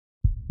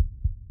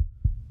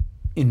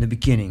In the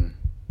beginning,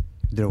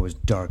 there was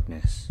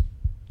darkness,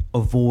 a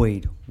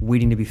void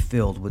waiting to be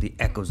filled with the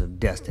echoes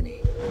of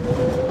destiny.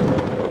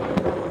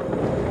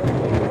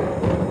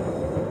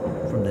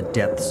 From the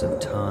depths of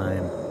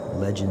time,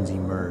 legends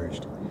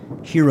emerged.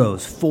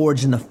 Heroes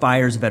forged in the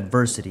fires of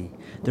adversity,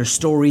 their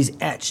stories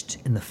etched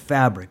in the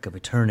fabric of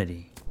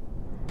eternity.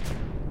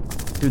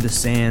 Through the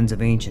sands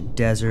of ancient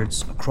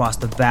deserts, across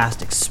the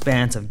vast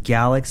expanse of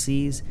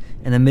galaxies,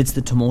 and amidst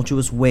the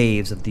tumultuous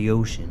waves of the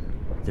ocean,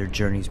 their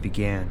journeys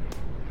began.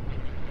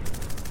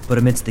 But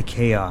amidst the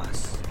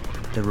chaos,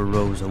 there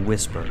arose a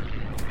whisper,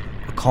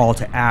 a call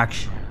to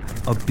action,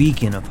 a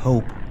beacon of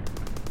hope.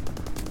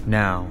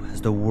 Now, as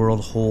the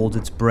world holds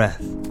its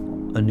breath,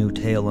 a new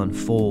tale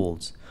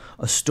unfolds,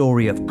 a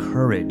story of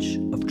courage,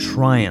 of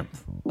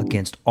triumph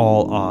against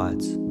all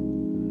odds.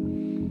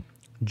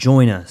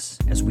 Join us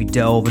as we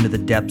delve into the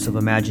depths of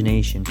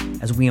imagination,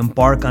 as we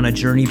embark on a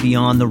journey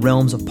beyond the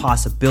realms of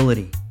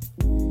possibility.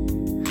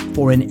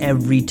 For in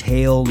every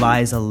tale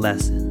lies a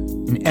lesson,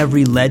 in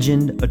every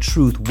legend a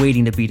truth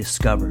waiting to be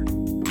discovered.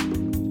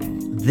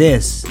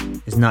 This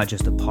is not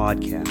just a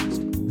podcast.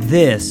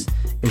 This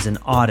is an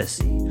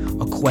Odyssey,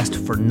 a quest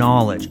for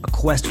knowledge, a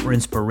quest for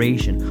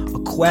inspiration, a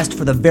quest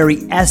for the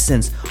very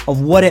essence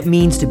of what it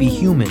means to be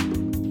human.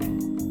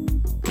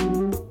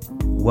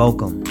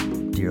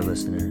 Welcome, dear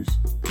listeners,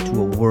 to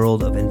a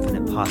world of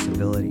infinite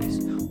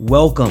possibilities.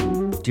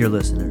 Welcome, dear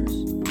listeners,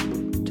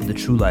 to the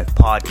True Life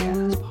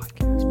Podcast.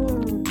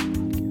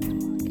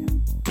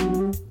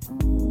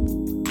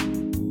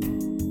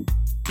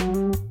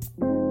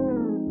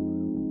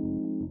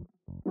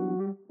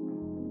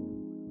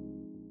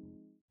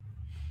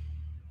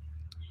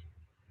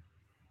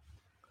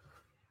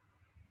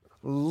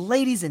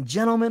 Ladies and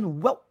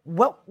gentlemen,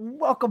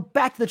 welcome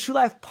back to the True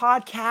Life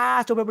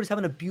Podcast. Hope everybody's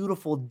having a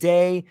beautiful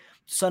day.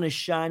 The sun is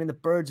shining, the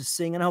birds are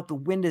singing. I hope the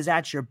wind is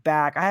at your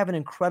back. I have an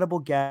incredible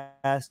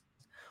guest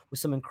with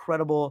some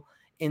incredible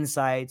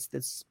insights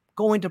that's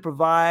going to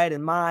provide,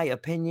 in my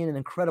opinion, an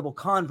incredible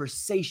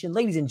conversation.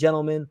 Ladies and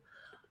gentlemen,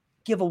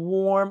 give a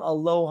warm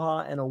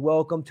aloha and a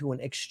welcome to an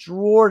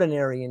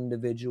extraordinary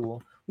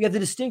individual. We have the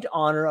distinct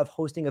honor of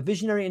hosting a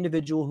visionary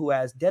individual who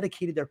has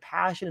dedicated their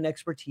passion and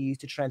expertise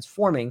to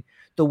transforming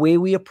the way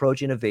we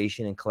approach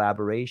innovation and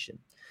collaboration.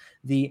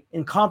 The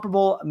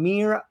incomparable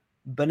Meir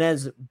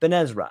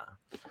Benezra.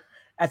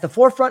 At the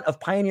forefront of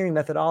pioneering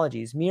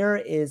methodologies, Meir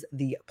is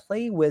the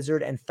play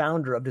wizard and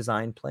founder of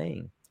Design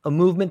Playing, a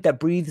movement that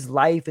breathes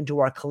life into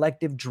our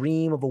collective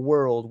dream of a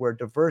world where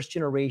diverse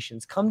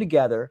generations come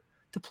together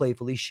to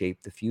playfully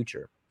shape the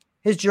future.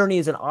 His journey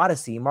is an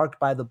odyssey marked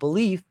by the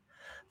belief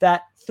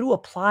that through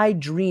applied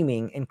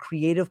dreaming and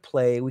creative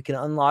play, we can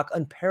unlock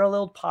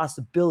unparalleled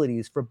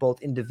possibilities for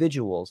both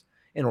individuals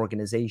and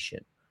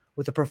organization.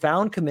 With a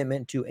profound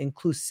commitment to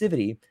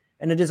inclusivity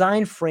and a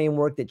design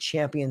framework that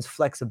champions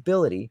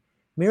flexibility,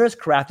 Meir has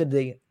crafted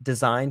the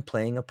Design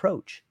Playing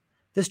approach.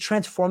 This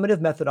transformative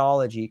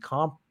methodology,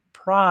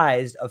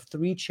 comprised of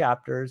 3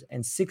 chapters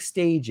and 6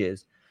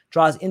 stages,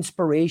 draws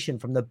inspiration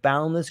from the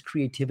boundless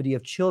creativity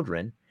of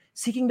children,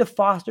 seeking to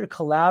foster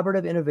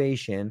collaborative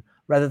innovation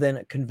rather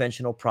than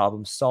conventional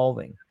problem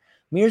solving.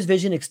 Meir's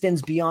vision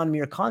extends beyond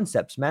mere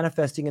concepts,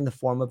 manifesting in the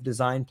form of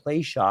design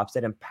play shops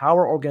that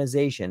empower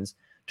organizations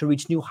to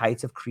reach new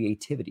heights of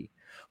creativity.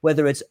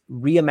 Whether it's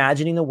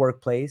reimagining the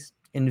workplace,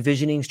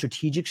 envisioning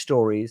strategic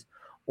stories,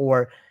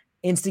 or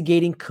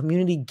instigating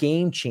community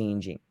game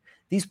changing,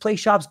 these play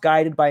shops,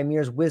 guided by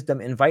Meir's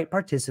wisdom, invite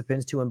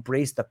participants to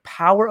embrace the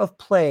power of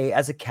play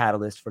as a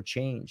catalyst for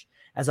change.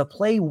 As a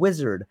play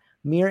wizard,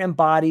 Meir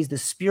embodies the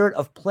spirit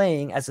of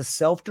playing as a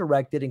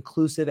self-directed,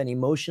 inclusive, and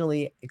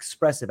emotionally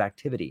expressive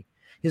activity.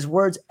 His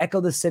words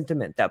echo the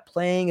sentiment that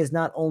playing is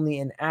not only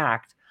an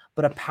act,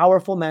 but a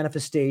powerful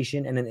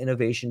manifestation and an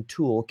innovation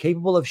tool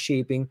capable of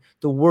shaping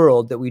the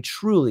world that we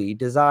truly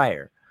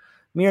desire.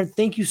 Meir,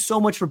 thank you so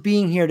much for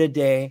being here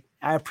today.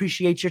 I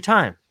appreciate your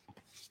time.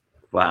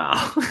 Wow.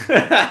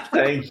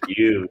 Thank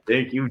you,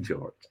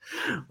 George.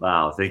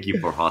 Wow. Thank you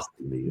for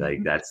hosting me.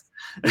 Like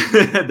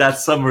that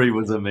summary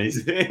was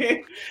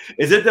amazing.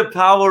 Is it the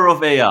power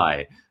of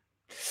AI?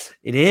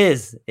 It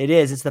is.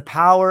 It's the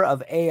power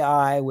of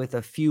AI with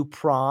a few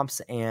prompts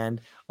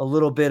and a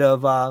little bit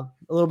of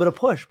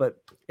push,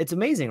 but it's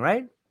amazing,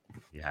 right?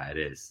 Yeah, it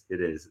is.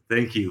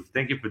 Thank you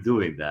for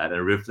doing that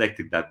and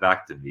reflecting that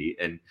back to me,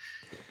 and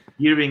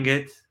hearing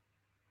it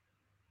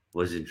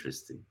was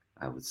interesting,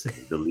 I would say,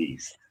 the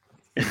least.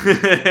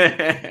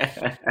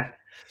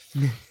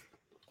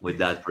 With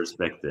that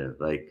perspective,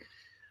 like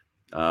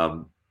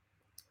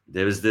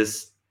there is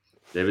this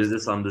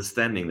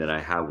understanding that I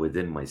have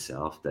within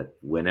myself that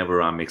whenever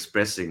I'm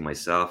expressing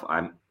myself,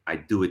 I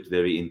do it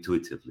very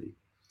intuitively,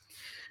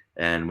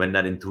 and when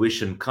that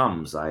intuition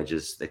comes, I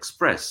just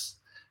express,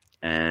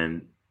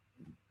 and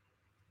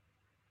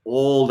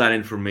all that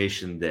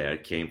information there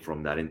came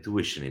from that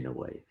intuition in a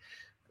way,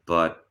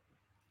 but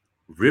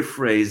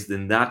rephrased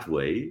in that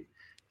way,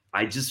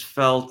 I just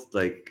felt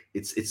like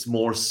it's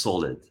more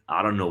solid.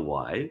 I don't know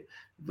why,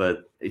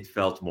 but it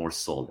felt more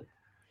solid.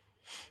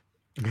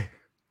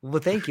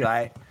 Well, thank you.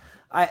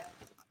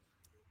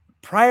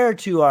 prior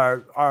to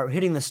our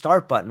hitting the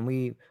start button,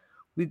 we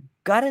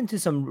got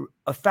into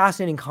a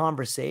fascinating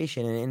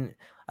conversation, and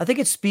I think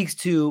it speaks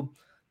to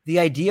the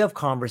idea of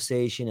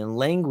conversation and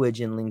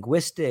language and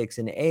linguistics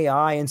and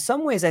AI. In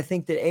some ways, I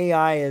think that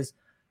AI is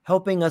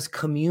helping us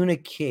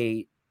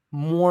communicate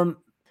more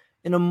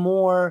in a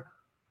more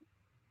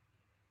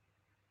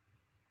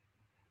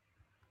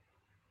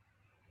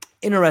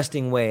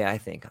interesting way, I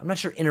think. I'm not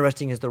sure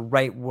interesting is the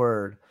right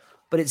word,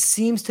 but it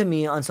seems to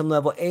me on some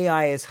level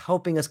AI is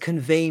helping us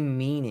convey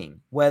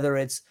meaning, whether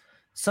it's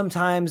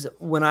sometimes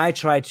when I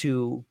try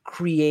to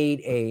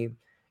create a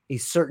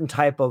certain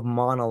type of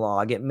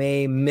monologue, it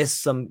may miss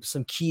some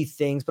key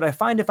things, but I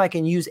find if I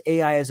can use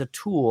AI as a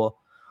tool,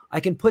 I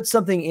can put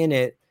something in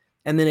it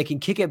and then it can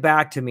kick it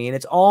back to me, and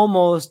it's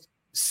almost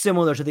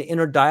similar to the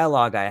inner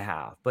dialogue I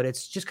have, but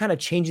it's just kind of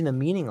changing the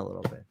meaning a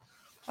little bit.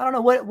 I don't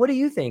know. What do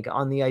you think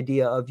on the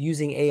idea of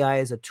using AI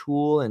as a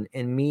tool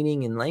and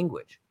meaning and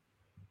language?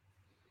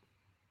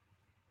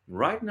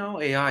 Right now,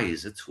 AI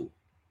is a tool.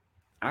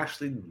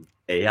 Actually,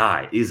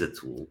 AI is a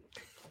tool,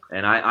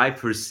 and I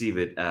perceive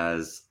it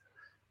as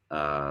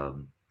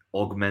um,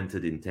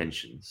 augmented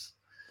intentions,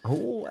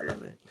 Oh, I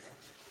love it.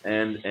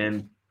 and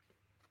and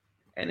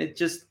and it's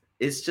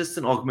just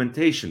an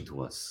augmentation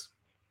to us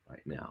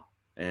right now,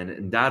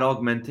 and that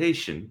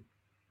augmentation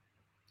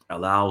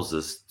allows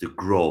us to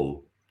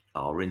grow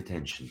our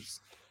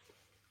intentions.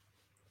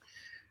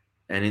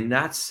 And in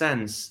that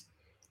sense,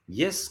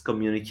 yes,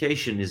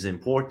 communication is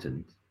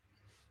important.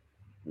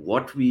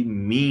 What we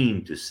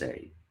mean to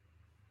say,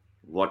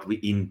 what we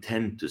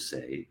intend to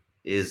say,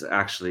 is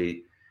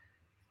actually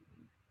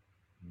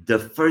the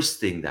first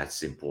thing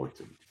that's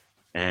important.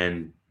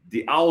 And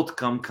the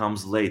outcome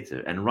comes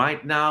later. And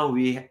right now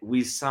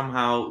we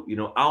somehow,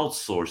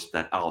 outsource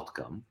that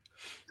outcome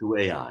to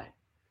AI.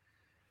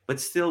 But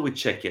still we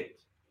check it.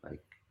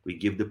 Like, we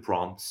give the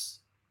prompts,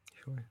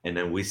 Sure. and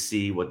then we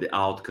see what the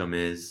outcome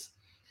is.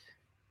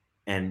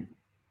 And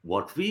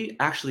what we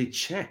actually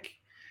check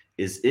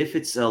is if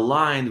it's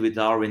aligned with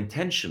our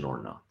intention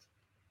or not.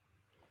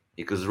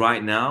 Because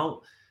right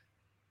now,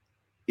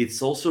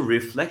 it's also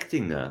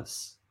reflecting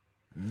us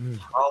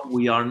how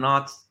we are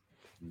not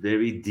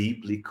very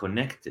deeply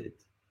connected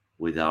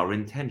with our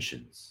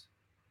intentions,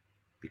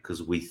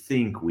 because we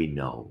think we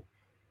know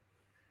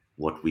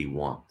what we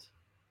want.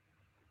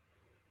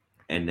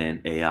 And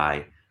then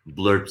AI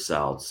blurts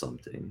out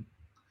something,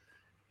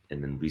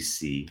 and then we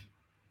see,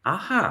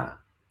 aha,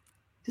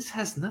 this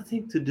has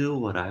nothing to do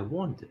what I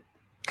wanted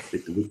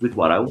with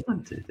what I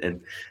wanted.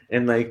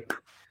 And like,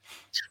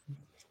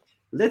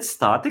 let's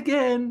start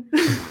again.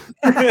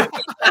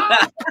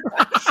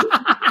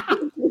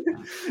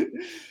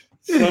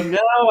 So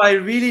now I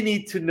really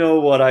need to know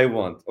what I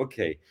want.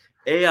 Okay,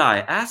 AI,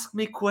 ask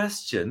me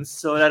questions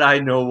so that I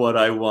know what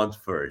I want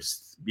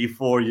first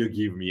before you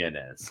give me an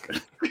answer.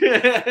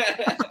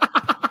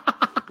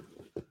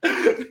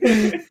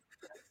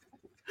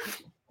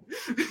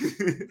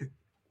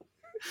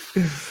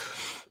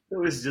 It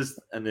was just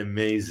an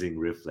amazing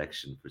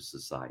reflection for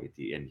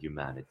society and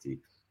humanity.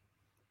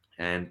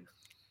 And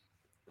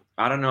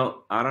I don't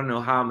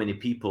know how many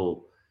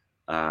people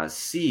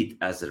see it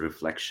as a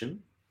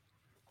reflection,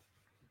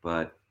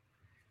 but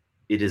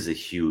it is a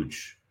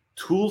huge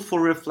tool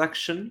for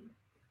reflection,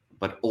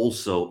 but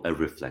also a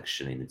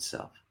reflection in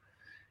itself.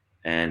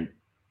 And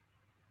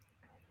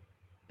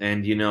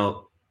and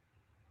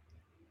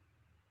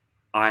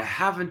I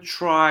haven't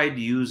tried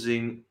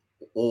using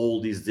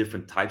all these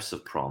different types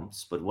of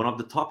prompts, but one of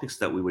the topics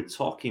that we were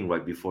talking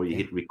right before you Yeah.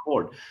 hit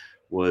record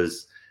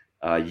was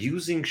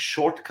using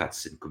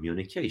shortcuts in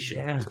communication.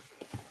 Yeah.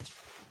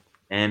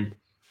 And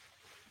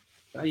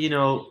uh, you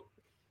know,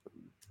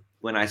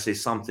 when I say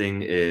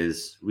something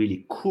is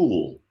really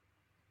cool,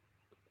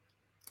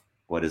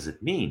 what does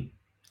it mean?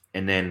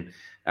 And then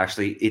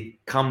actually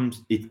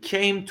it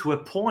came to a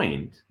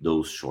point,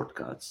 those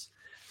shortcuts,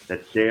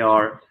 that they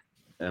are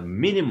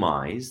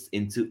minimized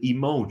into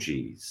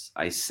emojis.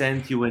 I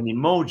sent you an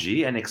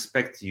emoji and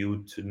expect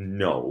you to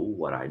know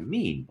what I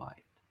mean by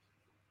it.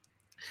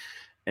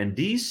 And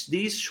these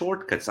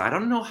shortcuts, I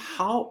don't know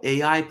how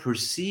AI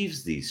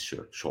perceives these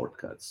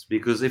shortcuts,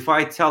 because if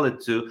I tell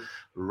it to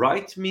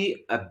write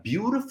me a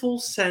beautiful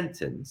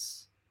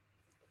sentence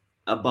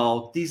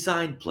about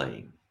design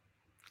playing,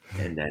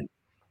 and then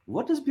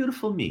what does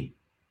beautiful mean?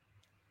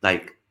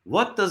 Like,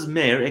 what does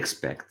Meir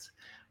expect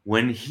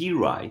when he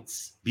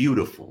writes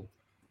beautiful?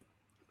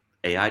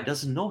 AI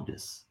doesn't know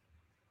this.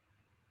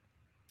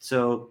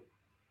 So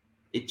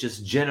it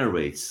just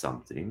generates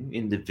something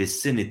in the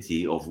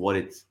vicinity of what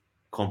it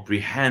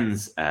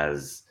comprehends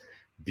as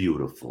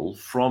beautiful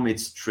from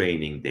its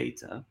training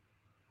data.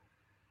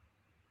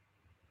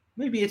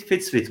 Maybe it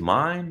fits with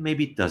mine,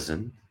 maybe it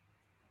doesn't.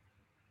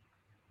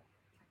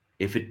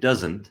 If it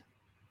doesn't,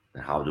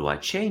 then how do I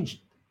change it?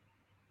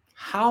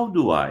 How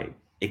do I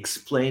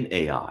explain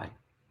AI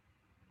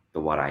to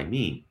what I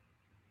mean?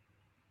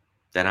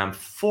 Then I'm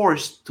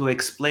forced to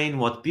explain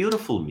what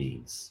beautiful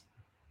means.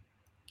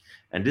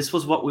 And this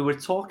was what we were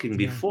talking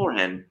Yeah.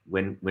 beforehand.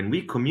 When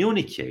we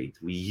communicate,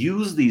 we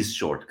use these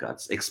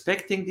shortcuts,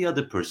 expecting the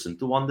other person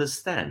to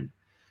understand.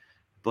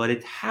 But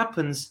it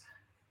happens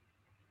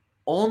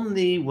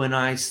only when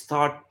I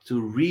start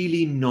to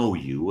really know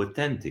you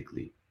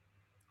authentically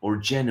or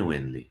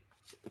genuinely.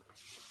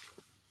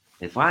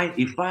 If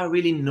I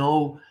really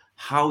know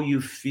how you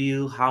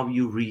feel, how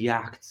you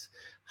react,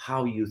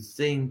 how you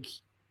think,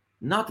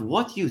 not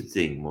what you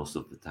think most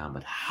of the time,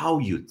 but how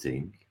you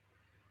think,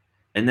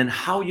 and then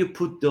how you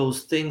put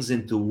those things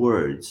into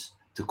words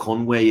to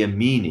convey a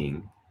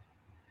meaning.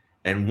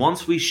 And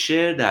once we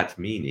share that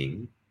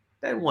meaning,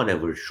 then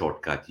whatever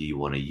shortcut you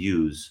want to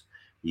use,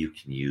 you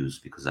can use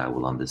because I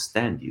will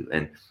understand you.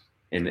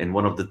 And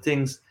one of the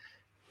things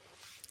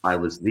I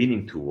was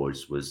leaning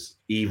towards was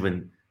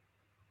even,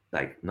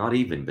 like, not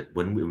even, but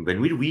when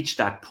we reach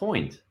that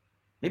point,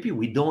 maybe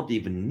we don't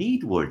even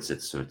need words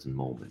at certain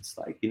moments.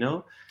 Like,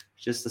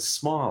 just a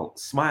smile,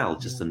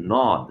 just Yeah. a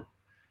nod,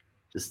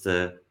 just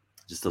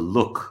a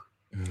look,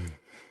 Mm.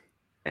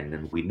 and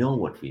then we know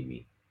what we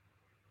mean.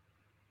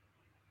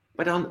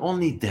 But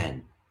only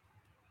then.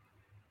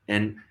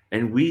 And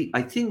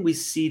I think we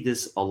see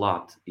this a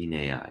lot in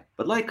AI.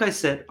 But like I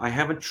said, I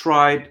haven't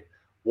tried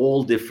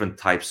all different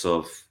types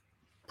of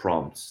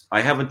prompts.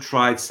 I haven't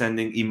tried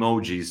sending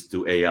emojis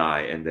to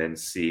AI and then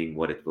seeing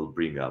what it will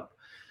bring up.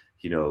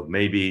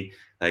 Maybe,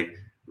 like,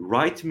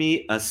 write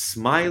me a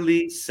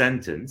smiley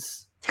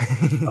sentence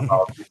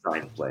about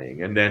design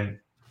playing, and then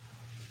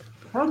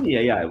tell me,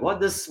 AI, what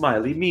does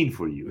smiley mean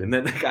for you? And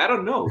then, like, I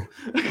don't know.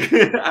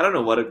 I don't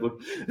know what it would.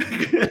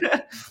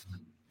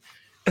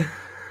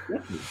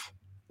 Let me.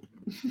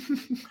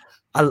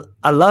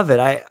 I love it.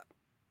 I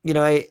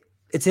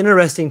it's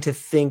interesting to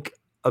think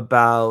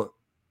about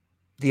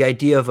the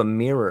idea of a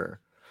mirror,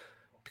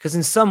 because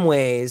in some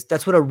ways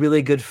that's what a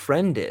really good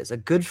friend is. A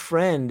good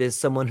friend is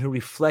someone who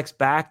reflects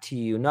back to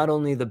you not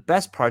only the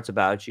best parts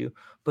about you,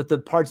 but the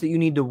parts that you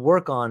need to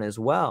work on as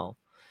well.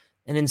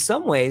 And in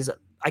some ways,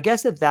 I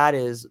guess that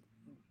is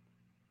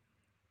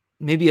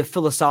maybe a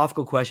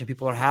philosophical question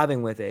people are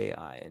having with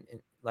AI. And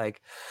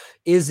like,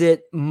 is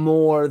it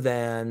more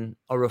than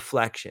a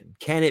reflection?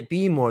 Can it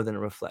be more than a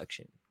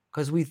reflection?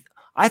 Because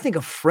I think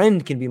a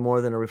friend can be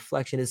more than a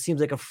reflection. It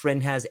seems like a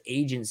friend has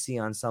agency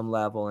on some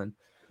level, and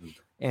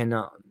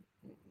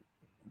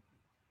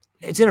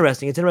it's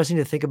interesting. It's interesting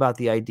to think about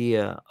the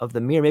idea of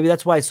the mirror. Maybe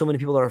that's why so many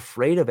people are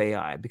afraid of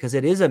AI, because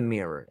it is a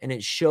mirror and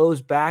it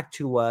shows back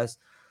to us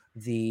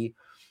the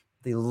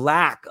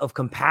lack of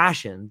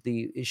compassion.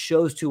 It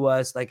shows to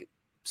us, like,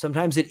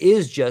 sometimes it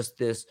is just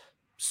this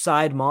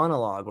side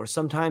monologue, or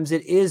sometimes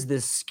it is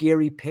this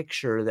scary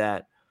picture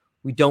that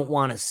we don't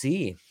want to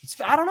see.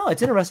 I don't know.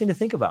 It's interesting to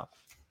think about.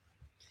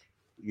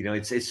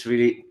 It's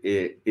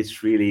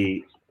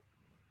really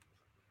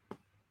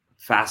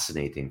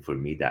fascinating for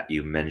me that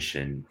you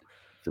mentioned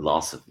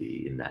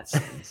philosophy in that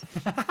sense,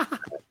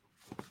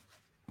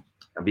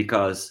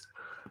 because,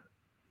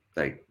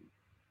 like,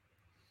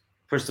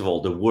 first of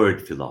all, the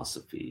word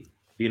philosophy,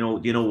 do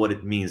you know what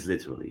it means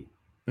literally?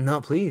 No,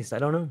 please. I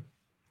don't know.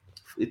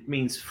 It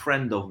means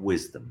friend of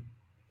wisdom.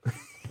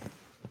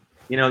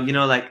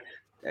 Like,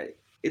 uh,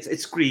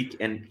 it's Greek,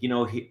 and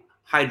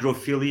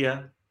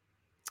hydrophilia,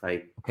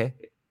 like Okay.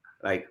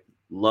 like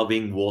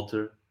loving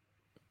water.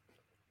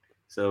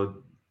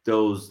 So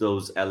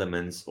those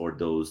elements, or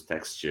those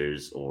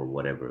textures, or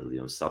whatever,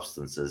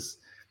 substances,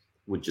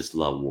 would just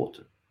love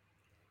water.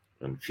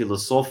 And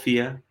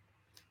philosophia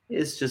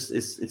is just,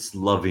 it's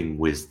loving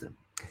wisdom.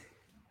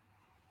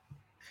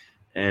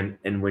 And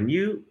when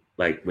you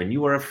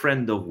are a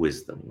friend of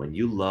wisdom, when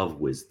you love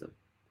wisdom,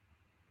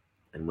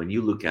 and when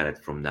you look at it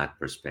from that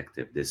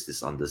perspective, there's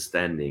this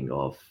understanding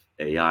of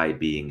AI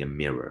being a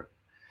mirror,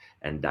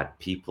 and that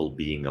people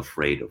being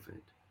afraid of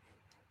it.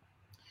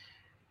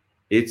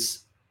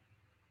 It's,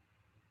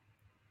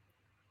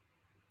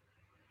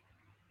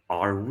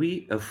 are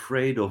we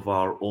afraid of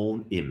our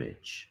own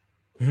image?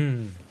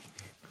 Hmm.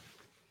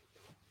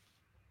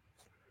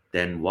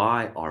 Then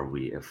why are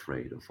we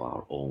afraid of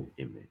our own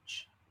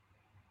image?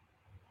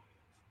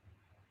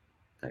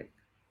 Like,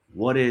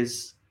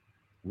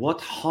 what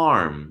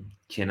harm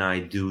can I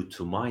do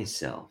to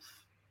myself?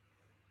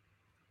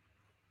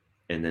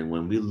 And then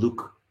when we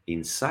look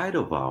inside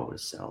of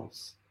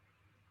ourselves,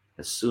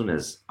 as soon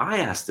as I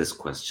ask this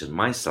question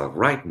myself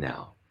right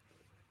now,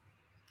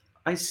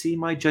 I see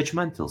my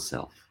judgmental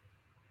self.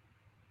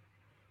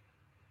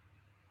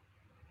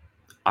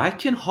 I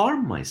can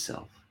harm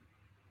myself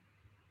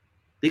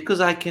because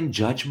I can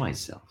judge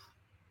myself.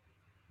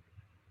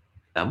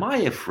 Am I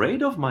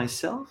afraid of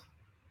myself?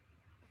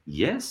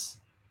 Yes.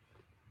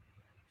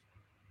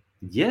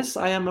 Yes,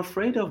 I am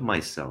afraid of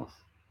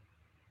myself.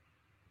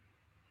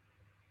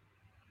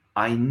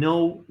 I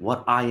know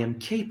what I am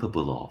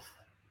capable of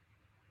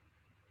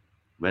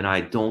when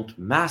I don't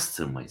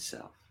master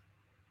myself.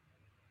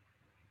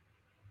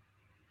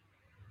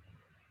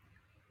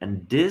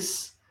 And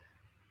this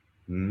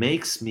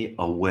makes me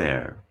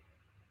aware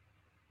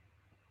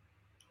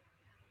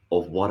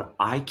of what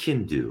I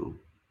can do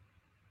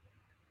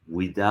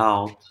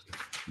without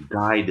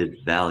guided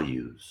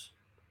values,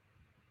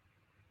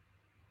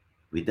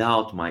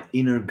 without my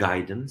inner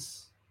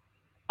guidance,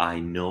 I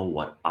know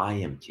what I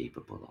am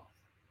capable of.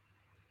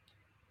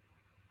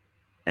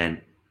 And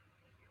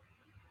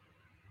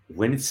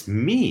when it's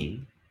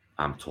me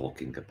I'm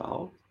talking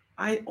about,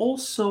 I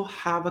also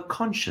have a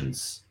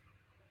conscience.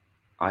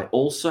 I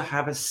also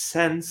have a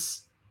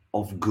sense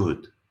of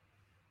good.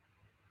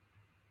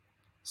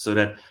 So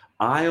that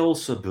I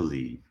also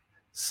believe,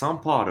 some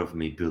part of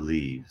me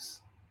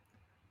believes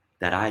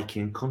that I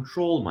can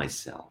control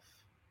myself.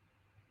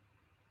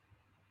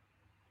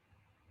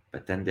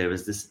 But then there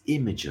is this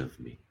image of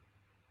me.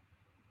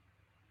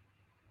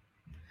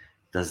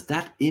 Does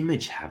that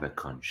image have a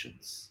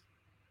conscience?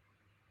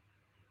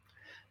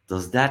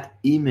 Does that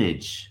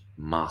image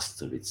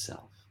master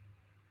itself?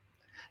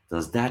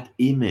 Does that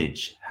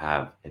image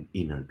have an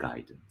inner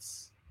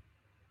guidance?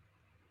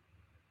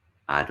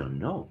 I don't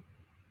know.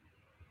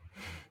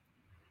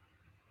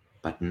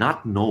 But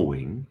not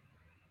knowing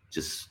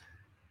just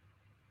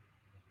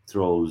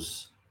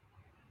throws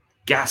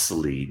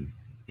gasoline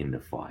in the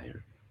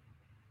fire,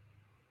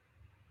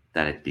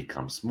 that it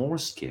becomes more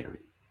scary.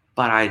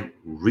 But I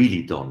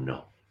really don't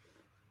know.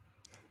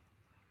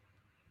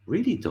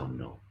 Really don't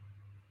know.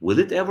 Will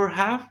it ever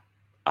have?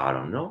 I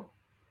don't know.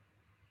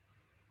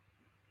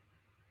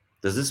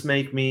 Does this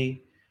make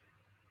me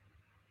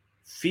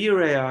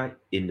fear AI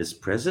in this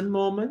present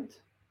moment?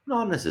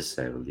 Not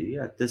necessarily.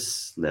 At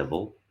this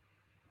level,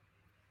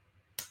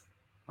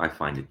 I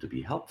find it to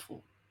be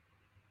helpful,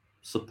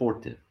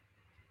 supportive.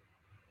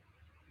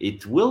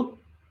 It will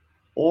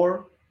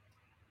or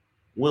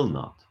will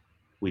not,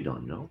 we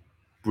don't know,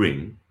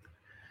 bring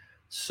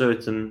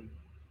certain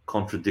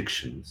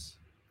contradictions,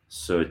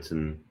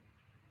 certain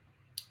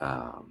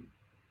um,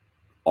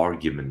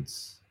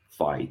 arguments,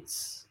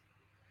 fights,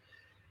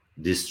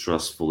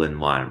 distrustful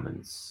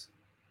environments.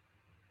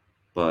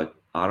 But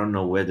I don't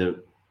know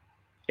whether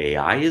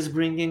AI is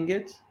bringing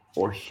it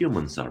or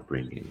humans are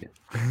bringing it.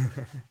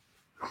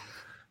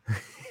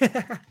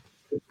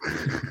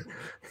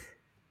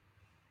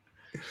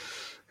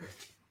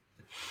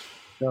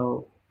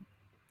 So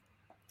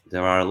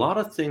there are a lot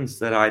of things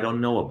that I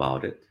don't know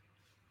about it.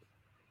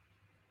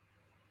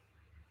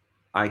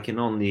 I can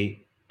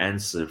only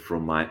answer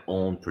from my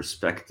own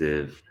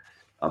perspective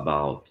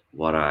about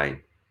what I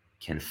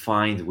can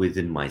find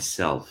within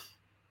myself.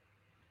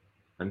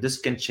 And this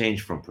can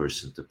change from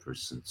person to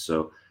person.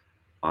 So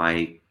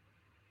I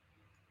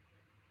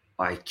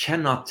I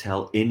cannot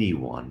tell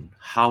anyone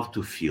how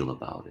to feel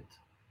about it.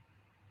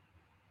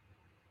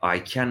 I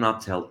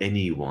cannot tell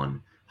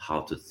anyone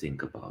how to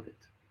think about it.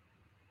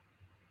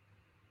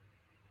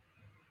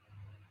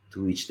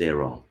 To each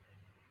their own.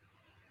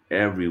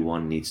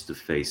 Everyone needs to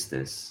face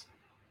this.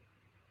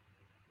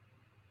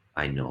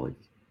 I know it.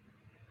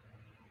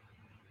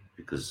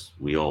 Because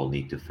we all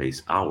need to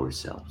face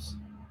ourselves.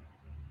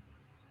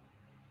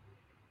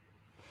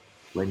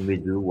 When we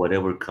do,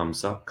 whatever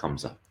comes up,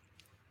 comes up.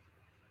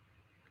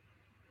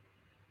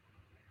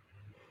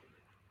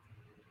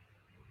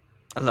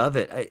 I love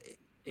it.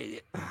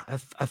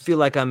 I feel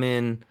like I'm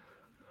in.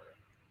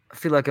 I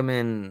feel like I'm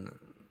in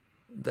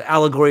the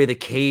allegory of the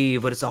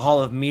cave, but it's a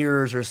hall of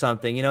mirrors or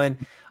something, you know.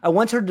 And I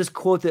once heard this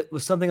quote that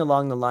was something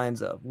along the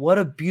lines of, "What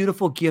a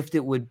beautiful gift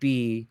it would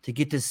be to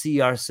get to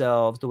see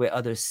ourselves the way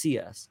others see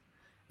us."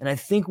 And I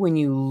think when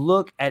you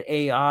look at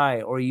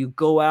AI or you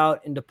go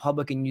out into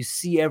public and you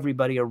see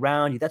everybody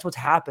around you, that's what's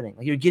happening.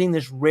 Like you're getting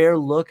this rare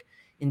look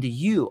into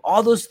you,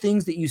 all those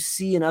things that you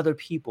see in other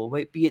people,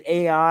 right? Be it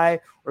AI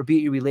or be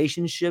it your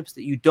relationships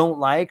that you don't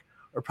like,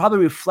 or probably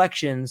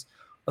reflections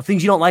of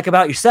things you don't like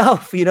about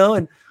yourself, you know,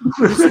 and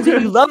or the things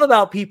that you love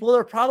about people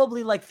are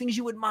probably like things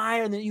you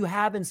admire and that you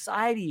have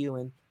inside of you.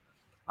 And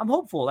I'm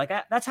hopeful. Like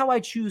that's how I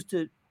choose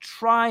to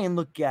try and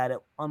look at it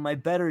on my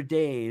better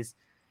days,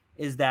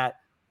 is that,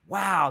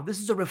 wow,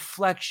 this is a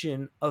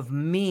reflection of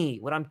me,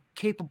 what I'm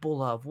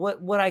capable of,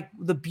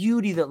 the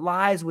beauty that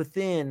lies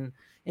within.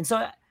 And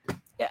so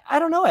I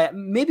don't know,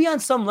 maybe on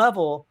some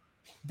level,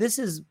 this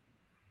is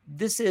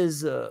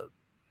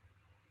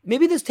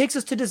maybe this takes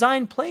us to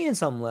design play in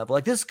some level.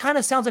 Like this kind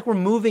of sounds like we're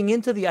moving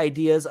into the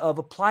ideas of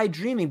applied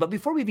dreaming. But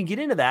before we even get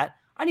into that,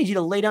 I need you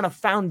to lay down a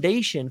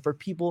foundation for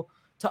people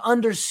to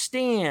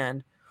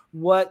understand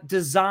what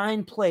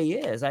design play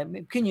is.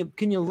 Can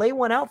you lay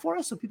one out for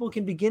us so people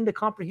can begin to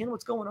comprehend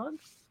what's going on?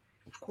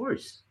 Of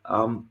course.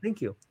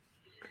 Thank you.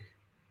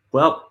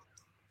 Well,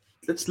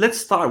 let's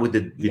start with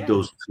Yeah.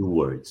 those two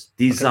words,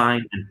 Okay.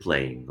 design and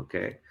playing.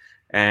 Okay,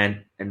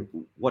 and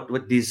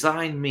what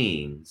design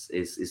means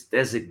is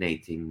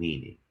designating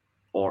meaning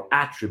or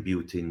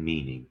attributing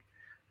meaning,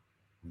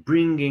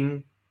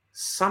 bringing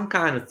some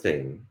kind of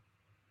thing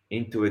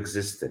into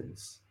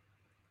existence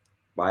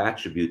by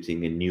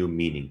attributing a new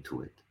meaning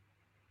to it.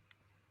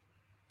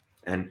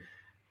 And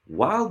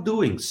while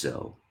doing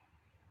so,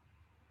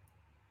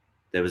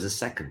 there is a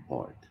second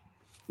part,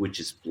 which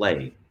is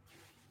playing.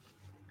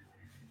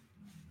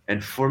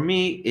 And for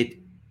me, it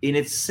in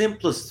its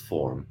simplest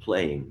form,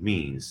 playing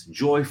means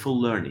joyful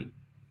learning.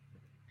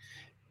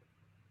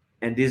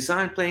 And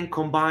design playing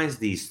combines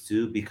these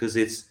two because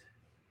it's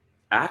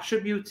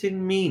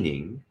attributing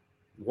meaning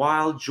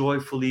while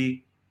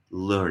joyfully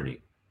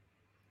learning,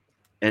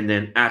 and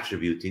then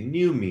attributing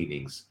new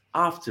meanings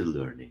after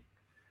learning.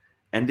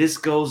 And this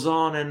goes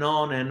on and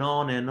on and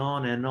on and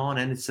on and on,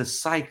 and it's a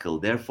cycle.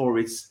 Therefore,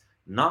 it's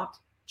not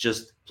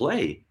just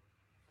play,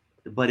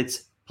 but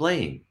it's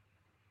playing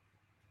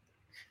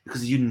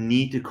because you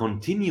need to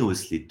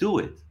continuously do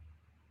it.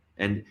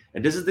 And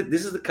this is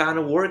the kind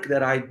of work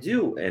that I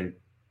do, and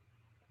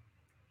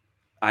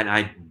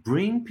I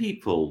bring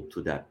people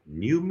to that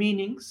new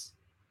meanings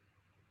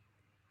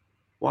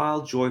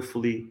while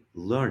joyfully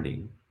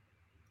learning.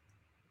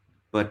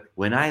 But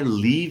when I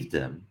leave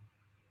them,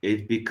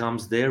 it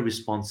becomes their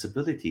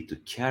responsibility to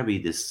carry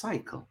this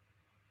cycle.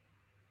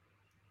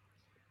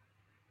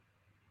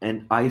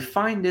 And I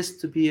find this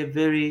to be a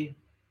very,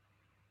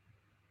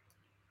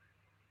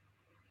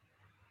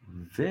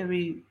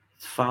 very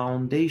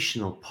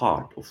foundational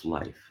part of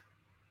life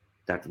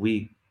that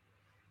we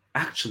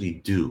actually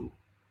do.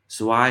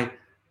 So I,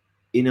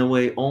 in a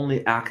way,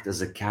 only act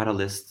as a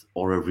catalyst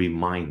or a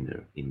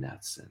reminder in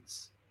that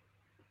sense.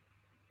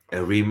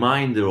 A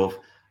reminder of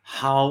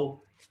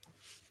how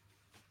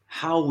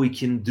how we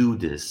can do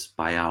this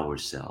by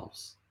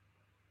ourselves.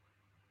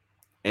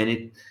 And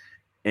it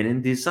and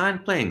in design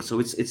playing, so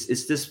it's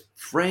this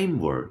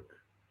framework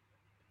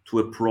to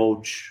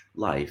approach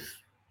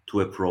life,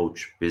 to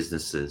approach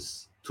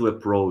businesses, to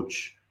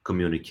approach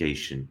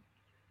communication,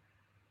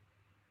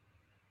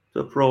 to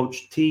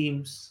approach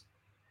teams,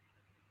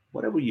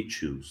 whatever you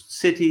choose,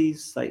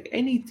 cities, like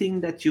anything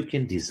that you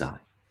can design.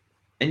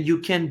 And you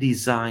can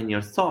design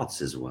your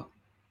thoughts as well.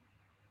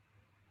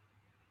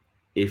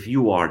 If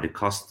you are the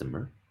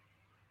customer,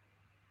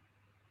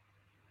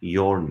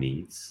 your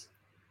needs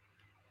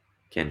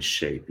can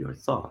shape your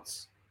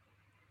thoughts.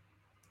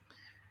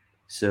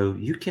 So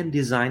you can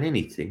design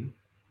anything,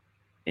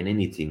 and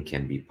anything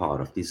can be part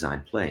of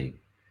design playing.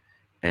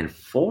 And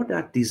for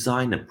that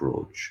design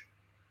approach,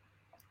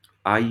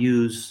 I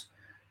use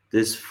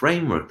this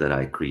framework that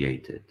I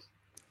created,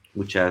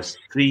 which has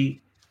three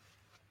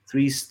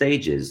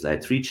stages,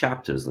 like three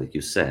chapters, like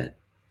you said.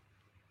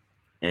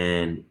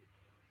 And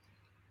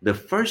the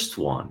first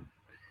one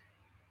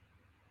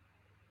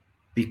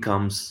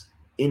becomes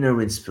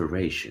inner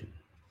inspiration.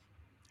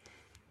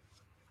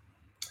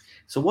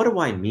 So what do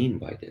I mean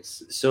by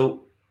this?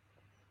 So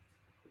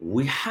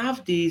we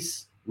have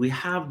these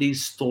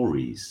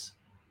stories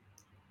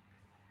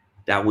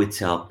that we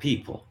tell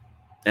people,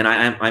 and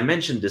I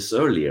mentioned this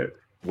earlier,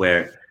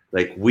 where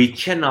like we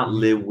cannot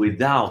live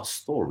without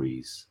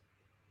stories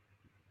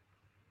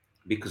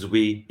because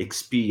we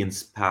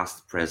experience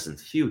past, present,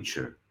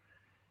 future.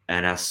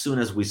 And as soon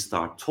as we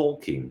start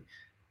talking,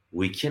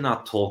 we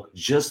cannot talk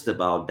just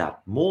about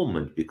that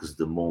moment because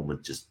the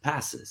moment just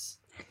passes.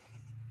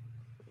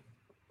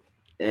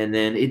 And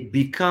then it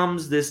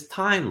becomes this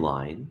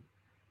timeline.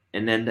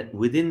 And then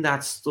within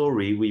that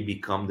story, we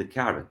become the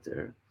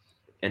character.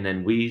 And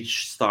then we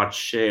start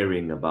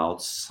sharing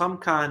about some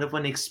kind of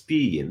an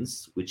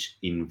experience which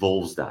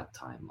involves that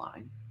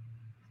timeline.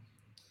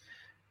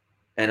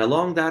 And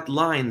along that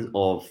line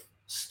of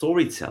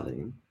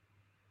storytelling,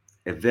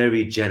 a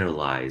very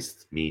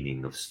generalized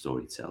meaning of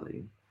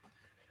storytelling,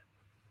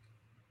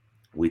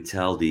 we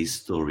tell these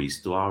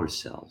stories to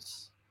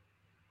ourselves.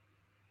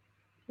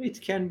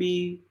 It can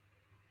be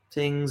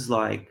things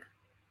like,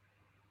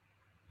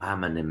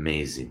 I'm an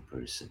amazing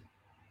person.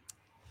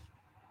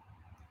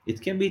 It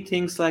can be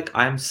things like,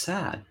 I'm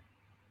sad.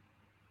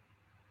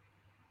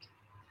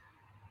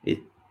 It,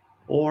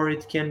 or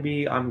it can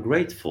be, I'm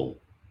grateful.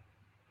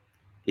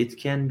 It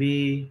can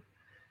be,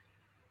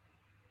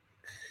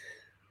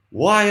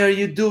 why are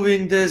you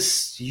doing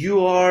this?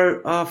 You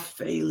are a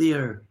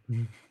failure.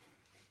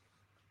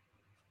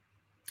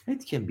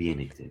 It can be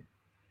anything.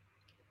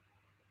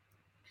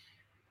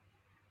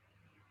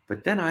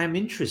 But then I am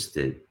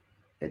interested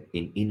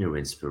in inner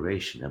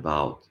inspiration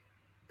about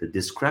the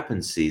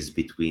discrepancies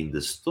between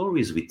the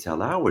stories we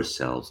tell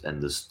ourselves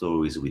and the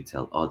stories we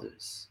tell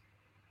others.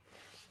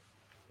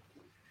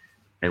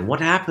 And what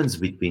happens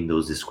between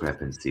those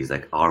discrepancies?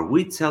 Like, are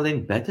we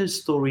telling better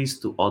stories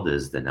to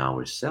others than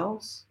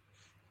ourselves?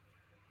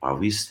 Are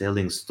we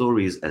telling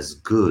stories as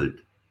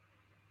good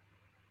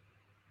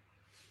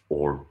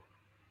or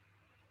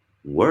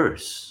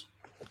worse?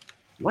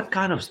 What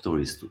kind of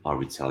stories are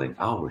we telling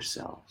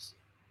ourselves?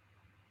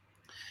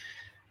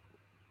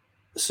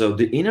 So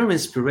the inner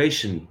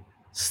inspiration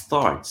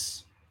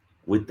starts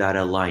with that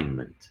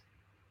alignment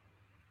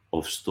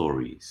of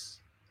stories,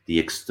 the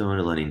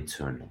external and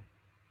internal.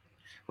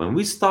 When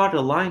we start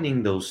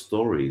aligning those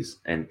stories,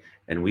 and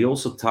we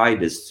also tie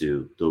this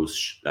to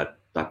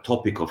that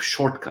topic of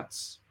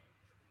shortcuts.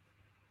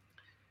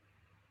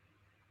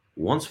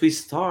 Once we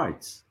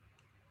start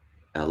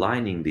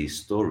aligning these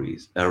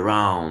stories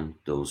around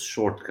those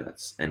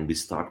shortcuts, and we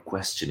start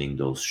questioning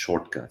those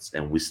shortcuts,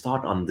 and we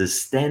start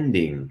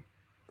understanding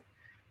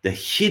the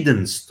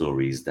hidden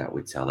stories that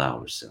we tell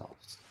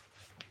ourselves,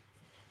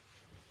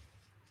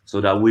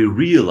 so that we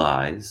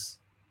realize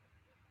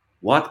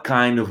what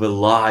kind of a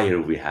liar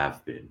we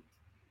have been.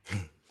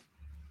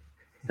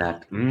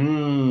 That,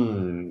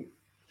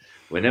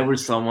 whenever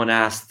someone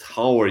asked,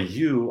 "How are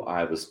you?"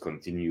 I was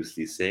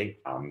continuously saying,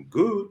 "I'm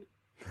good."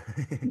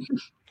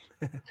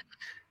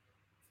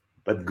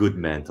 But good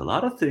meant a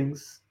lot of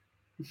things.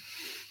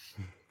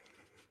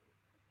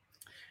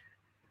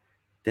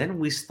 Then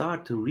we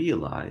start to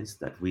realize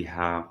that we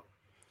have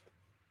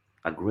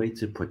a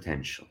greater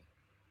potential.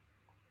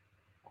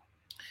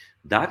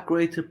 That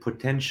greater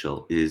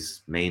potential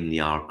is mainly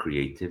our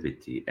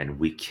creativity, and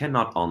we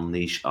cannot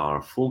unleash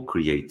our full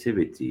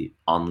creativity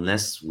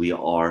unless we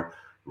are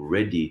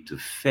ready to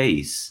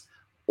face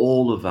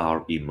all of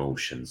our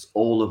emotions,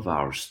 all of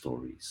our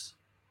stories.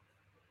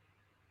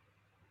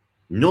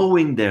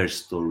 Knowing their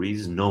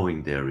stories,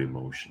 knowing their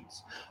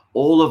emotions,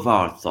 all of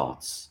our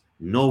thoughts,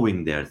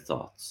 knowing their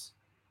thoughts.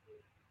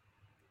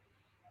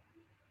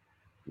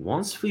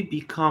 Once we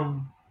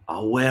become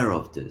aware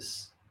of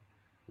this,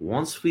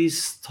 once we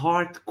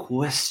start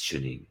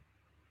questioning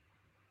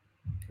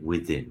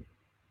within,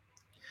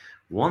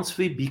 once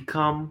we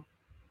become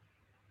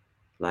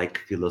like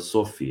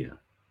philosophia,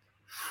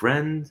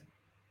 friend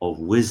of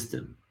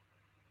wisdom,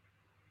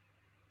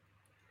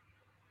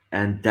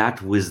 and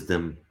that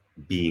wisdom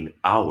being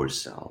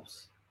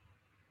ourselves,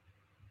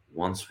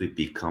 once we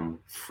become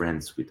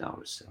friends with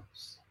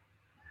ourselves,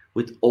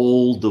 with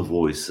all the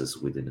voices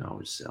within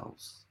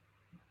ourselves,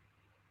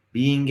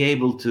 being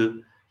able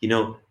to,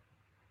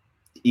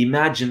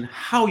 imagine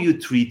how you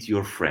treat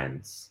your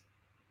friends.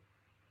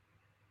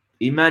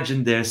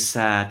 Imagine they're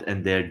sad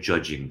and they're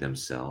judging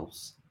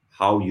themselves,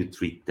 how you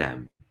treat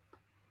them.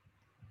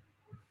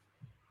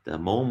 The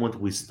moment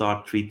we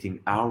start treating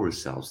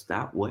ourselves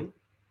that way,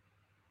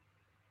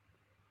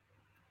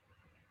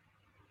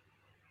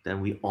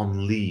 then we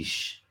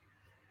unleash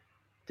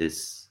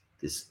this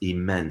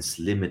immense,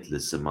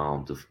 limitless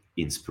amount of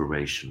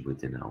inspiration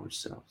within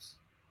ourselves.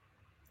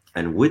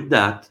 And with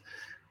that,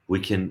 we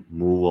can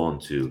move on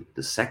to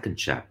the second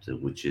chapter,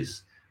 which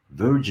is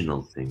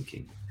virginal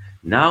thinking.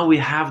 Now we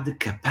have the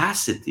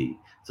capacity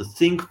to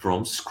think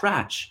from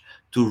scratch,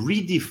 to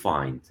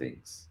redefine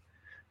things,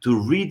 to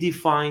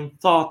redefine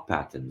thought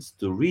patterns,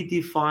 to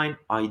redefine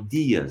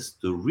ideas,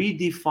 to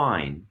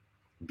redefine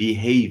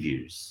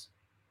behaviors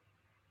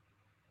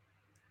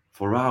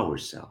for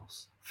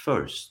ourselves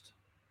first.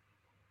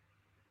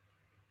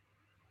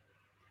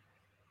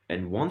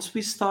 And once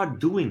we start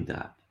doing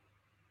that,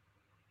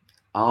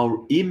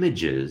 our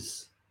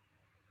images,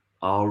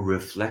 our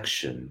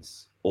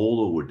reflections all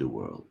over the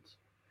world,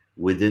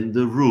 within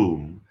the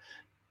room,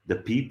 the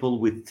people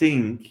we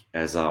think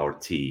as our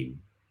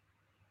team,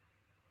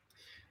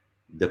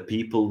 the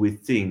people we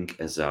think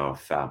as our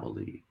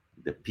family,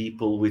 the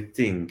people we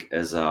think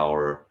as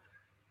our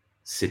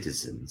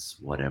citizens,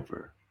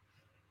 whatever,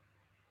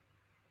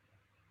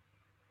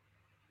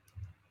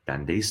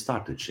 then they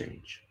start to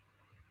change.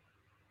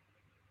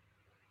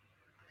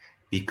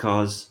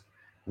 Because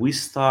we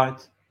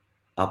start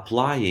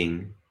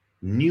applying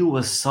new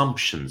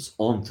assumptions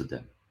onto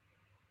them.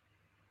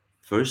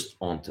 First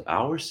onto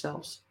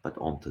ourselves, but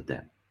onto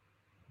them.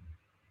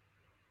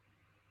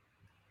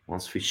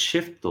 Once we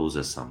shift those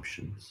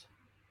assumptions,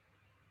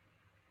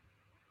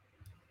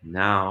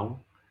 now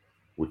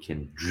we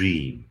can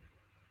dream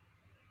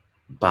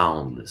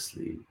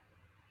boundlessly.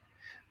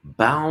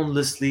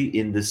 Boundlessly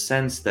in the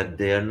sense that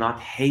they are not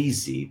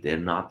hazy, they're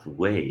not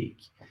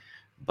vague,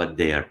 but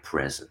they are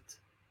present.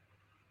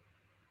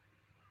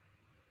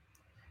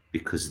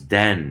 Because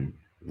then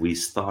we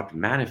start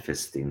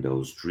manifesting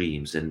those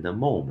dreams in the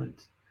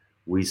moment.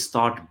 We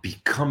start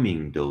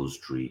becoming those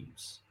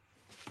dreams,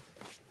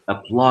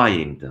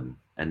 applying them.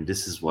 And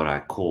this is what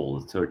I call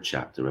the third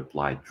chapter,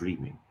 applied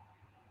dreaming.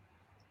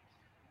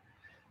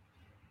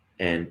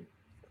 And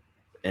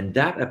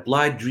that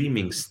applied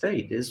dreaming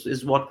state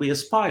is what we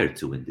aspire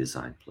to in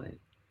design play.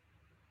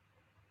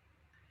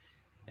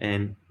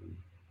 And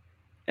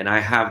I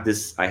have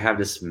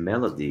this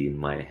melody in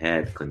my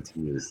head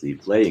continuously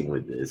playing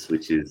with this,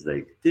 which is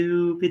like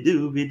doobie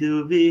doobie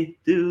doobie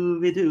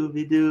doobie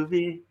doobie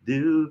doobie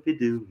doobie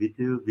doobie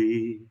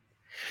doobie.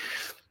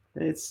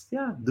 It's,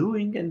 yeah,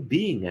 doing and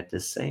being at the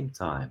same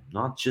time,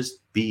 not just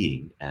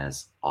being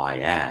as I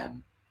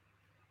am,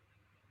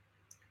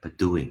 but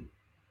doing,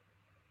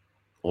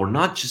 or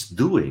not just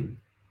doing,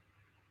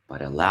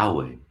 but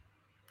allowing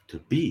to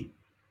be,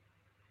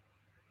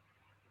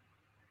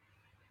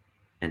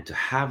 and to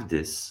have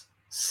this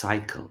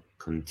cycle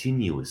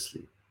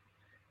continuously.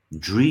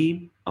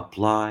 Dream,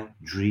 apply,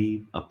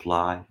 dream,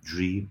 apply,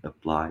 dream,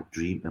 apply,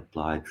 dream,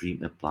 apply,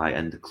 dream, apply.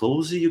 And the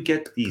closer you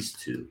get these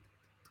two,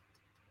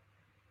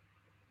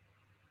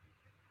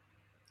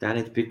 then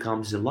it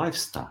becomes a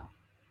lifestyle.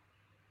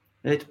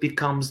 It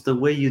becomes the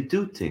way you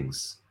do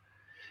things.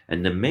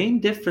 And the main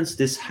difference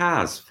this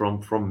has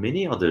from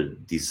many other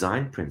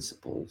design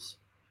principles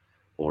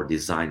or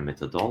design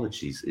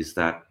methodologies is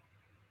that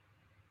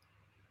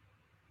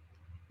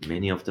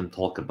many of them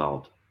talk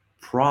about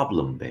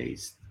problem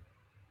based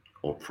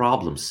or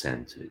problem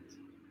centered,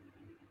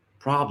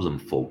 problem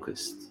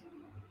focused.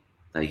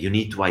 That you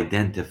need to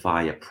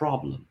identify a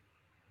problem.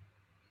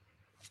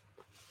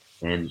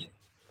 and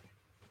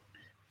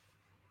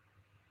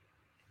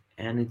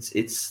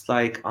it's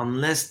like,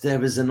 unless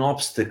there is an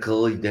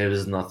obstacle, there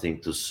is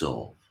nothing to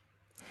solve.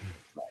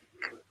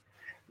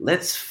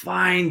 Let's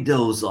find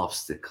those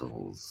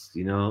obstacles.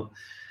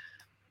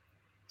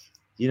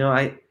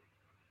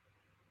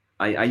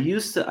 I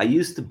used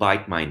to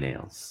bite my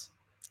nails,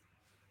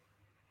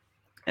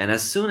 and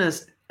as soon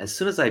as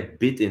I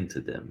bit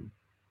into them,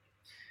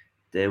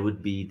 there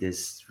would be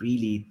this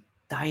really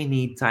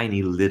tiny,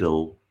 tiny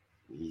little,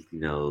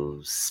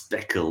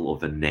 speckle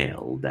of a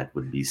nail that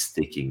would be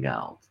sticking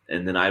out.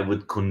 And then I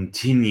would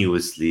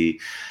continuously,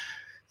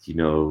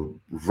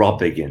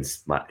 rub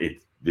against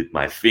it with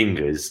my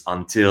fingers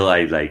until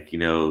I, like,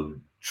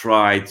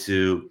 try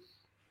to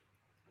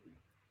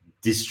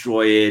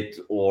destroy it,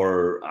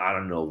 or I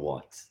don't know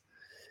what.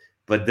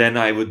 But then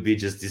I would be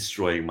just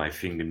destroying my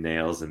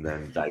fingernails, and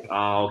then, like,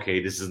 oh,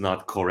 okay, this is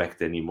not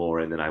correct anymore,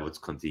 and then I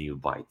would continue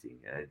biting.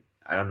 And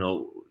I don't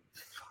know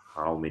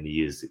how many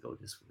years ago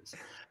this was,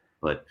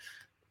 but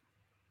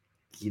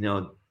you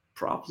know,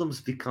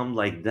 problems become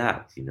like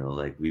that.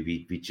 Like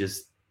we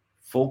just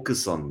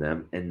focus on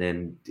them, and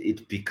then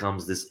it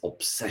becomes this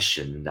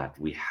obsession that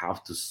we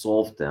have to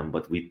solve them,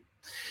 but we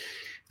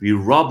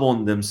rub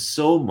on them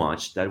so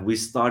much that we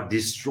start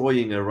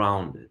destroying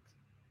around it,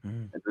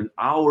 Mm. and then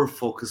our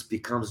focus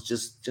becomes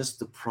just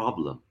the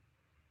problem.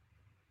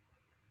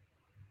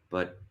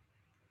 But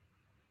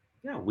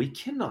yeah, we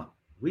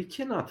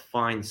cannot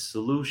find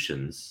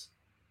solutions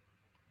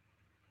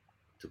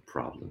to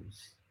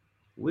problems.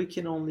 We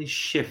can only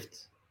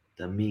shift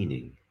the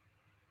meaning.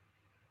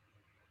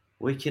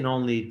 We can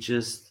only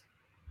just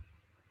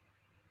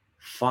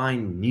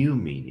find new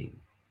meaning,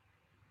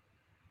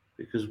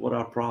 because what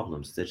are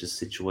problems? They're just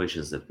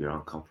situations that we're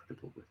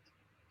uncomfortable with.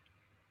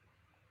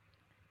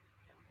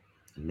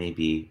 And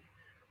maybe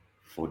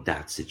for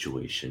that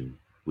situation,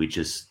 we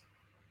just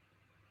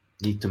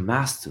need to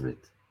master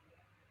it.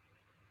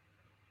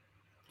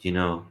 You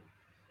know,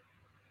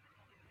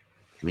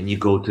 when you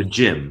go to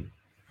gym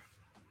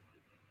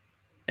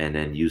and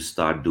then you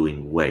start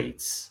doing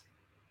weights,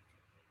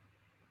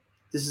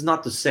 this is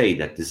not to say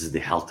that this is the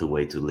healthy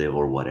way to live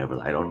or whatever.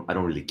 I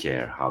don't really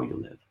care how you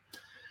live.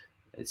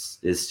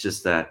 It's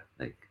just that,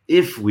 like,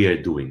 if we are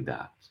doing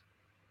that,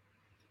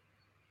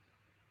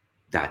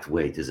 that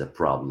weight is a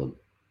problem.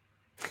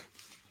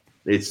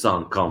 It's Mm.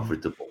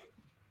 uncomfortable.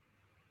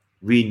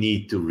 We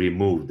need to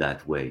remove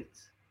that weight.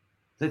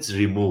 Let's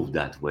remove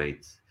that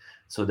weight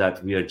so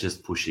that we are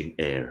just pushing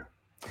air.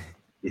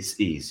 It's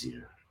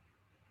easier.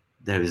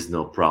 There is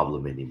no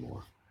problem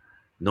anymore.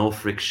 No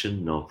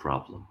friction, no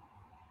problem.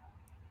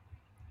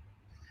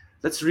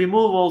 Let's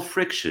remove all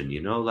friction,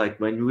 like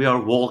when we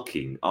are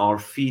walking, our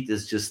feet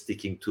is just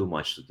sticking too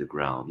much to the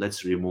ground.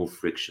 Let's remove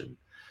friction.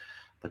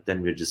 But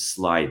then we're just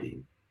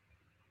sliding.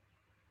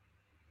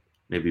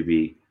 Maybe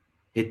we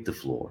hit the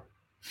floor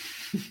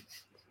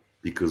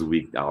because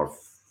our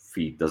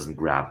feet doesn't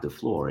grab the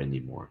floor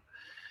anymore.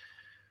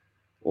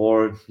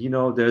 Or,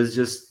 there's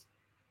just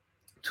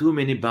too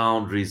many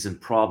boundaries and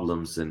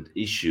problems and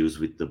issues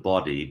with the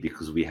body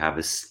because we have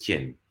a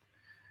skin.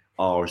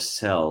 Our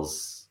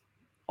cells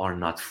are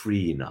not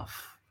free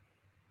enough.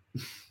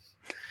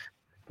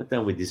 But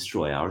then we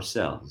destroy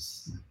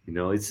ourselves.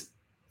 It's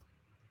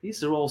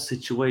these are all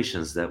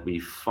situations that we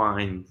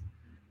find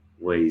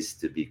ways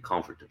to be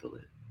comfortable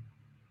in,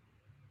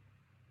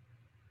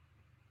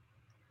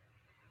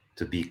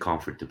 to be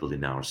comfortable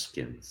in our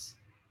skins,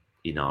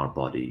 in our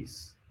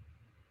bodies,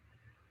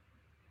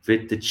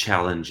 with the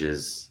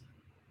challenges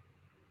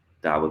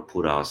that we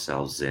put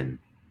ourselves in,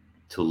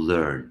 to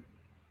learn,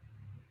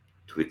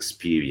 to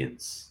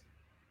experience,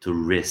 to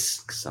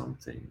risk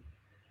something.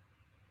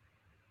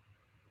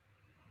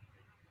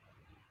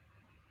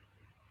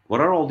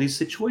 What are all these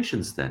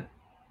situations then,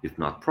 if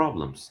not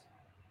problems?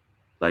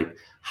 Like,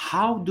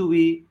 how do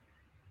we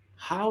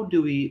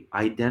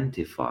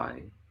identify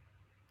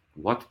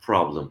what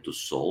problem to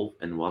solve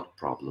and what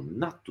problem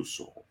not to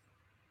solve?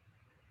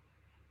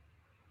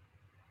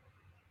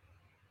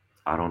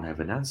 I don't have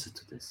an answer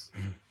to this.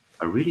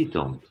 I really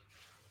don't.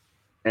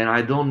 And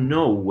I don't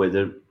know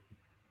whether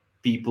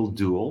people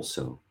do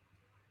also.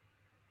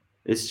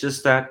 It's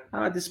just that,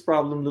 this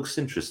problem looks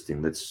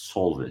interesting, let's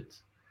solve it.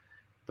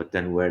 But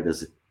then where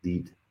does it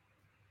lead?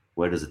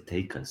 Where does it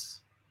take us?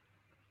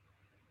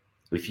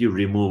 If you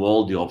remove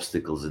all the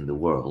obstacles in the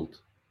world,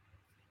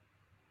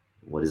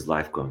 what is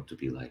life going to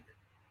be like?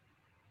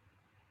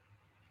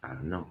 I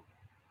don't know.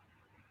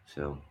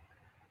 So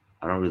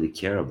I don't really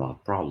care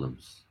about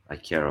problems. I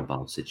care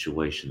about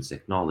situations,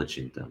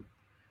 acknowledging them,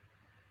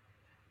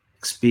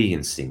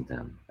 experiencing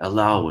them,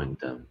 allowing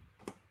them,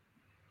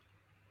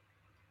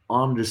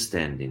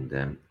 understanding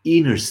them,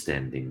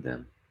 understanding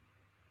them,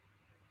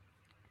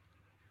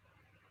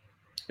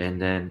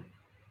 and then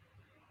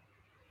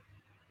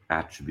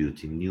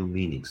attributing new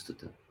meanings to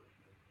them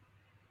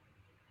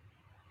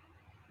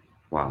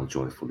while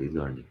joyfully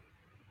learning.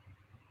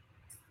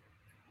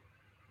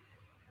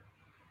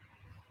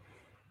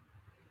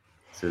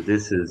 So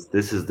this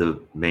is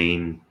the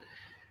main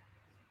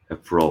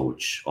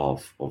approach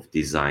of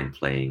design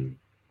playing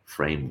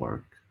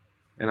framework,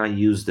 and I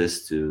use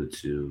this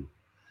to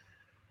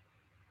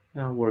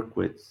work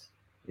with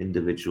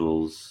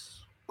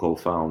individuals,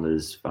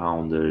 co-founders,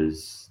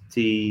 founders,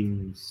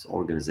 teams,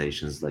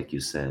 organizations, like you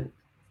said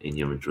in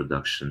your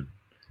introduction.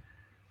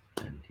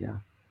 And yeah,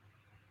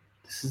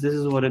 this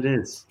is what it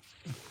is.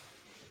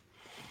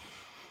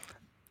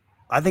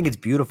 I think it's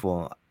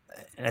beautiful.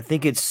 And I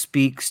think it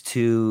speaks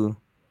to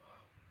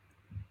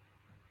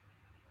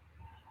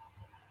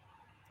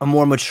a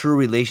more mature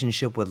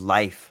relationship with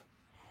life.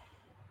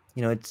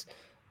 You know, it's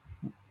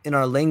in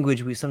our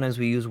language, we sometimes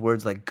use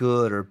words like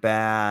good or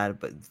bad,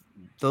 but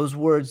those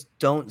words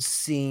don't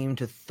seem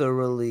to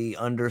thoroughly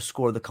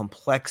underscore the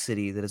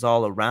complexity that is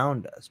all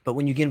around us. But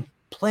when you begin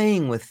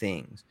playing with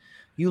things,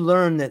 you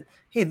learn that,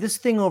 hey, this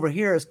thing over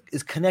here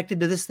is connected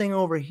to this thing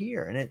over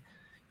here. And it,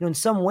 in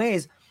some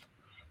ways,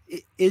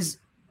 it is,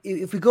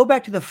 if we go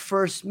back to the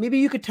first, maybe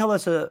you could tell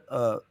us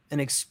an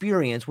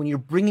experience when you're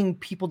bringing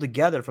people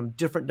together from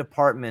different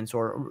departments,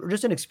 or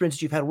just an experience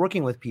that you've had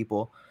working with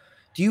people.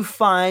 Do you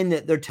find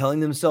that they're telling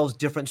themselves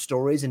different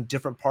stories in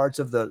different parts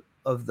of the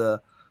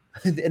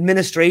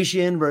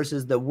administration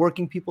versus the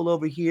working people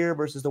over here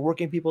versus the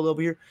working people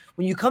over here?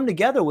 When you come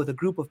together with a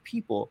group of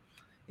people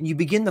and you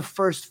begin the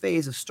first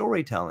phase of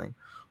storytelling,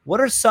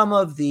 what are some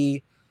of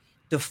the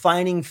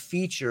defining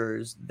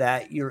features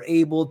that you're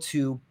able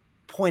to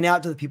point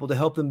out to the people to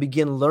help them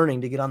begin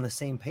learning to get on the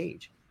same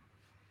page?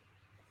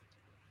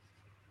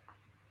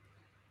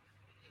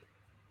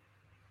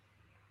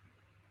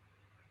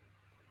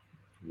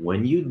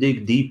 When you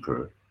dig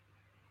deeper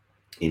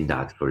in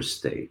that first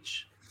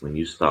stage, when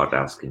you start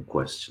asking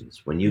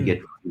questions, when you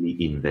get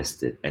really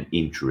invested and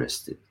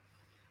interested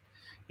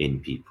in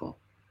people,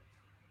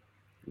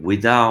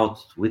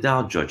 without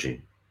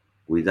judging,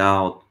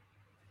 without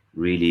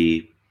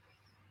really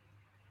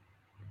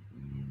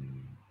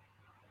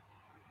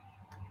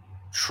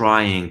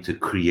trying to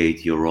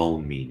create your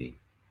own meaning,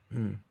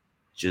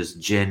 just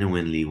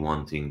genuinely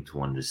wanting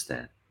to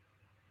understand,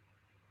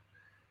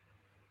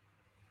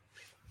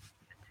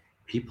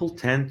 people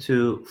tend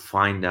to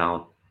find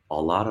out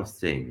a lot of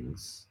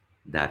things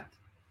that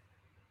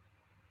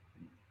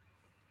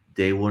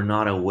they were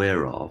not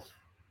aware of,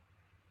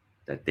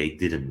 that they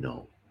didn't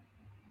know.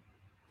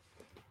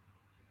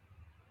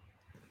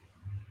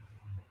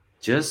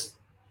 Just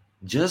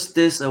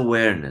this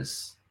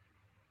awareness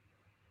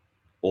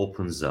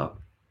opens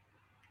up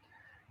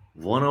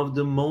one of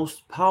the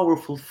most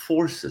powerful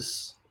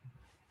forces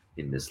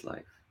in this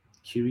life: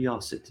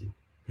 curiosity.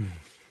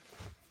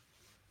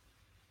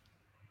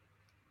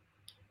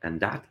 And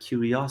that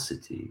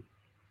curiosity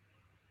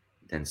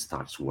then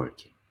starts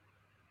working.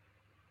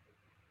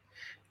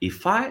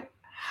 If I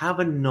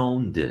haven't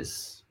known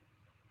this,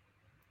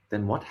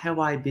 then what have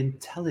I been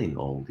telling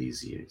all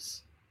these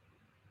years?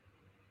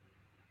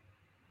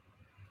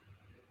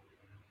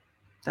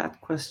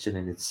 That question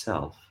in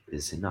itself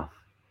is enough.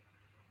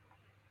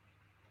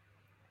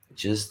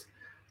 Just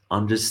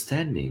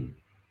understanding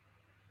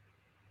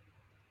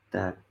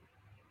that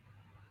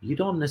you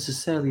don't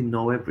necessarily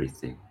know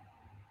everything,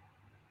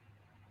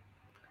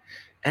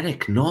 and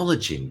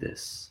acknowledging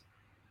this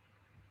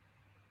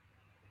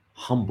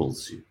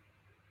humbles you.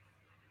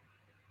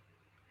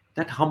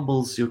 That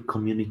humbles your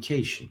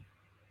communication.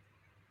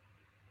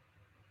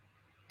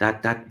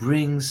 That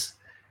brings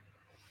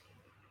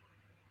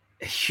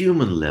a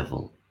human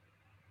level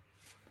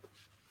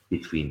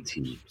between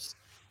teams.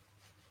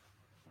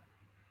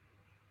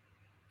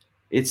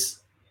 It's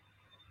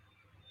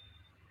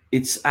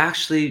it's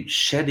actually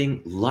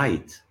shedding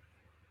light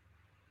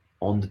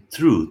on the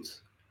truth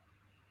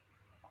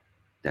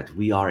that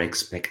we are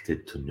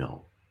expected to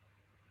know.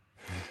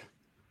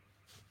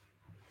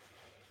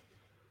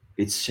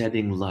 It's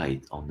shedding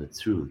light on the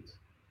truth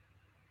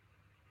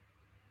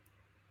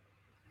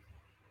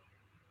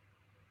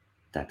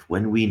that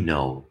when we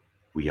know,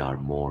 we are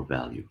more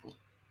valuable.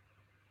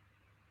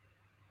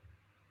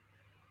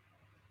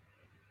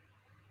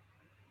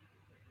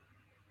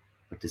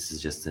 But this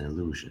is just an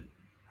illusion.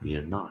 We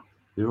are not.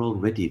 We're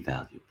already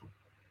valuable.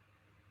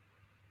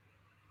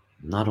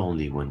 Not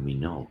only when we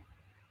know,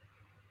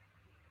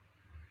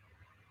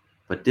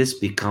 but this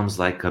becomes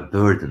like a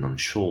burden on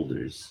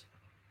shoulders.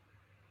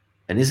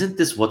 And isn't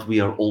this what we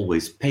are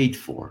always paid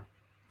for?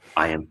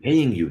 I am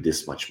paying you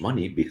this much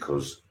money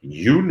because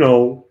you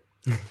know.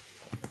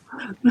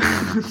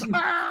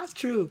 That's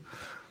true.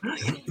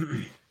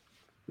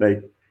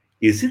 Like,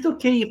 is it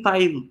okay if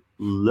I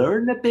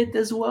learn a bit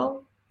as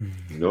well?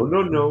 No,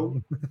 no,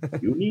 no.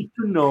 You need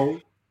to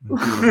know.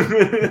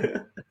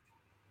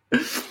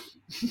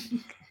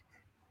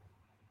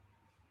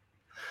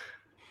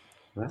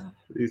 Well,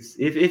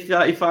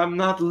 if I'm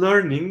not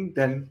learning,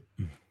 then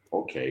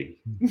okay.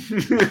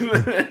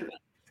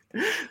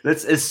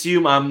 Let's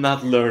assume I'm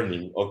not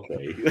learning.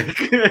 Okay.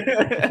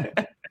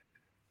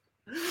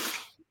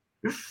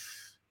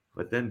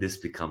 But then this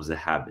becomes a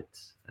habit,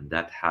 and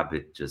that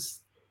habit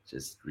just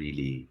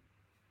really,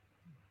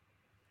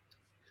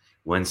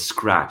 when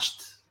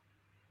scratched,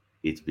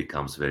 it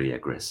becomes very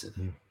aggressive.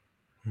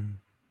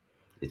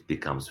 It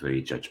becomes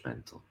very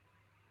judgmental.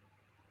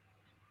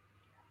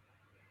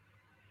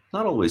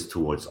 not always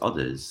towards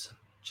others,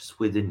 just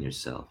within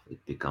yourself,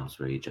 it becomes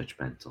very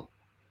judgmental.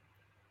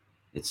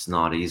 It's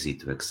not easy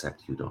to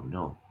accept you don't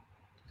know,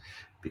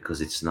 because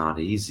it's not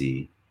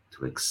easy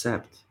to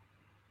accept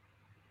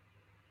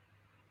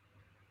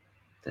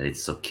that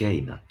it's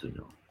okay not to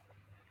know.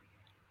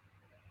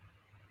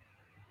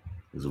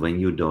 Because when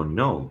you don't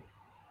know,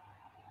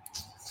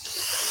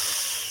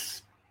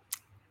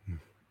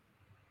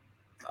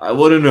 I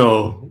want to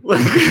know.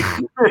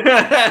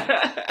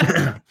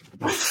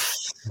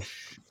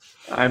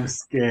 I'm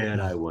scared.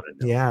 I want to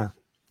know. Yeah.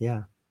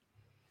 Yeah.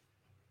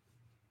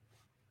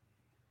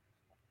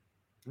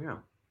 Yeah,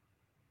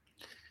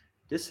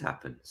 this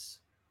happens,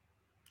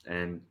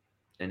 and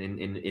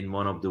in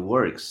one of the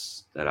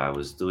works that I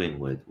was doing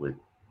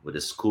with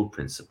a school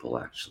principal,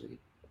 actually,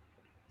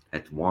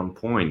 at one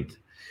point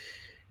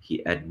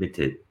he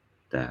admitted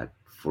that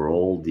for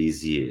all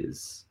these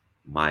years,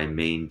 my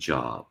main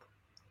job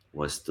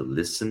was to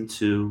listen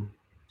to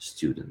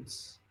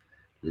students,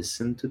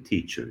 listen to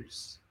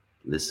teachers,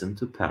 listen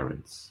to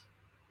parents,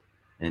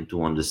 and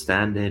to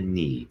understand their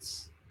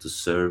needs to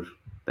serve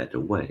better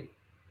way.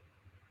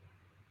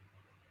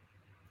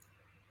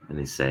 And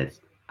he said,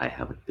 I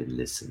haven't been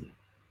listening.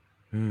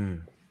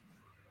 Mm.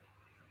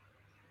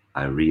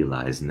 I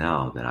realize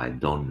now that I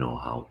don't know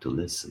how to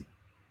listen.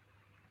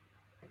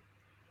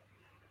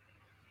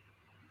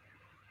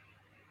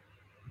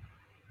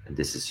 And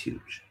this is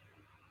huge.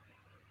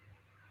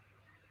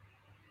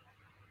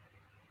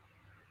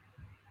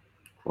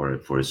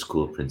 For a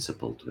school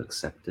principal to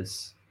accept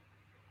this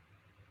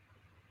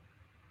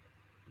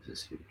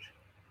is huge.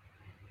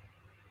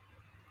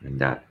 And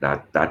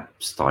that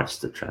starts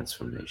the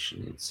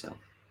transformation itself.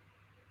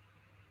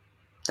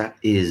 That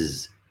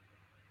is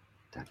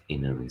that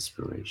inner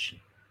inspiration.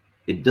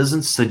 It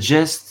doesn't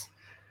suggest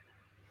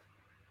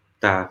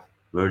that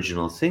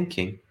virginal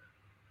thinking.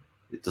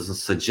 It doesn't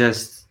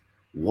suggest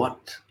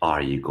what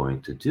are you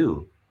going to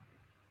do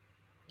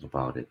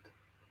about it.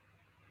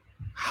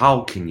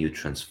 How can you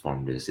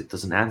transform this? It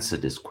doesn't answer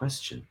this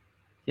question.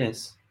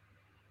 Yes,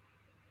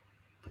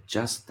 but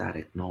just that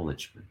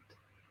acknowledgement.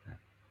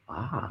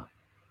 That,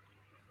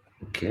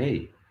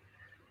 okay,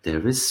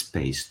 there is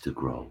space to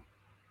grow.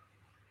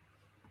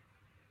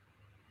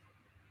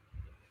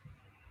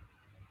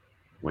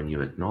 When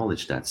you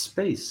acknowledge that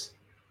space,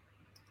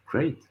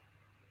 great.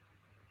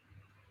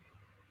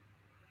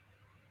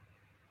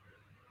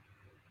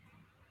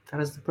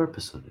 That is the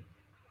purpose of it.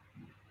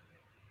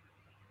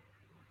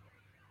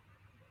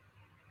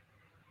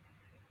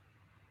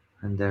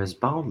 And there's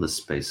boundless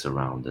space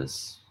around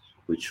us,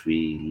 which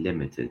we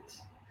limited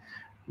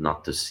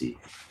not to see.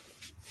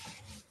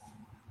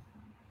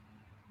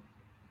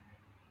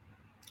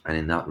 And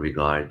in that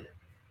regard,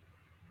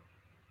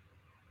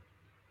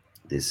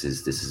 this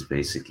is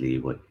basically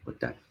what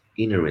that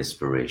inner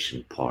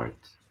inspiration part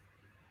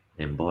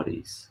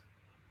embodies.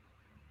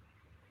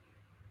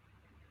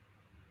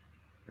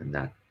 And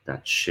that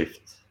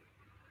shift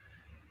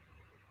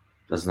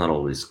does not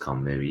always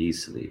come very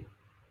easily.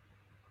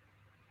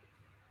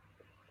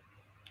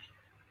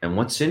 And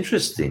what's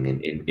interesting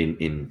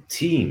in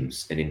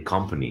teams and in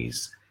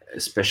companies,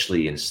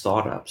 especially in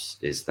startups,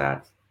 is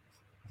that,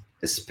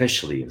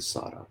 especially in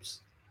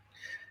startups,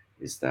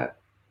 is that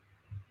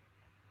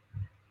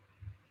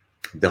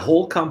the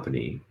whole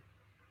company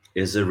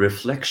is a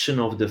reflection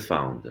of the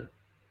founder.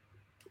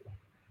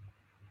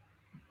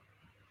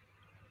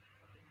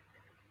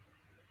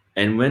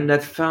 And when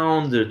that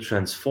founder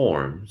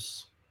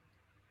transforms,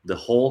 the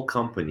whole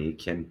company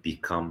can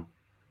become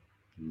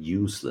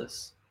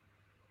useless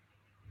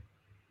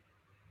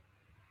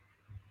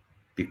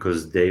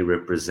because they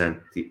represent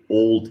the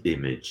old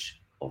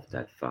image of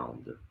that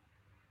founder.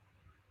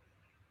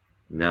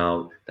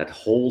 Now, that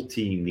whole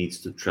team needs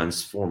to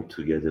transform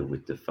together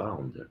with the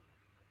founder.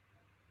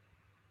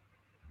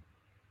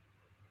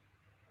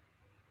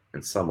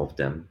 And some of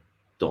them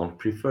don't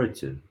prefer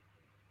to.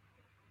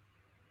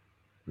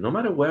 No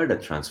matter where the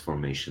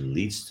transformation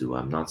leads to,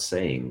 I'm not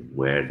saying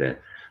where the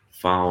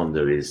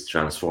founder is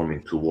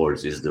transforming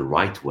towards is the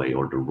right way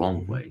or the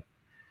wrong way.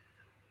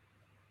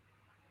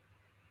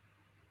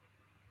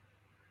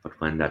 But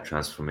when that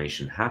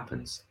transformation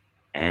happens,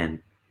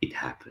 and it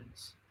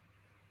happens,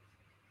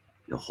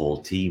 the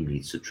whole team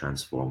needs to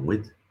transform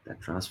with that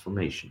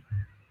transformation.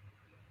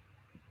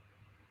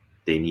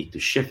 They need to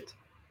shift.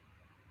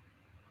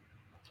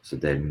 So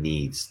there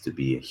needs to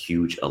be a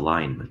huge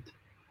alignment.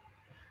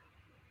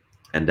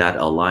 And that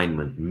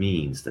alignment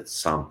means that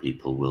some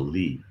people will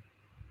leave.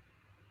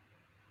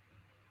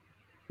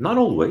 Not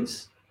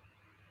always,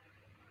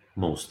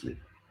 mostly.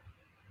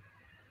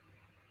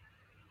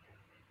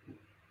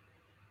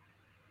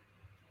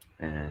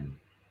 And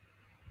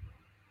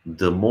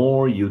the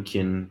more you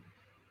can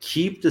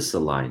keep this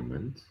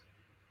alignment,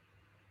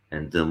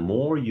 and the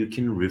more you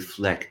can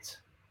reflect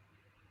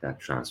that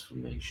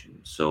transformation.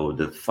 So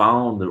the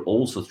founder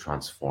also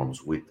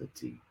transforms with the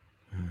team.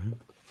 Mm-hmm.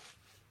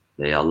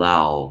 They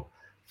allow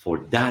for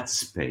that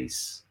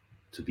space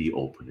to be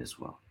open as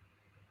well.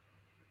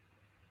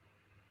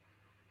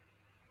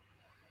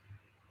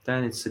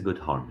 Then it's a good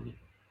harmony.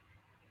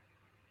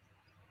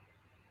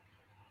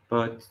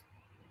 But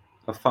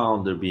a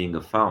founder being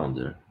a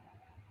founder,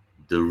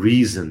 the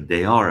reason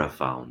they are a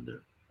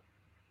founder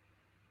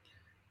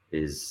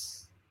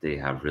is they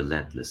have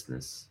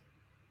relentlessness.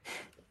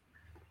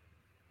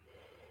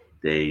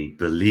 They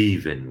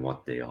believe in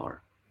what they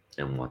are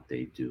and what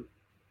they do.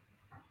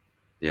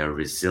 They are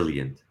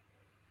resilient.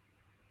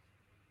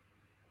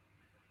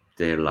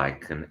 They're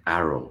like an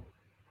arrow,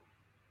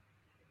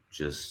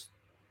 just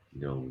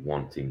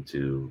wanting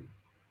to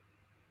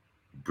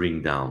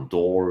bring down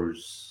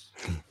doors,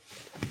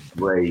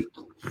 break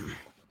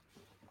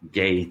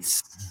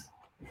gates,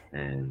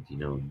 and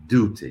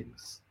do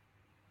things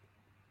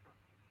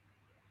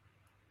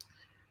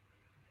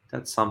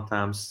that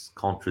sometimes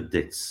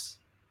contradicts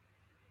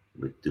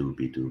with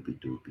doobie doobie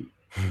doobie,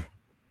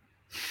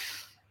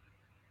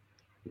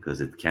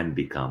 because it can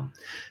become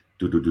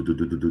do do do do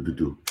do do do do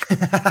do.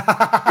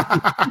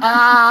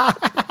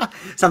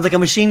 Sounds like a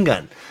machine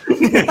gun.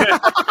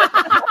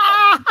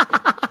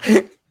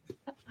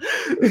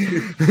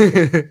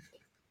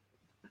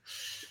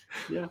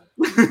 Yeah.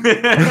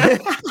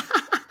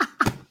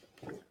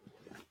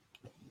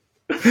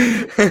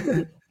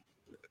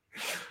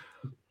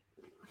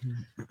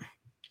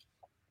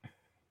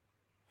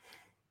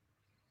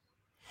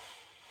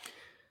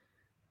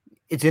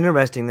 It's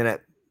interesting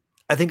that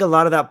I think a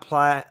lot of that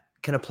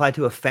can apply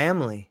to a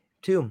family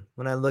too.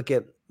 When I look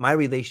at my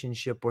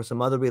relationship or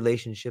some other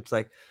relationships,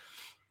 like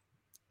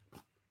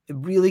it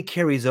really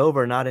carries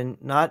over,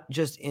 not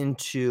just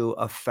into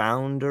a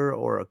founder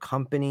or a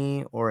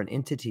company or an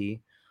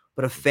entity,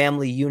 but a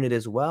family unit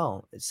as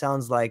well. It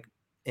sounds like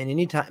in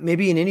any time,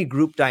 maybe in any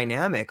group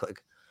dynamic,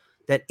 like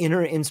that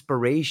inner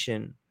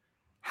inspiration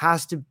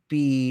has to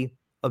be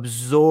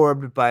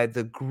absorbed by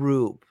the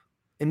group.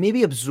 And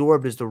maybe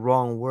absorbed is the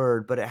wrong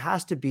word, but it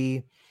has to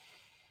be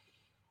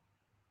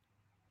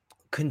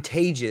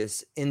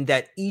contagious in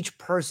that each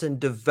person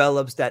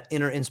develops that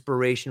inner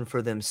inspiration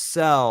for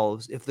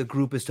themselves if the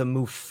group is to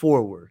move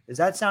forward. Does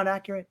that sound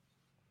accurate?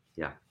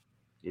 Yeah.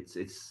 It's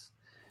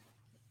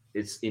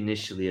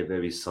initially a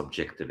very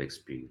subjective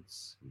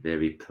experience,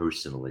 very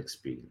personal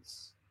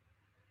experience.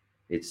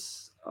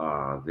 It's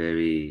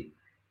very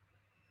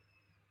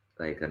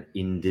like an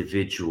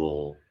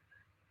individual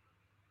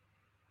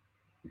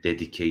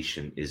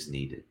dedication is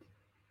needed.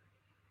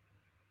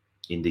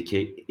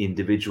 Indicate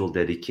individual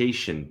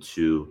dedication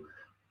to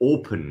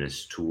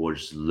openness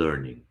towards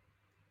learning,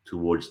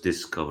 towards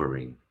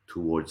discovering,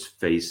 towards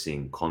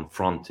facing,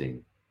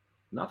 confronting,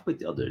 not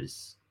with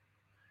others,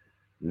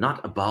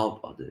 not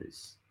about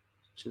others,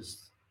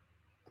 just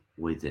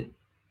within.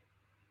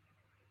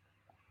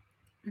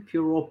 If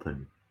you're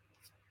open,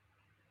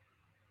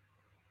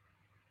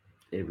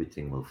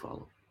 everything will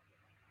follow.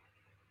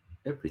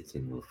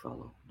 Everything will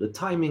follow. The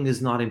timing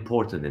is not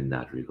important in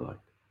that regard.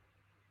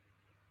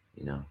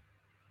 You know,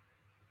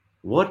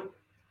 what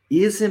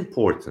is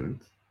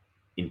important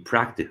in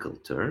practical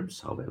terms,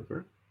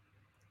 however,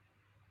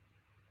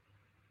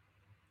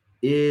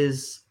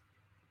 is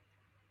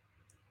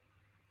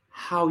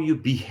how you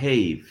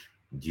behave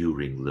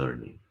during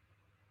learning,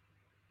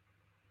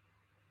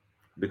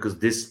 because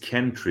this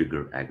can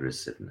trigger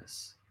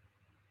aggressivity,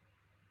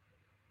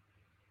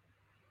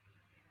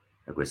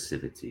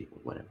 or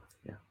whatever.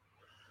 Yeah.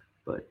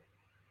 But,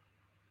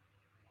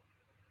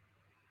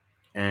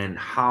 and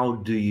how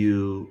do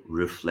you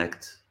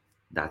reflect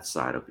that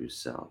side of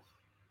yourself?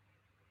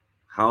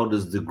 How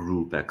does the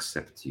group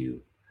accept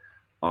you?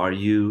 Are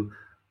you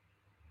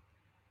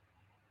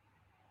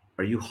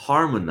are you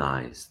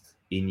harmonized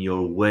in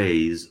your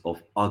ways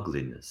of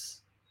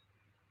ugliness?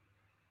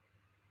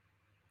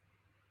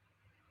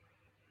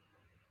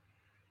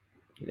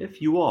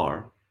 If you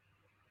are,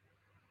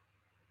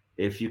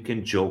 if you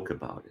can joke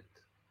about it,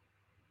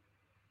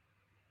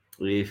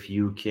 if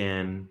you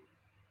can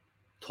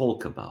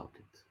talk about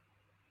it,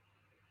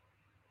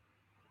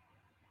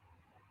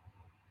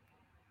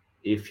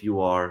 if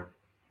you are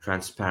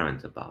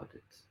transparent about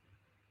it,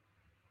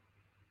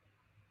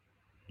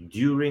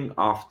 during,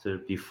 after,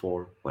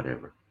 before,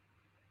 whatever.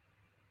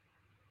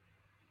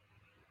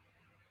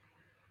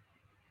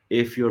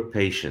 If you're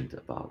patient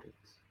about it,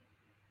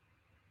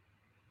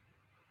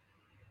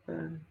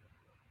 then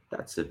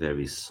that's a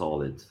very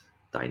solid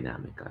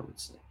dynamic, I would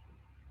say.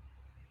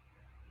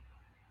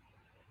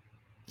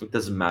 It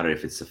doesn't matter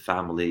if it's a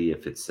family,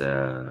 if it's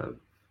a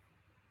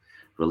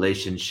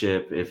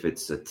relationship, if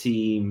it's a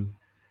team,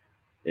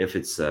 if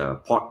it's a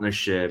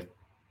partnership,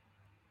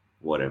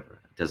 whatever.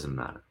 It doesn't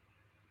matter.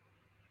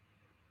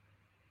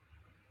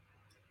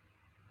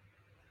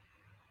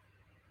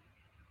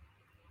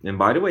 And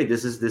by the way,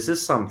 this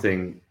is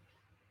something.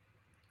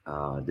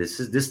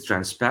 This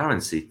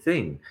transparency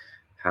thing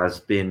has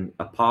been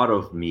a part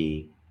of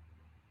me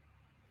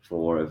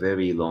for a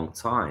very long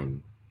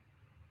time,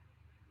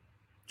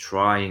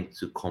 trying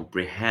to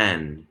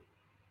comprehend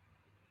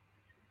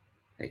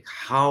like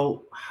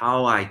how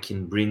I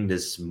can bring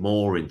this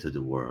more into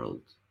the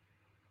world.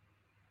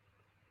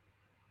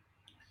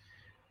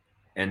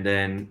 And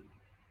then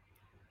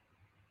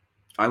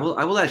I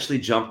will actually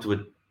jump to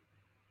a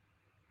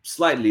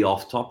slightly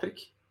off topic,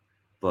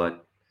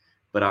 but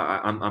but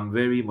I'm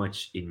very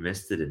much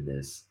invested in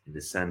this in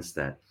the sense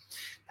that,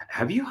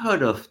 have you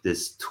heard of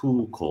this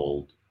tool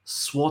called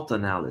SWOT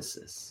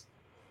analysis?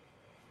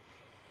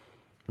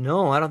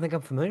 No, I don't think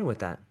I'm familiar with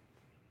that.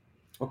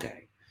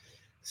 Okay,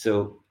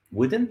 so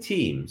within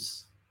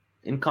teams,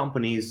 in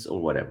companies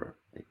or whatever,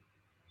 like,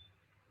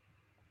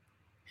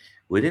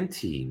 within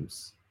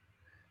teams,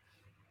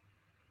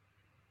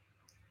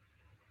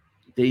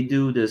 they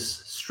do this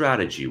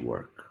strategy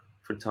work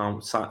for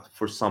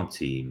some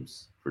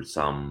teams, for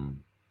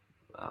some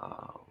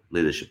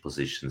leadership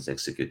positions,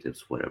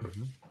 executives, whatever.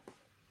 Hmm.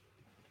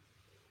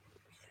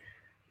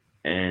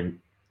 And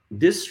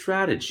this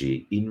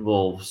strategy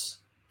involves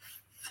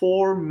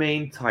four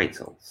main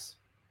titles.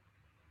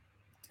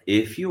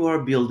 If you are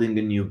building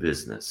a new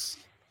business,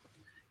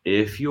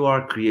 if you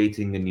are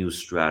creating a new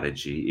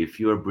strategy, if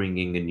you are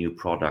bringing a new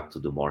product to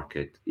the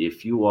market,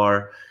 if you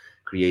are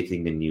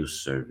creating a new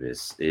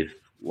service, if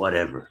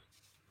whatever.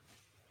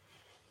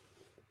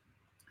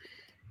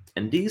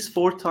 And these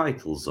four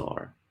titles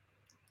are,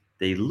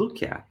 they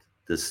look at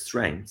the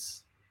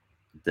strengths,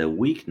 the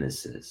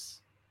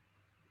weaknesses,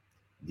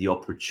 the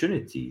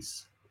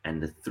opportunities,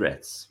 and the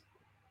threats.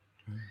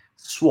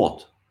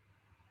 SWOT.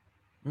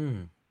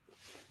 Mm.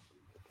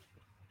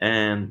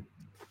 And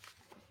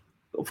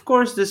of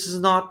course, this is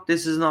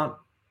not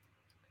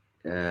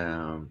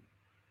um,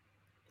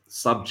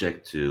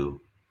 subject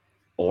to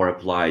or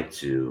applied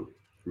to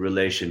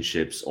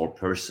relationships or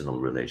personal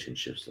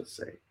relationships, let's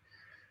say,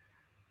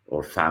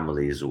 or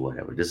families or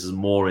whatever. This is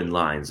more in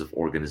lines of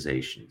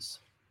organizations.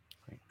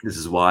 This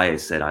is why I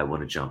said I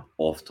want to jump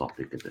off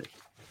topic a bit,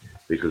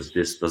 because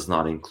this does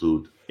not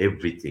include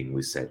everything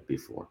we said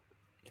before.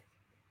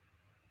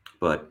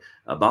 But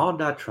about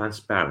that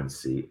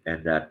transparency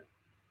and that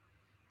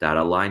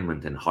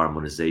alignment and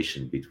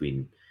harmonization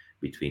between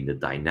the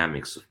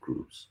dynamics of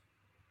groups.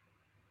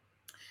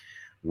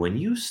 When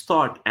you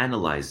start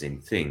analyzing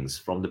things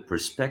from the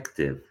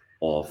perspective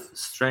of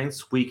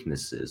strengths,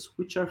 weaknesses,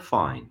 which are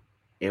fine.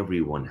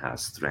 Everyone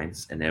has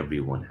strengths and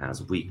everyone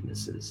has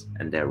weaknesses,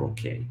 and they're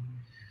okay.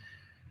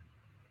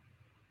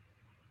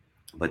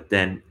 But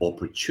then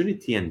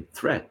opportunity and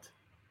threat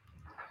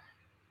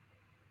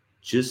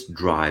just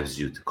drives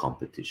you to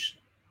competition.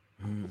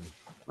 Mm.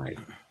 Like,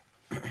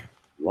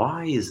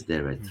 why is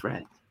there a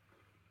threat?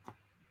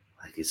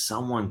 Like, is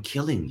someone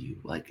killing you?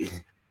 Like,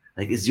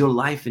 is your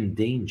life in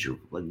danger?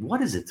 Like,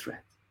 what is a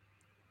threat?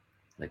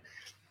 Like,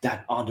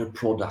 that other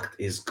product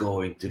is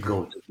going to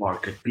go to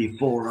market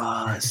before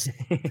us.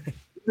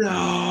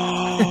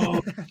 No.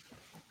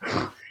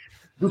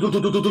 And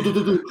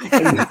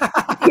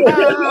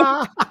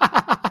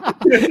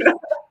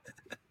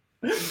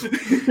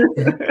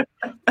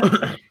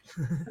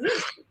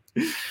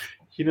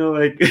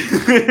like,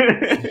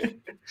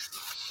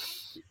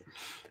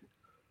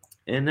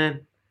 and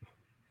then,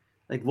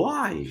 like,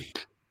 why?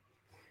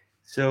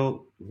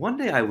 So one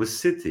day I was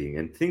sitting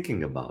and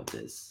thinking about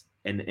this,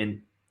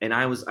 and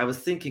I was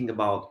thinking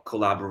about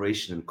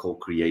collaboration and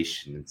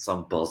co-creation and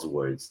some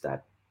buzzwords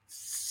that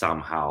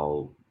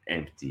somehow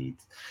emptied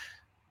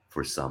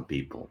for some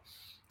people,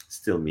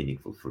 still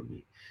meaningful for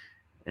me.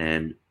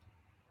 And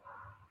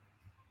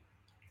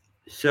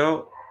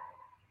so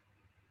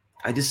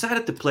I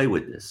decided to play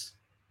with this.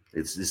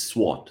 It's this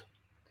SWOT.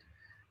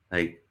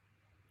 Like,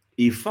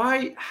 if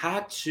I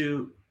had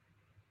to,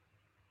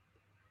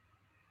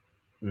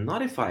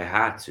 not if I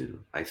had to,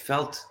 I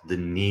felt the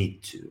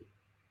need to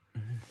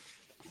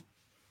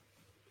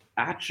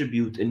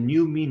attribute a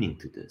new meaning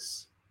to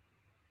this.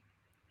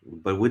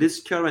 But with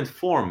its current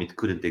form, it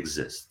couldn't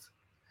exist.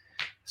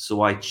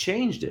 So I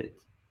changed it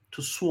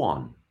to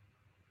Swan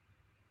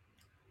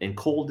and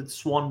called it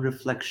Swan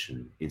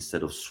Reflection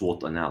instead of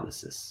SWOT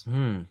analysis.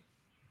 Mm.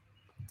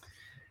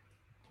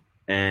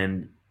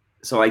 And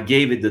so I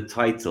gave it the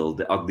title,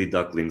 The Ugly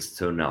Ducklings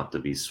Turn Out to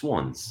Be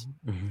Swans.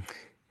 Mhm.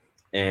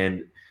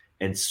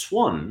 And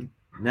SWAN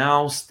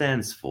now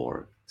stands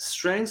for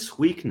strengths,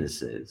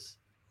 weaknesses,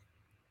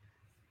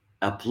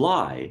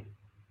 apply,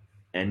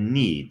 and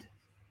need.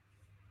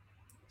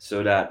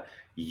 So that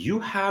you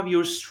have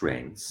your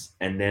strengths,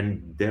 and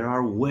then there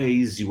are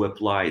ways you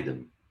apply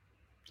them.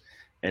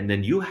 And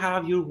then you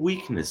have your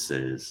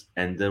weaknesses,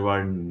 and there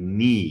are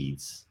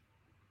needs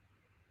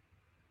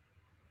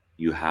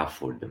you have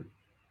for them.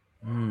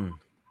 Mm.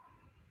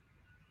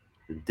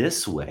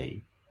 This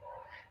way,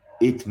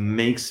 it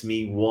makes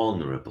me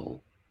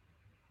vulnerable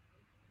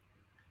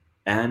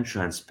and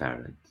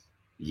transparent,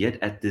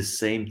 yet at the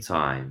same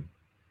time,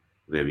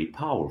 very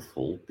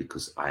powerful,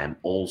 because I am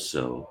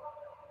also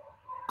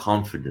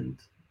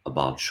confident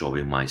about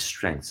showing my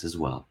strengths as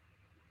well.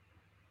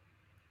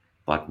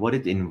 But what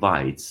it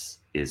invites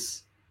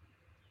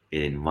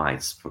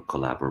for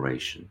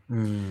collaboration.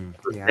 Mm.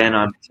 Then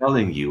Yeah. I'm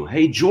telling you,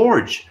 hey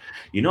George,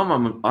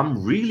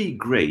 I'm really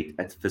great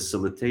at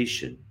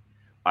facilitation.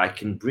 I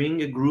can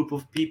bring a group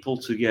of people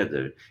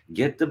together,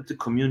 get them to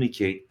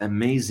communicate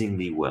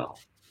amazingly well.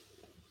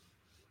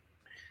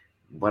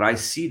 But I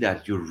see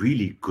that you're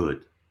really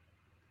good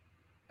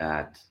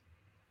at,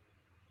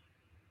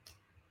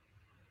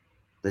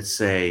 let's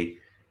say,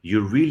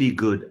 You're really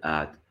good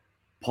at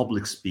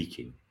public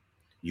speaking.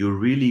 You're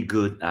really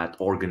good at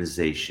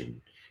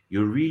organization.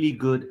 You're really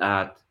good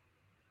at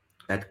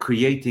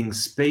creating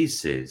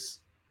spaces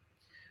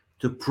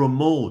to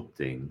promote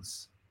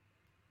things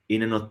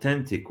in an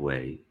authentic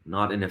way,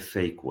 not in a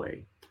fake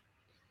way.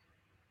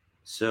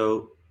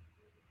 So,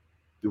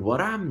 what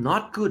I'm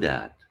not good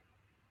at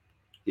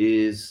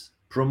is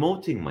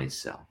promoting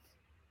myself.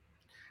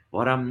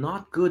 What I'm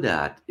not good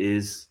at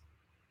is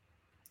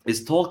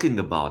talking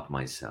about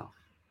myself.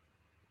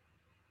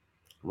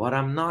 What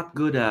I'm not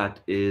good at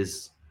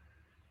is,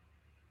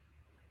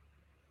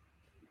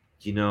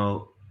 you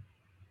know,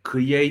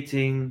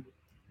 creating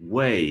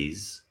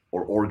ways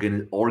or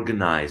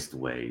organized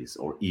ways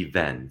or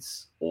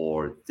events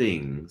or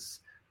things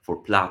for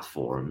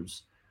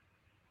platforms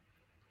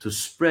to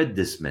spread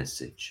this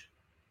message.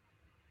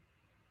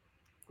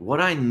 What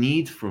I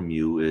need from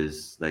you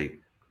is like,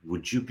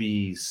 would you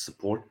be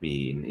support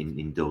me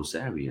in those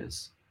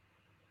areas?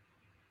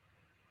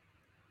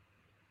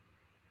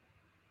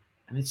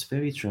 And it's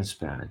very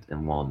transparent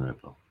and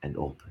vulnerable and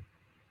open.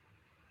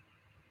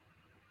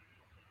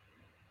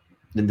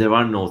 And there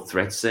are no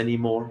threats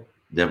anymore.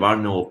 There are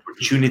no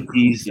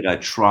opportunities that I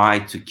try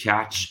to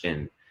catch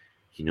and,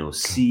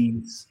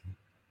 seize.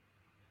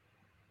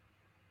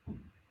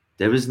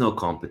 There is no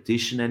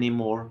competition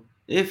anymore.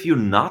 If you're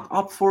not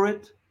up for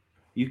it,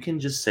 you can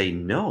just say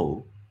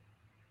no,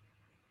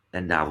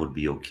 and that would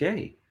be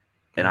okay.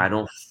 And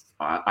Yeah.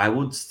 I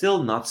would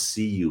still not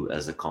see you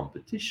as a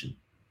competition.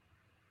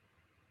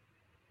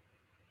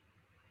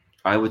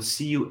 I would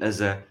see you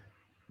as a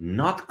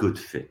not good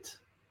fit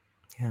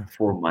Yeah.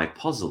 for my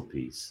puzzle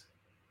piece.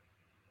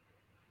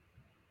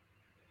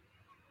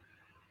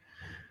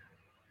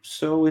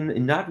 So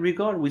in that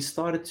regard, we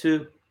started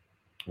to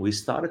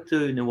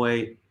in a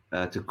way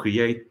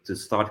to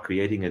start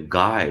creating a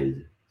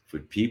guide for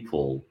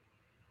people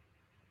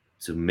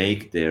to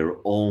make their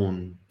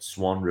own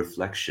swan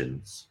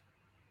reflections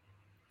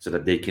so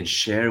that they can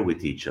share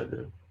with each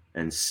other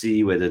and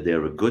see whether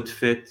they're a good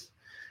fit,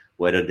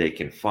 whether they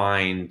can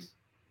find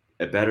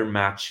a better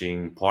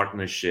matching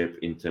partnership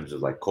in terms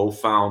of like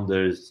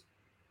co-founders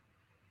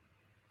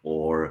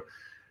or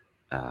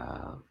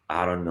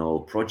I don't know,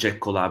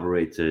 project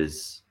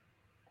collaborators,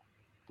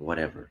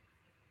 whatever.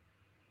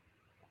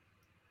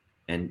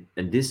 And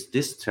this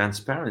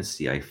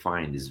transparency I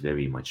find is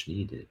very much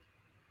needed.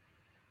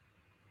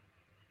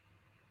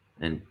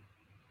 And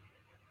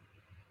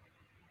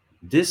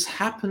this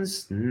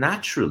happens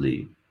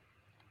naturally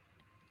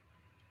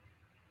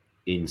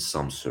in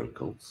some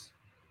circles,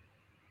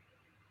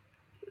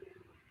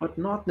 but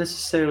not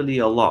necessarily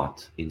a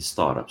lot in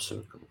startup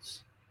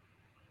circles.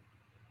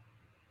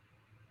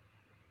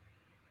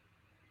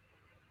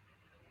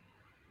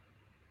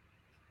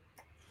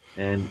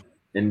 And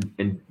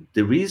and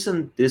the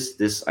reason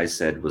this I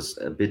said was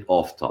a bit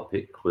off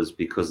topic was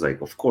because, like,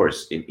 of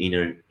course, in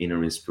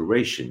inner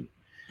inspiration,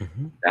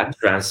 Hmm. that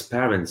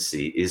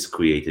transparency is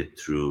created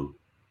through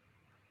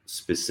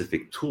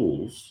specific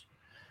tools,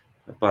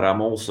 but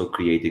I'm also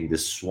creating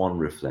this swan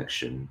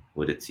reflection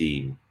with a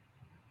team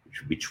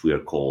which we are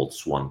called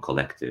Swan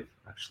Collective,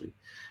 actually,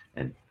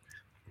 and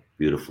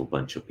beautiful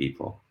bunch of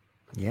people.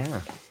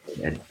 Yeah.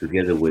 And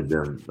together with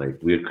them, like,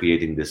 we're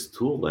creating this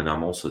tool, and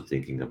I'm also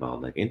thinking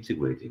about like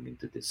integrating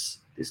into this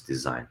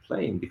design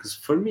playing, because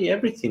for me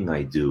everything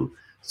I do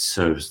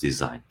serves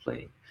design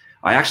playing.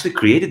 I actually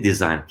created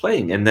design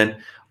playing, and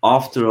then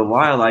after a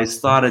while I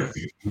started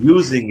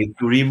using it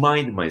to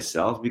remind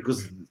myself,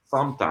 because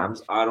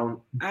sometimes I don't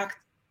act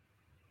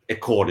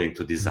according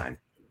to design,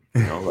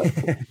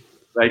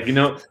 like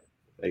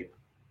like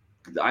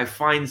I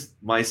find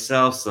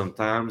myself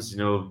sometimes,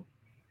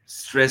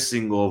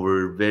 stressing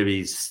over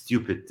very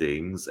stupid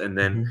things, and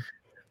then Mhm.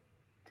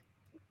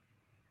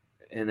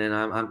 and then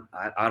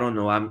I don't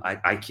know,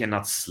 I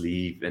cannot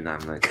sleep, and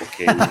I'm like,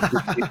 okay,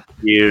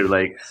 here,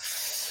 like,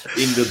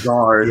 in the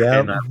dark,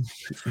 Yep. and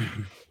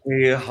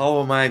hey,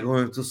 how am I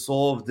going to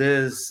solve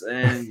this?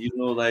 And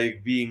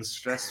like, being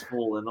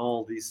stressful and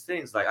all these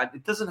things. Like,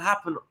 it doesn't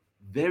happen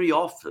very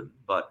often,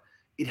 but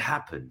it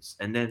happens.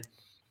 And then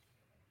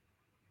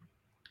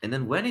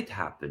when it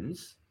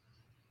happens,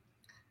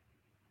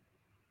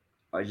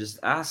 I just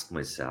ask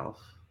myself,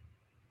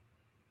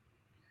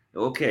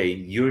 okay,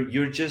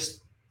 you're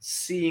just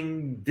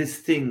seeing this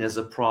thing as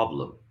a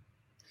problem.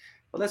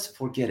 But let's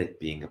forget it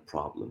being a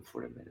problem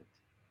for a minute.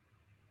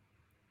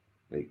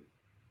 Like,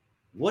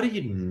 what do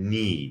you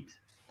need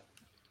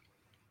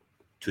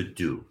to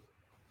do?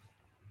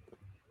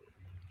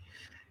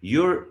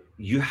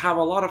 You have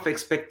a lot of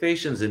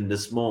expectations in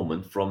this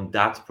moment from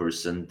that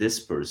person, this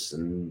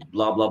person,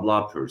 blah blah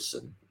blah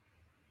person.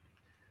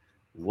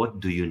 What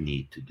do you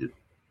need to do?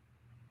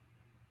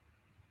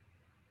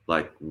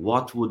 Like,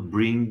 what would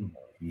bring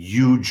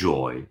you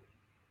joy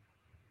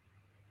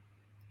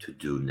to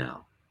do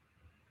now?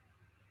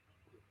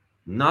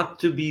 Not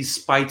to be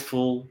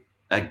spiteful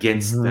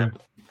against them,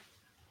 Mhm.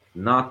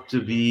 not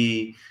to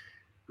be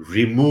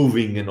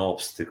removing an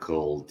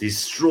obstacle,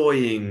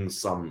 destroying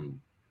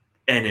some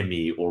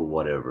enemy or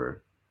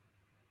whatever.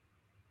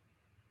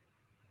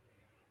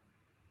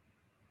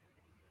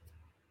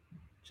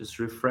 Just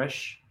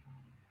refresh.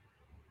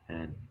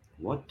 And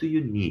what do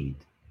you need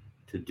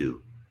to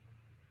do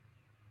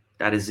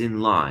that is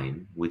in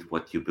line with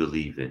what you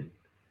believe in,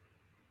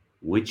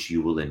 which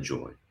you will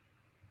enjoy?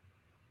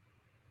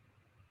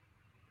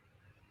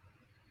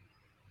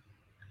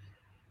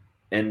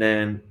 And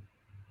then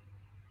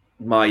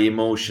my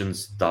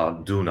emotions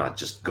do not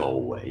just go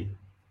away.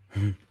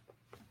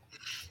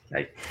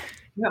 Like,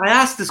 I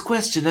asked this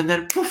question and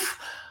then poof,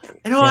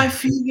 I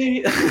feel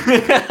very.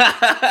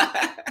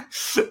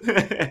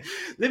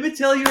 Let me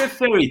tell you a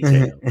fairy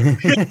tale.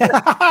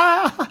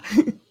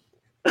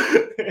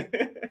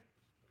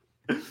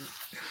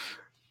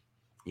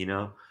 you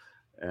know,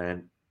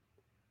 and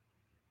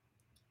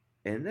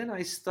then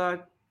I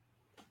start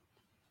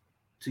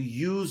to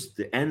use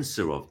the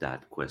answer of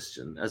that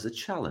question as a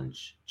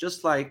challenge,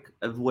 just like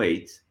a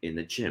weight in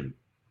a gym.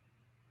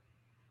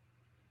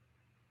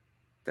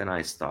 Then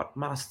I start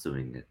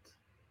mastering it.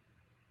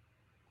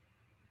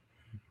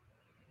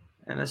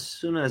 And as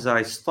soon as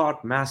I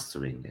start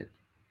mastering it,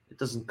 it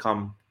doesn't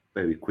come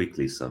very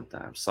quickly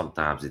sometimes.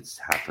 Sometimes it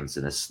happens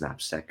in a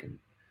snap second.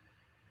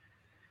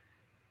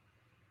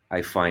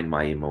 I find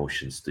my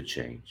emotions to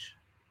change.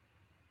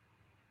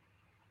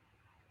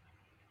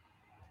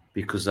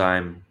 Because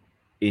I'm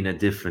in a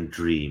different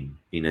dream,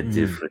 in a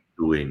different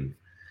doing,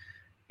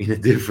 in a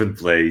different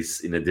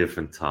place, in a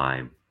different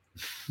time.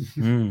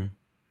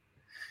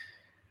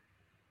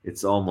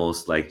 It's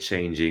almost like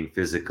changing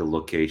physical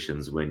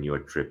locations when you're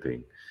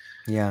tripping.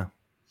 Yeah.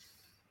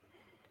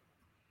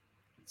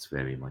 It's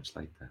very much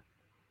like that.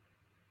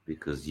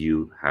 Because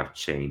you have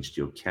changed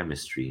your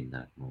chemistry in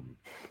that moment.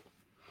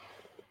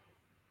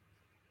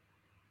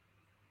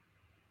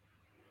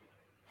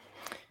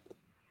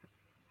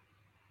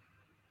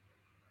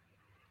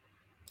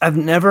 I've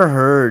never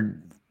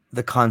heard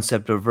the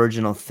concept of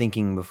virginal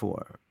thinking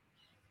before.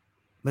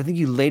 But I think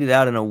you laid it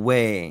out in a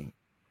way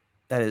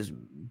that is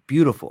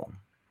beautiful.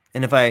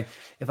 And if I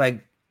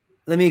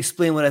let me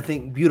explain what I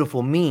think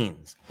beautiful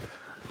means.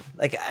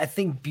 Like, I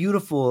think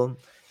beautiful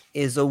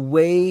is a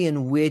way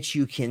in which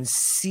you can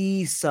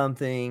see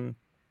something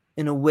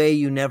in a way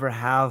you never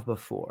have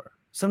before.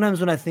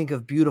 Sometimes when I think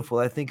of beautiful,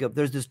 I think of,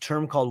 there's this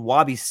term called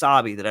wabi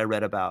sabi that I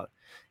read about,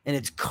 and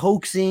it's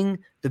coaxing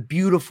the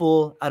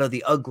beautiful out of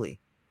the ugly.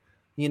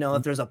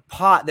 If there's a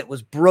pot that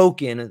was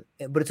broken,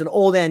 but it's an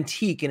old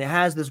antique and it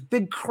has this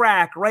big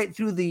crack right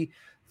through the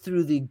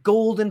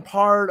golden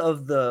part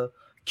of the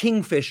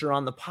kingfisher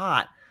on the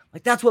pot,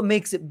 like, that's what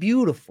makes it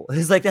beautiful.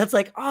 It's like, that's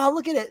like, oh,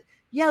 look at it.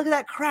 Yeah, look at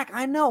that crack.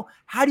 I know.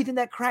 How do you think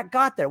that crack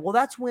got there? Well,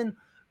 that's when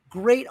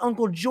great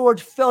Uncle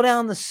George fell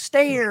down the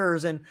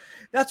stairs, and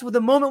that's the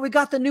moment we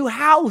got the new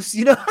house,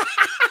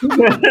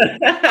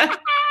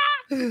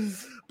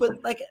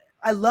 But like,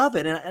 I love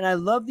it. And I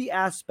love the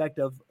aspect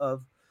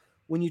of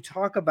when you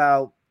talk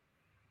about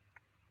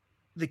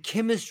the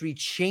chemistry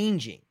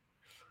changing,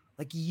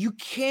 like, you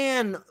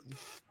can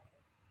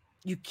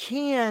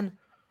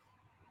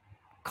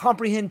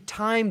comprehend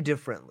time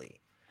differently.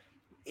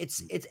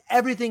 It's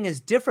everything is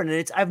different,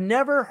 and I've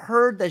never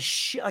heard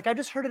like, I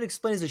just heard it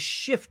explained as a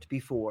shift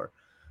before.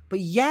 But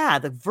yeah,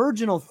 the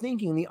virginal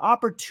thinking, the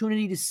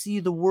opportunity to see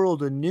the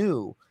world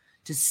anew,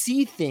 to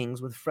see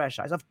things with fresh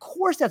eyes, of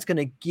course that's going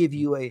to give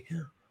you a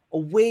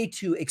way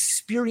to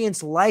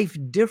experience life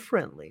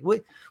differently.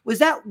 Was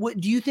that, what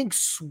do you think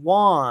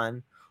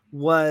Swan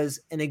was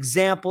an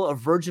example of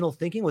virginal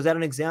thinking? Was that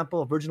an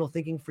example of virginal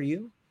thinking for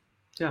you?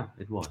 Yeah,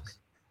 it was.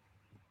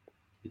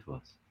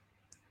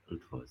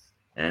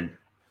 And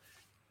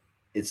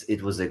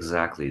it was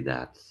exactly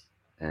that.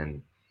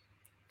 And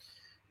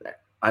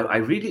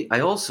I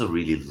also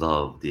really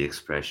love the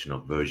expression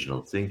of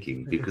virginal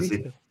thinking, because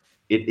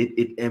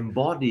it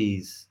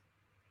embodies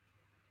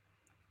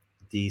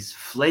these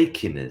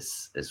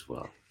flakiness as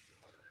well.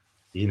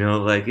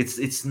 Like,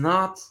 it's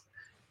not,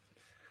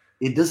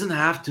 it doesn't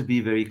have to be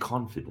very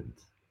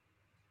confident.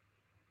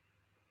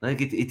 Like,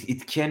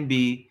 it can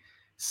be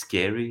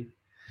scary.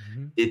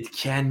 It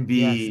can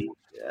be,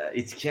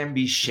 it can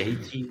be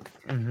shaky.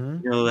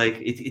 Like,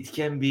 it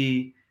can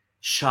be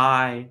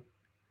shy.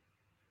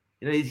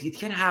 It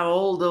can have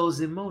all those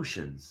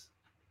emotions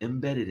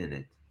embedded in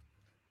it.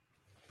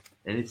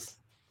 And it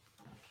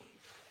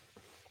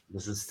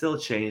doesn't still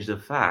change the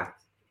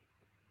fact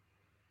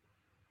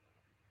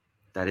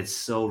that it's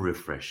so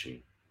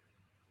refreshing.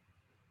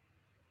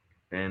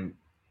 And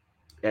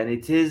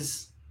it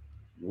is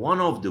one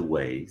of the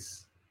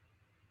ways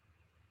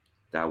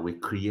that we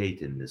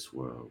create in this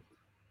world.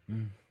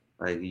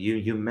 Like,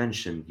 you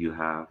mentioned, you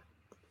have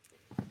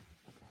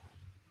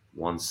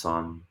one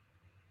son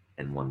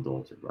and one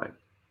daughter, right?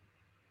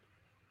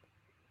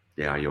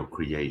 They are your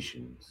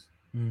creations.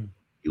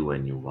 You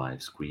and your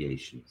wife's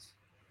creations.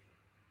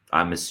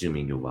 I'm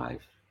assuming your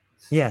wife.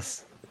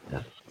 Yes.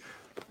 Yeah.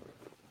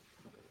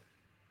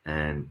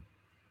 And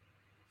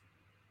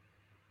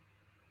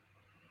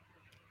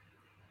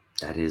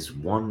that is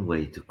one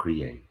way to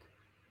create.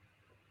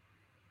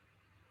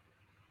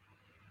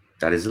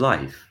 That is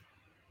life.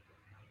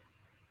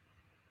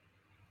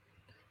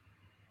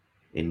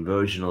 In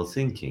virginal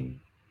thinking,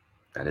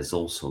 that is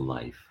also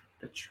life.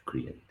 that you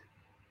create.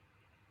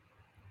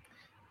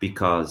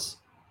 Because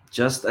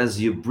just as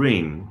you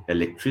bring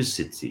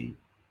electricity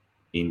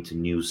into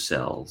new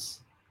cells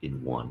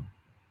in one,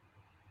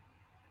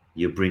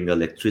 you bring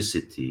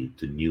electricity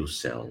to new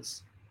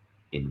cells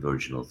in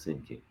virginal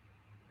thinking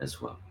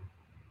as well.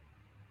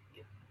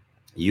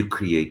 You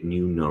create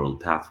new neural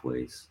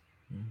pathways.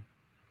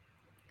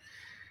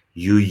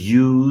 You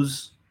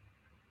use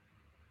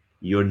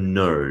your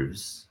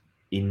nerves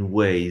in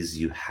ways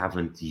you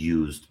haven't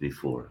used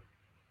before.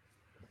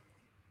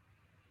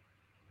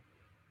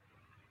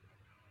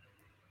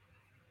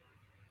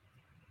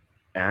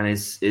 And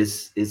it's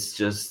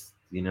just,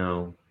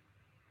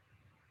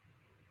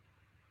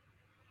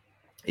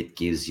 it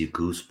gives you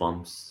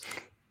goosebumps.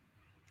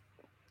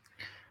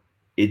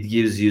 It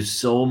gives you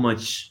so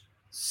much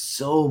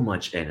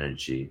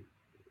energy.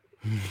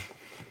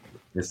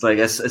 It's like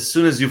as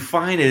soon as you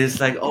find it, it's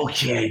like,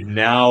 okay,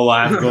 now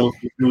I'm going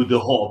to do the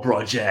whole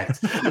project.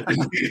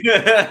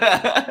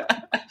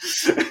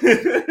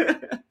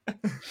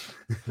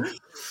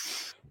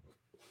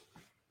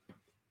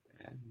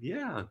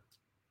 Yeah.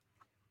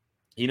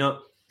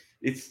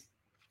 It's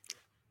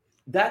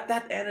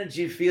that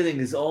energy feeling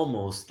is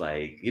almost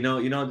like,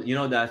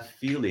 that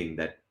feeling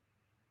that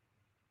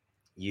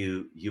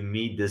you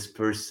meet this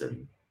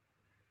person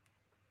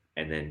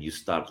and then you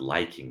start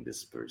liking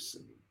this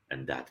person,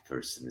 and that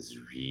person is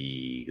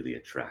really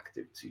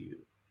attractive to you.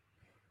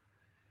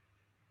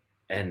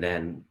 And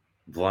then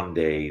one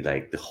day,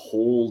 like the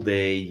whole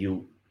day,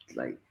 you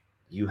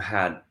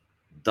had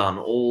done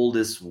all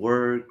this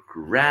work,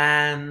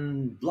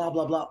 ran, blah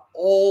blah blah,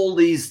 all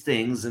these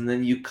things, and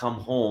then you come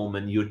home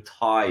and you're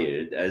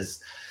tired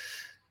as,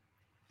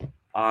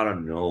 I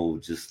don't know,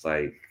 just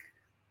like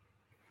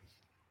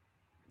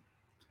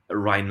a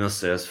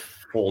rhinoceros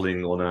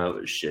falling on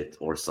a shit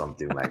or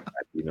something like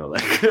that,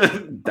 like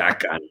that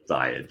kind of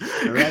tired.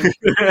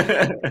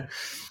 Right.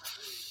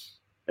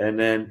 And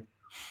then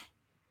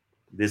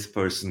this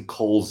person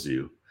calls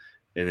you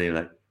and they're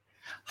like,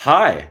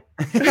 hi.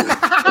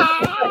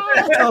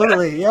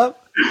 Totally. Yep.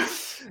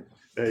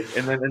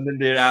 And then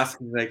they're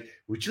asking, like,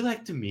 would you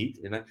like to meet?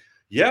 And I,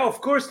 yeah, of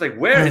course. Like,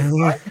 where?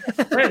 When?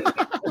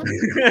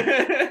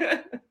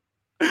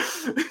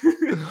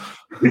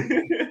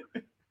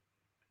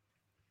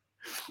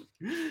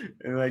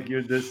 And like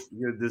you're this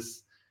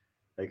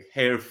like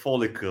hair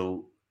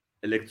follicle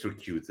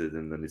electrocuted,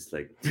 and then it's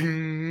like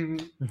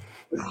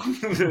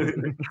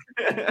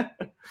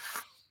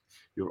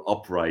you're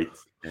upright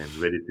and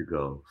ready to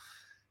go.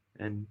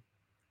 And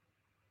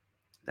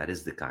that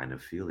is the kind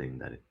of feeling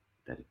that it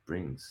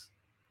brings.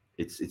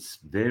 It's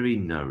very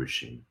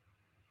nourishing.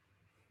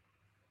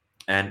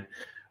 And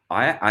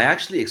I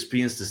actually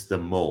experienced this the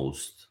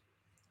most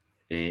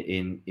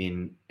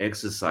in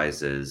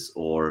exercises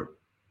or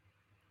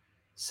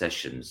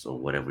sessions or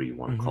whatever you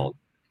want to call it.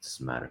 It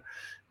doesn't matter.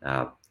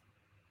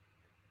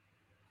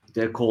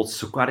 They're called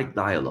Socratic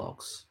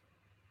dialogues.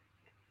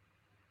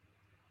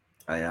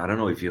 I don't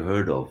know if you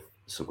heard of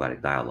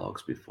Socratic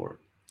dialogues before.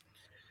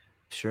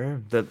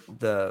 Sure.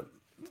 The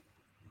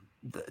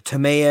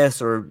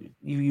Timaeus, or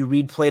you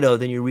read Plato,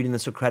 then you're reading the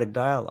Socratic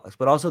dialogues.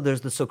 But also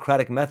there's the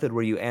Socratic method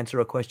where you answer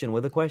a question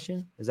with a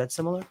question. Is that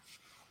similar?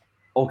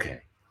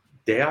 Okay.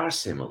 They are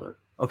similar.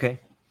 Okay.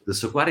 The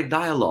Socratic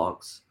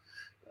dialogues,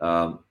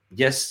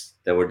 yes,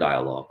 there were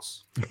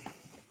dialogues.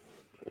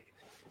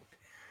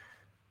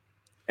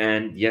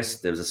 And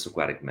yes, there's a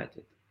Socratic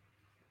method.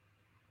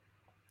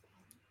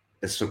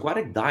 The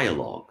Socratic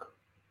dialogue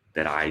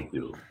that I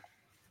do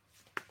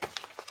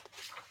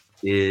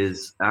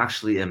is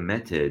actually a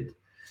method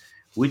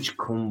which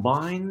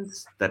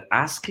combines that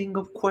asking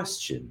of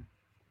question,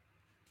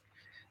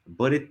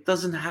 but it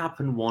doesn't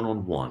happen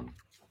one-on-one.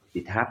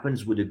 It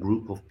happens with a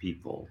group of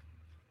people.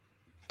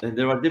 And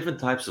there are different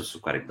types of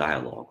Socratic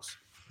dialogues.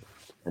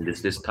 And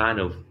this kind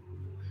of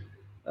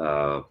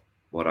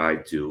what I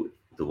do,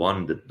 the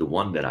one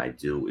that I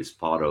do is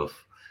part of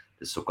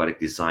the Socratic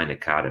Design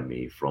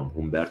Academy from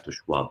Humberto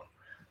Schwab,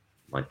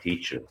 my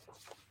teacher,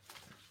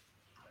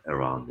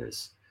 around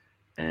this.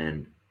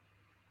 And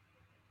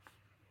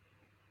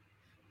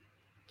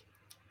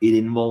it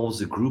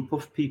involves a group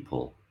of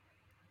people,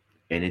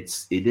 and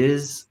it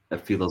is a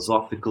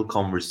philosophical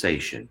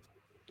conversation,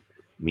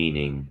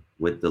 meaning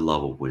with the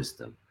love of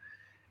wisdom.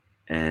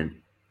 And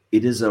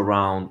it is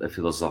around a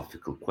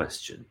philosophical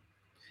question.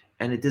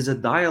 And it is a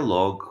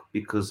dialogue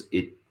because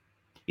it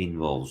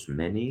involves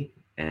many,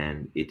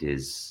 and it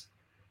is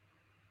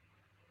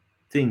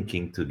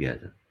thinking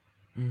together.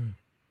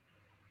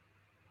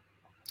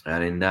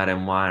 And in that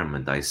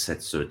environment, I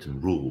set certain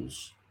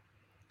rules.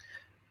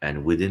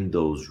 And within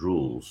those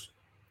rules,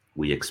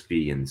 we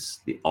experience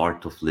the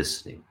art of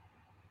listening.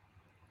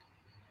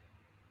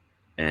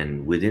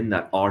 And within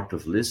that art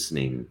of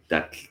listening,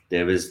 that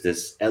there is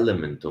this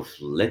element of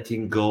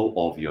letting go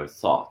of your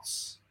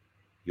thoughts,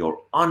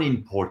 your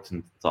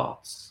unimportant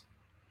thoughts.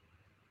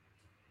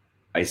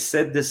 I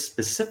said this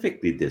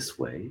specifically this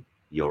way,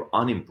 your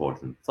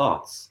unimportant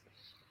thoughts,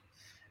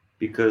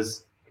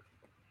 because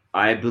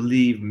I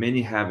believe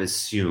many have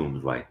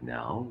assumed right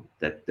now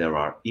that there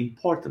are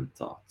important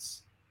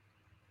thoughts,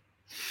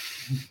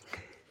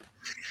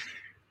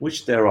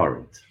 which there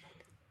aren't.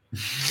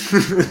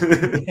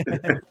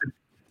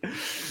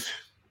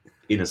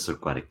 In a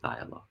Socratic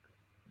dialogue,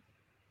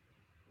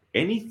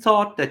 any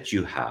thought that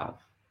you have,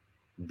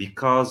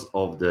 because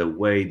of the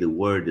way the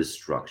word is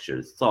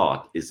structured,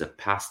 thought is a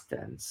past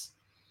tense,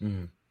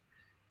 Mm,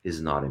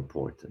 is not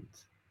important.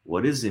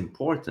 What is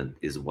important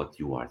is what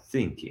you are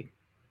thinking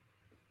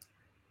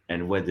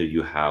and whether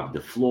you have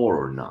the floor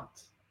or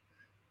not.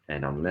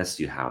 And unless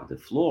you have the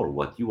floor,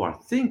 what you are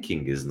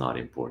thinking is not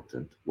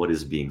important. What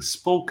is being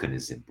spoken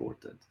is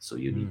important. So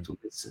you need mm, to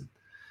listen.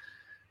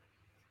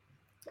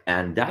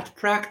 And that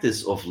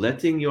practice of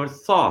letting your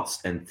thoughts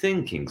and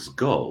thinkings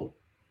go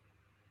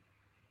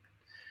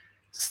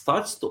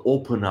starts to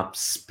open up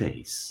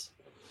space.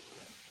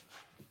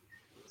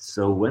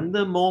 So when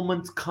the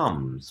moment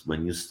comes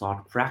when you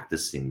start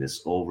practicing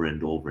this over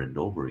and over and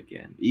over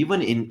again,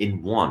 even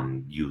in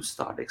one, you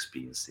start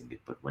experiencing it.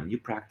 But when you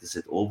practice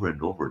it over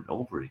and over and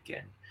over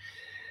again,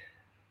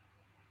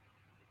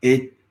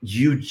 it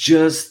you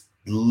just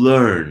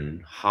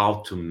learn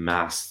how to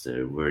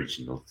master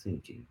virginal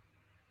thinking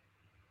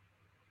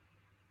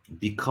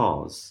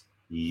because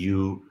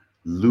you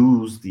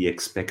lose the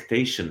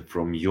expectation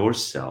from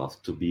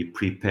yourself to be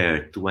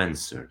prepared to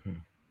answer, mm.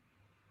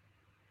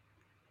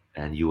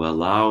 and you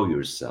allow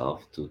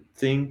yourself to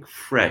think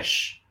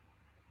fresh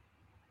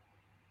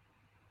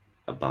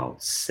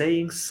about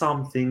saying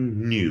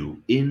something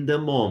new in the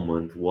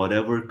moment,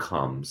 whatever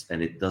comes,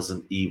 and it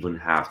doesn't even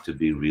have to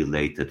be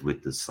related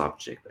with the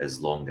subject as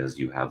long as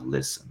you have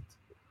listened.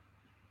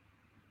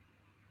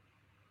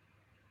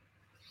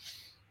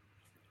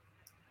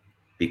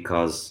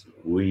 Because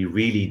we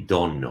really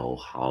don't know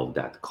how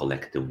that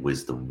collective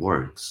wisdom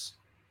works,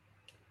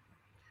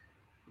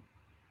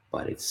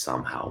 but it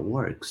somehow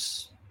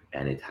works,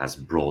 and it has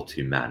brought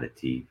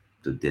humanity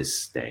to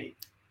this day.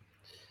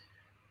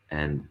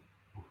 And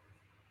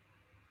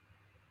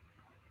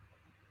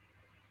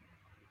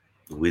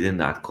within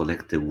that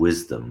collective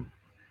wisdom,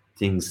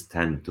 things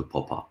tend to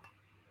pop up,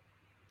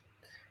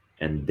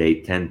 and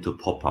they tend to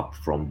pop up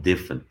from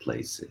different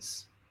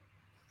places.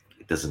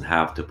 It doesn't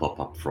have to pop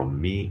up from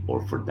me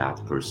or for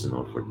that person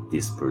or for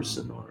this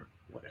person or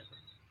whatever.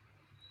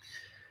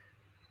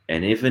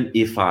 And even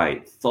if I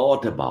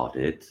thought about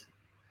it,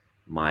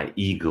 my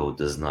ego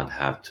does not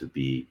have to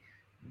be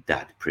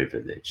that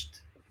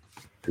privileged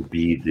to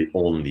be the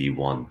only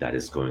one that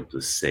is going to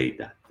say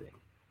that thing.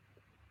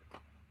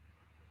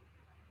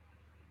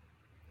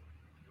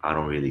 I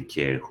don't really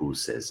care who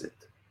says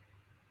it.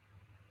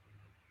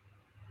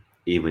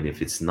 Even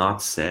if it's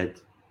not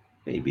said,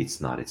 maybe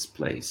it's not its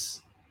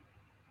place.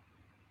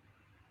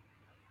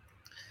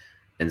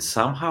 And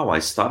somehow I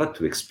started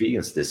to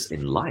experience this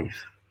in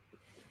life.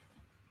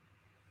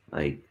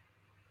 Like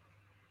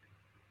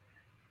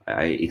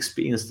I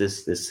experienced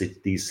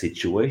these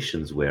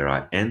situations where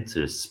I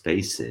enter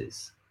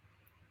spaces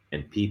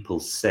and people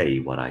say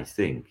what I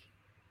think.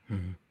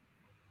 Mhm.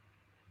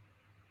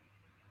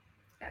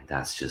 And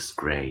that's just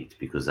great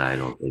because I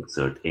don't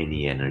exert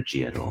any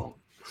energy at all.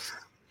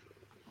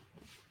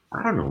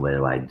 I don't know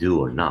whether I do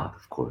or not,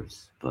 of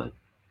course, but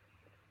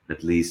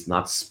at least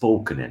not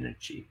spoken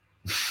energy.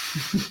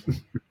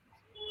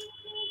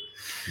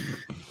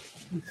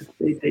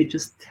 They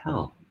just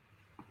tell.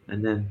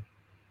 And then,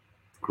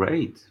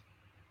 great.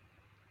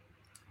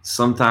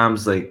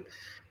 Sometimes, like,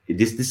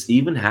 this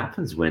even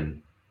happens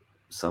when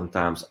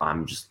sometimes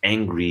I'm just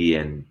angry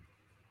and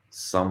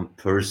some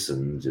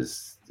person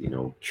just,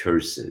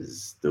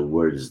 curses the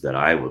words that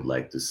I would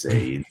like to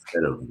say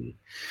instead of me.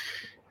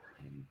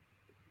 And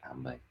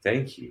I'm like,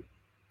 thank you.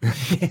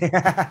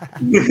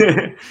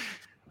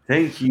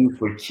 Thank you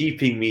for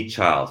keeping me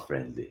child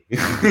friendly.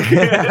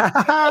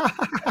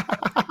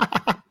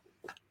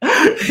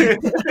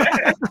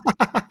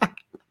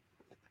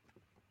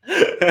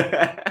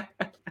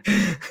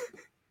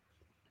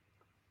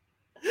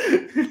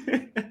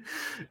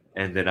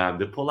 And then I'm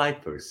the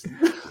polite person.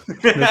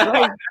 That's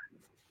right.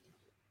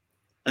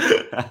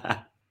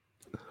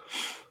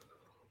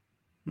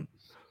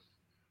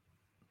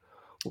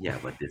 Yeah,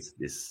 but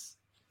this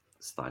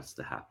starts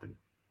to happen.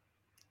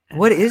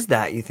 What And is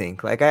that, you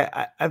think? Like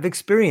I've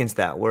experienced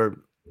that where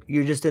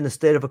you're just in a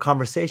state of a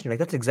conversation. Like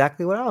that's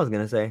exactly what I was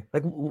gonna say.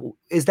 Like,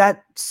 is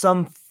that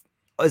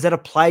is that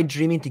applied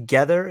dreaming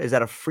together? Is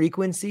that a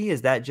frequency?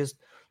 Is that just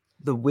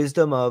the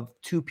wisdom of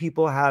two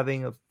people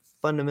having a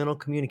fundamental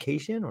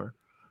communication? Or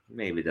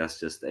maybe that's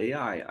just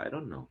AI. I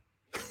don't know.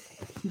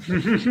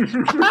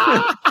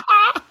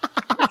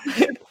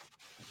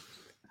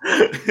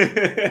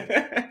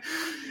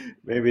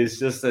 Maybe it's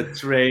just a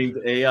trained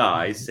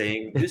AI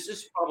saying this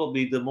is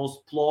probably the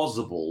most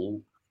plausible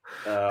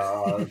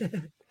uh,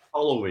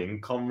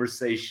 following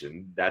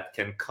conversation that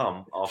can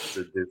come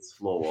after this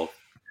flow of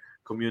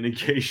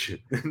communication.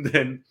 And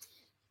then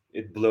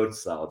it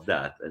blurts out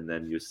that, and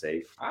then you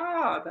say,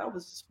 "Ah, that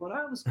was what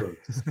I was going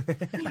to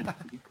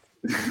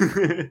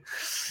say."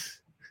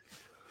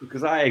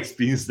 because I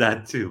experienced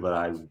that too, but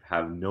I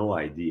have no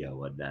idea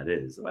what that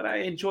is. But I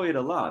enjoy it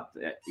a lot.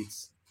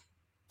 It's,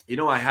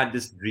 I had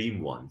this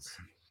dream once,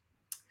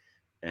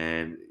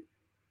 and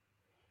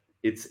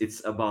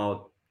it's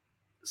about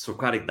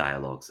Socratic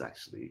dialogues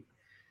actually,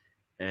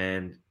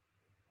 and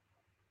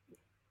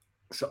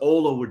so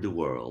all over the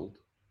world,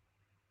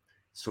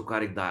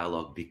 Socratic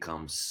dialogue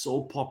becomes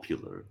so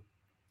popular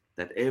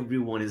that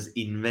everyone is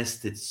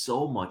invested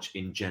so much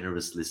in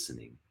generous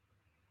listening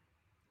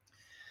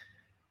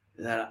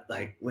that,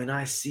 like, when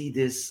I see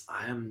this,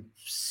 I am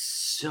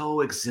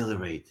so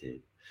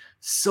exhilarated,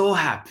 so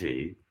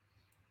happy.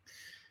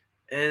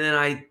 And then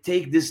I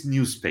take this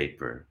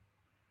newspaper.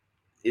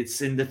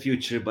 It's in the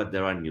future, but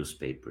there are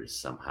newspapers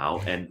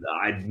somehow. And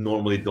I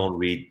normally don't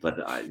read, but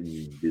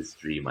in this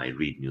dream, I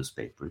read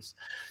newspapers.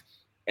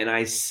 And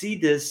I see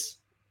this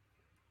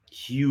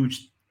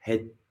huge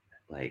head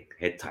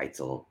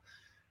title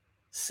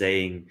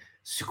saying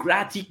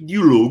Socratic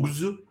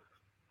dialogues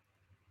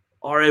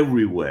are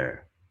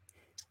everywhere,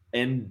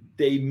 and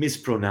they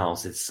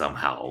mispronounce it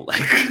somehow.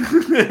 Like,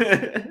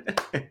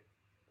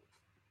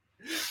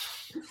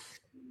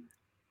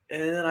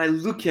 and then I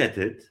look at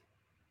it,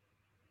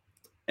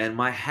 and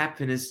my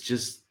happiness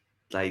just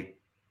like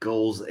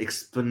goes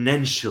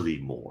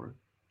exponentially more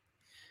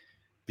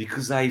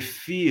because I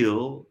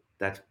feel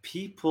that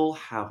people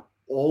have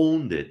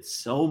owned it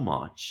so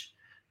much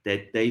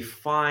that they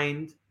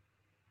find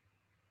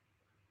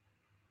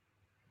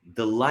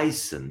the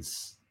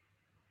license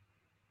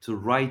to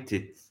write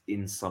it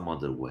in some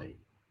other way.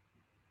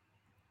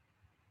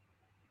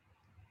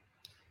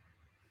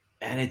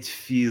 And it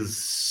feels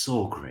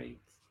so great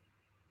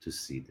to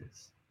see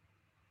this,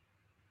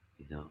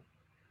 you know,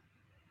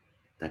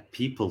 that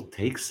people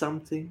take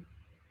something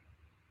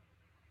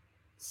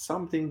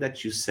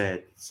that you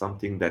said,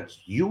 something that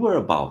you were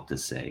about to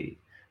say,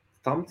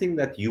 something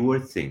that you were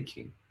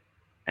thinking,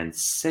 and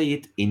say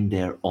it in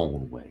their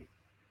own way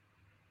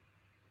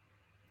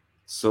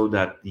so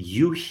that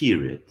you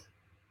hear it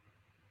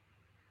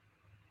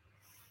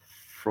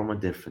from a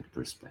different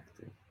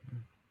perspective.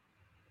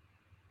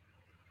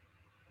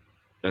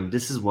 And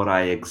this is what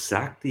I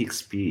exactly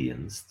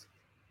experienced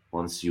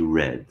once you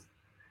read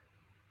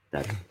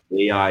that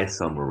AI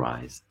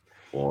summarized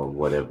or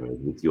whatever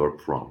with your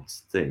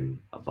prompts thing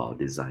about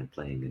design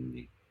playing in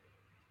me.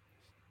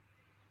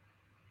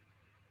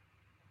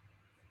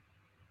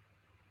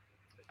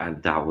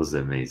 And that was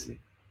amazing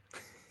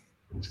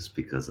just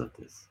because of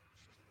this.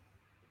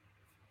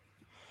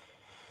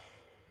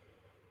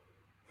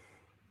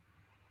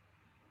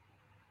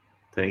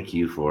 Thank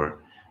you for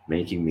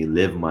making me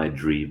live my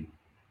dream.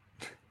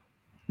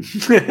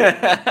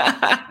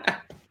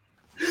 It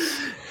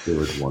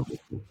was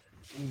wonderful.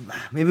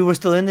 Maybe we're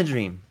still in the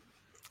dream.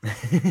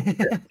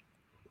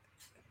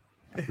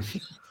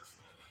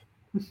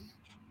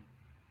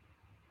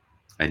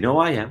 I know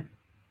I am.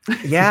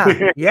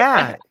 Yeah,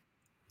 yeah.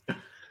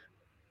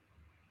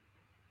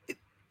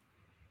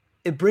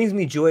 It brings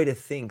me joy to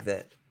think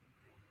that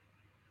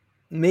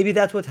maybe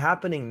that's what's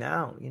happening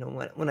now. You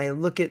know, when I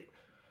look at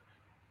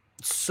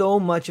so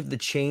much of the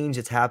change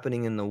that's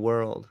happening in the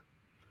world,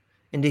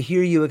 and to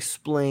hear you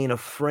explain a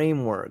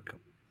framework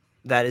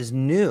that is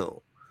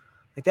new,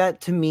 like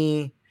that to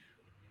me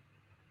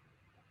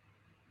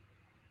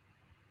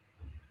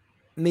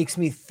makes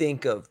me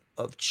think of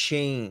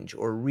change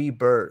or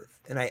rebirth.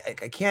 And I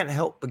can't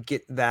help but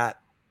get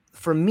that.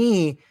 For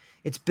me,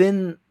 it's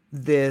been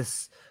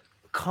this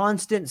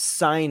constant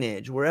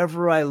signage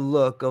wherever I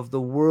look of the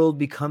world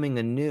becoming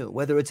anew,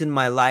 whether it's in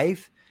my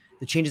life,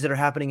 the changes that are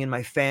happening in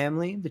my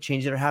family, the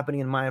changes that are happening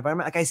in my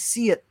environment. Like I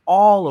see it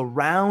all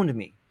around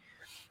me.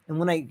 And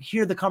when I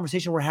hear the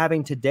conversation we're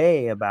having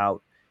today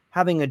about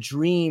having a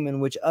dream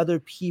in which other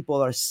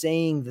people are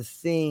saying the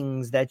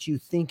things that you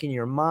think in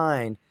your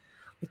mind,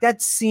 like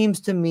that seems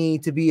to me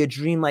to be a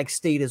dreamlike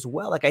state as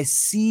well. Like I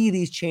see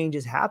these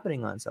changes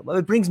happening on some level.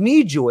 It brings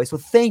me joy. So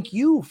thank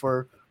you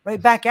for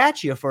right back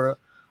at you for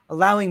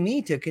allowing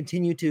me to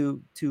continue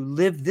to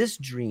live this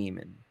dream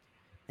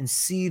and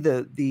see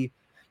the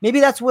maybe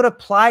that's what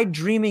applied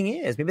dreaming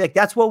is. Maybe like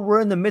that's what we're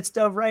in the midst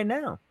of right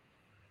now.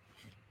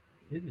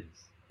 It is.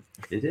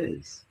 It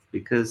is.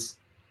 Because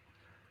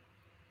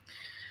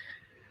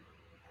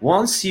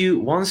once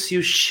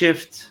you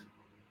shift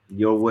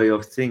your way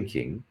of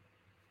thinking,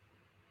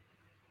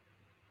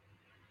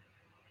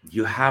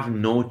 you have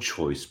no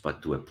choice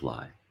but to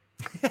apply.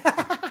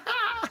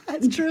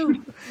 That's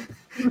true.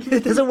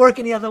 It doesn't work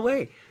any other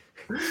way.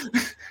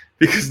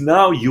 Because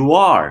now you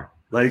are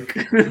like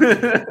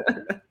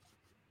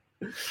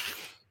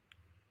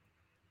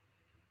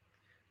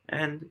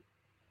and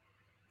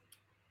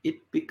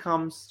it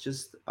becomes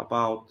just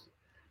about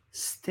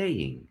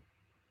staying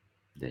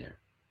there.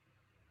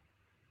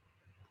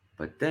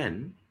 But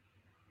then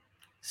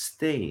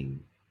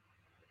staying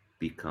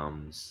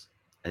becomes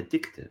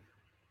addictive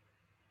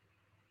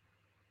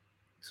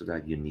so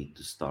that you need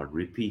to start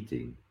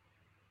repeating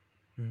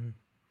Mhm.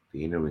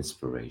 the inner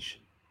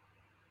inspiration,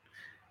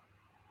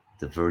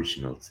 the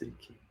virginal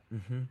thinking,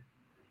 Mhm.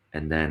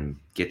 and then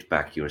get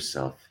back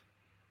yourself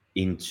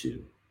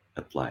into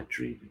applied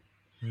dreaming.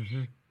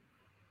 Hmm.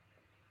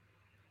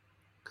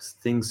 Because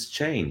things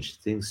change,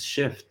 things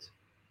shift.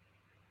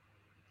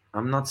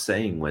 I'm not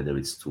saying whether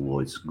it's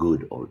towards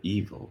good or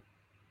evil,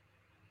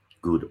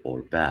 good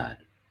or bad.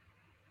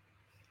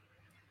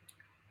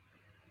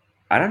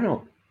 I don't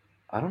know.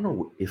 I don't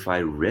know if I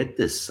read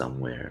this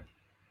somewhere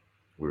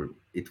where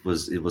it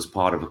was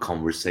part of a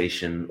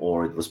conversation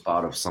or it was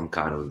part of some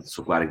kind of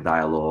Socratic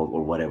dialogue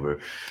or whatever.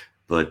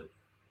 But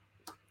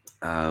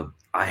uh,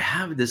 I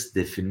have this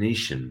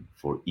definition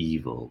for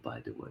evil, by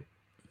the way,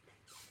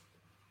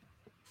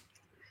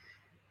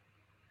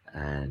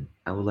 and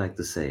I would like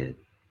to say it.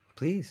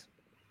 Please.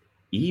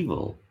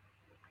 Evil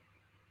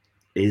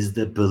is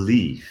the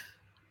belief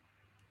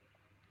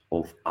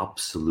of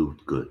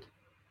absolute good.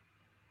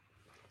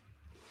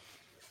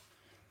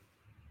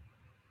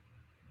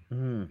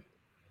 Mm.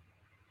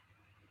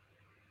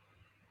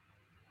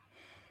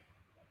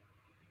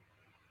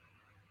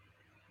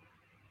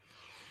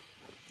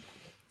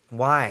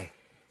 Why?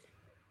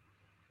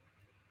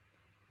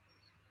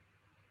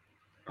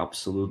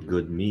 Absolute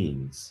good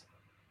means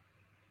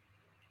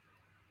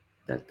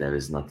that there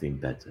is nothing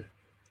better.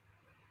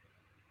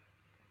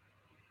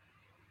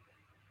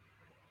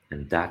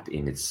 And that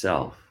in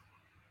itself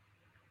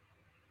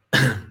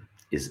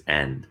is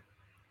end.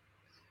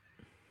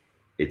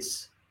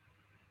 It's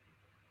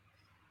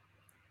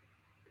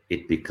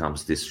it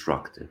becomes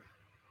destructive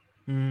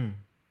Mm.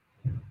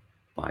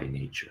 by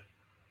nature.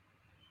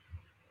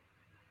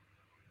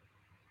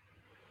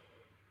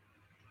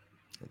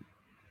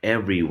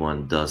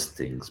 Everyone does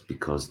things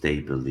because they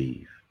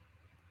believe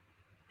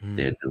Mm.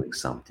 they're doing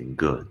something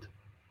good.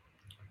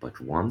 But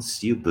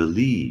once you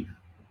believe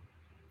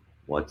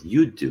what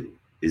you do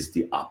is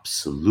the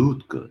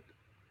absolute good,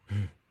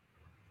 Mm.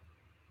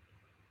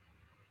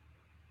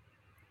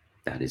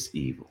 that is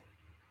evil.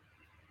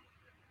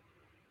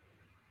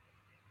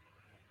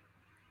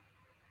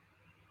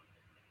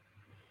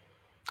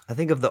 I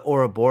think of the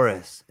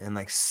Ouroboros and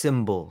like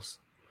symbols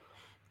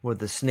where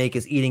the snake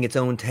is eating its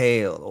own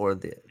tail, or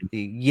the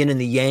yin and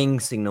the yang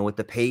signal with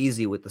the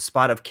Paisy, with the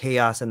spot of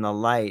chaos and the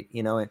light.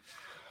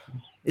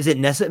 Is it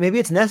necessary? Maybe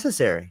it's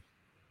necessary.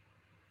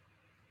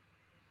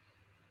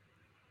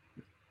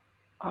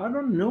 I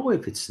don't know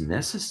if it's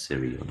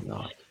necessary or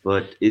not,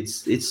 but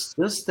it's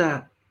just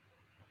that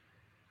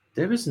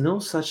there is no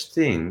such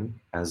thing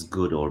as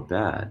good or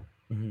bad.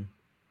 Hmm.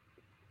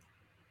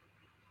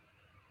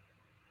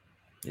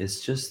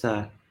 It's just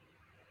that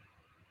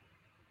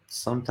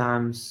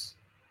sometimes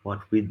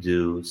what we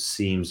do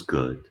seems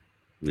good.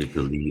 We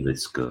believe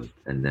it's good,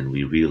 and then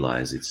we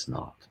realize it's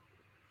not.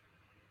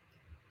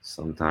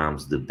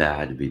 Sometimes the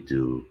bad we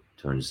do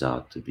turns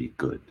out to be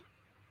good,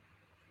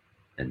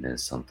 and then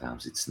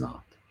sometimes it's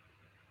not.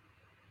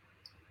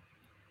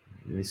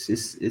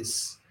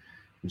 It's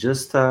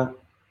just a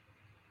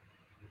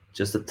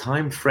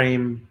time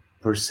frame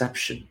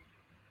perception.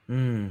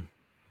 Mm.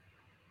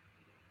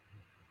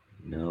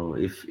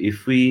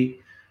 If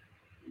we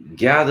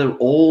gather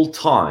all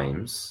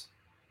times,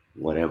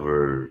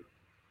 whatever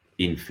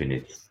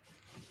infinite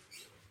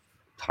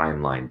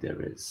timeline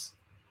there is,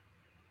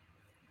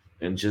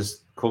 and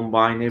just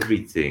combine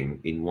everything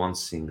in one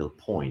single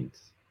point,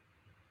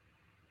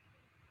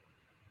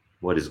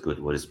 what is good,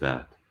 what is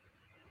bad?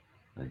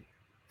 Like,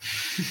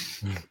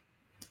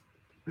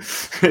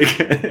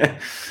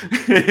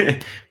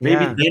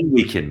 maybe Yeah. then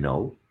we can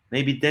know.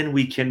 Maybe then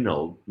we can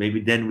know.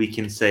 Maybe then we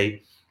can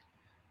say,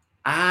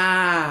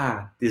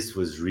 this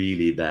was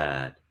really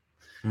bad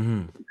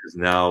Hmm. because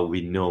now we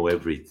know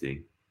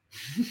everything.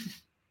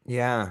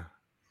 Yeah.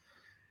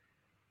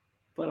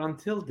 But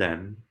until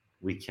then,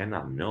 we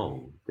cannot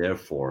know.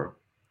 Therefore,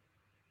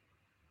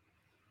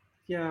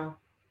 yeah,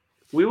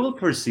 we will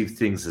perceive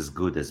things as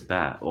good as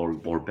bad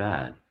or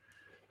bad.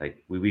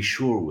 Like we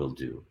sure will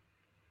do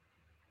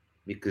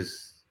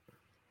because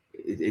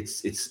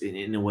it's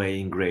in a way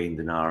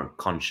ingrained in our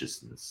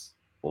consciousness,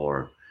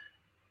 or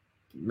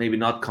maybe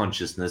not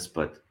consciousness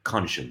but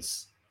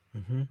conscience.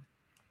 Hmm.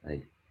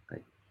 like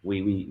like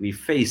we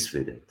face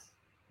with it,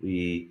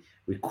 we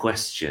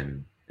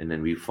question, and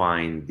then we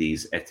find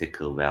these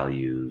ethical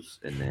values,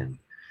 and then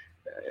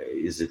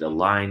is it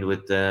aligned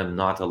with them,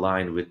 not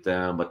aligned with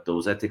them, but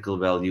those ethical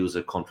values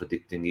are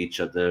contradicting each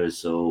other.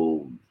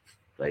 So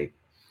like,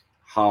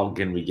 how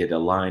can we get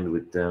aligned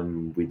with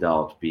them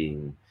without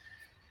being,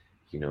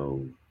 you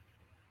know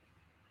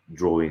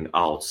drawing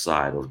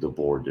outside of the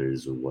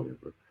borders or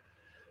whatever?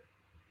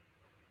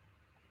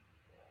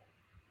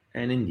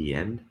 And in the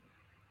end,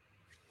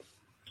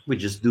 we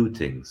just do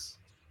things.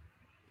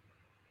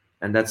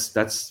 And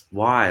that's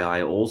why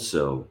I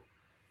also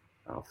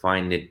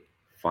find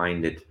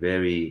it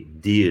very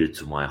dear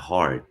to my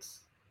heart,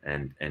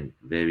 and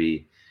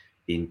very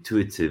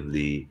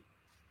intuitively,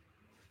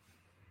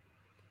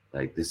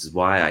 like, this is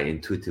why I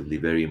intuitively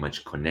very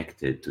much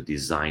connected to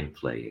design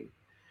playing,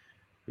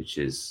 which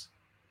is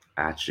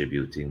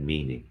attributing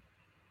meaning.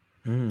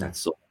 Mm.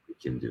 That's all we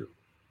can do.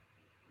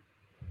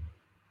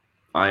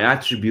 I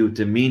attribute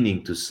a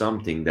meaning to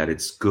something that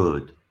it's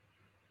good,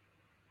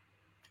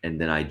 and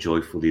then I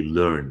joyfully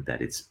learn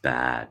that it's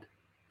bad.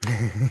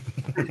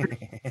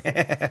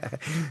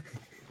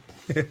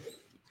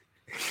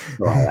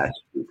 So I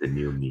attribute a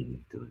new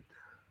meaning to it.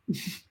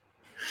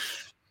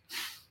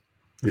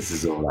 This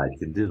is all I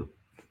can do.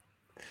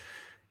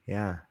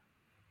 Yeah.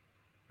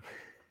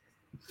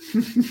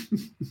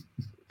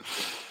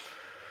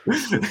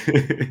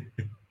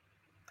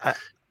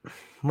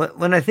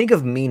 When I think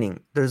of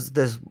meaning, there's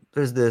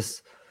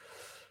this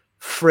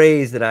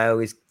phrase that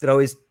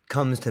always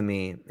comes to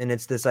me, and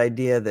it's this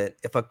idea that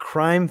if a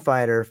crime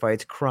fighter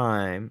fights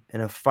crime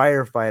and a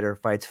firefighter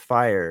fights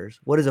fires,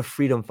 what does a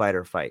freedom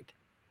fighter fight?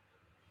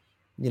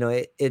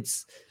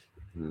 It's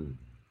Hmm.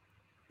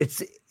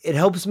 it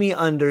helps me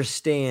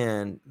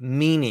understand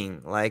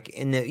meaning, like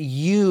in that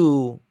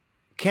you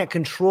can't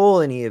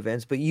control any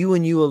events, but you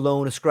and you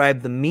alone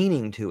ascribe the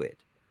meaning to it.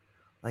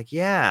 Like,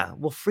 yeah,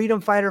 well,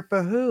 freedom fighter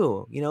for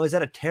who? Is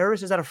that a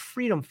terrorist? Is that a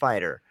freedom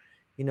fighter?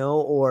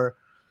 Or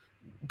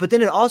but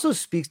then it also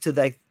speaks to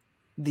like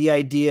the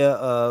idea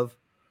of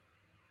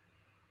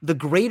the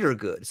greater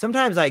good.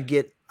 Sometimes I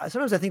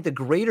think the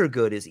greater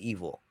good is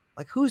evil.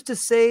 Like, who's to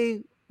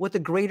say what the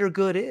greater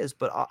good is?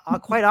 But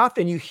quite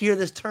often you hear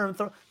this term,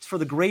 it's for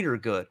the greater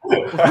good. Well,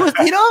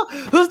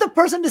 who's the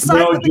person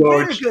deciding what the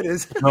greater good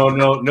is?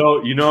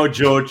 No.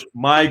 George,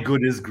 my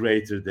good is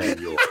greater than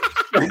yours.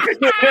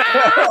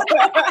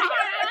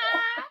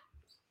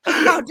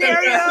 How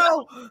dare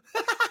you?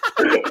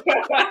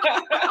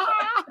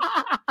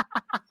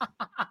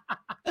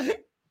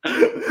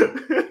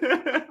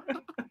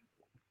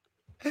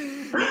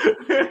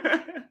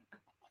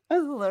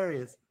 That's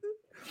hilarious.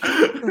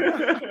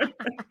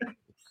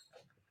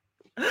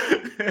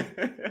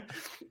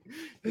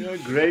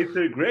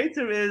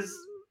 Greater is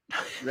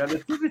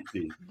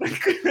relativity.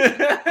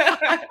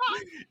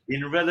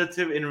 In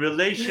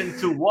relation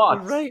to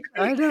what? Right,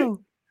 I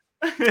know.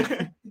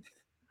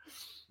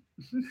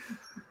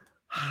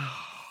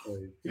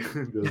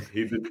 Those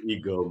hidden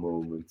ego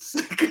moments.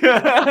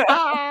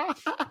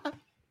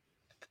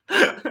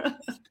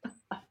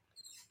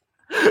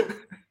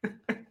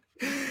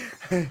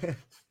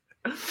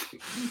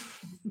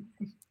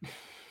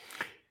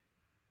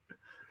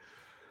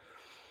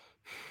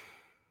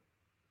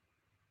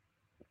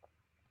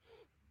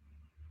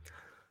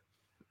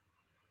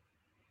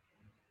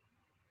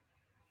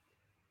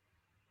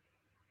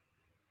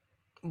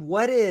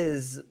 What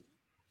is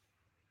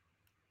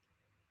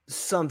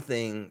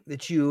something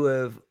that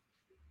you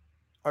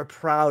are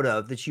proud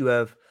of, that you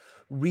have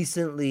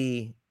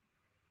recently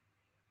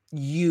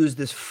used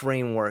this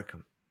framework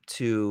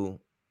to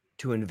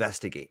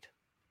investigate?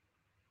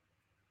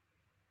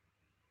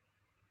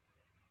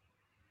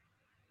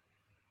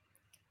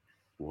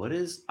 What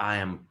is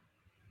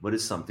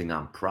something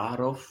I'm proud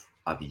of?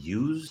 I've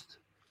used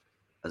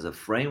as a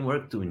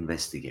framework to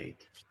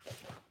investigate.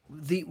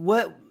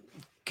 What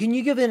can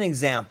you give an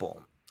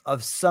example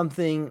of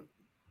something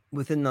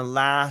within the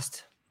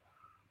last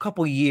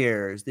couple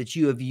years that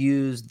you have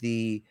used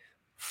the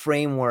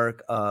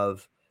framework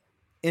of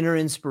inner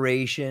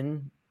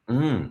inspiration,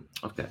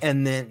 Okay.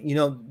 and then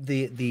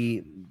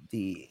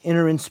the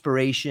inner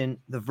inspiration,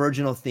 the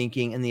virginal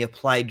thinking, and the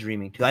applied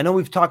dreaming too? I know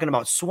we've talking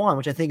about Swan,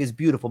 which I think is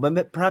beautiful,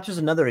 but perhaps there's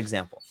another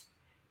example.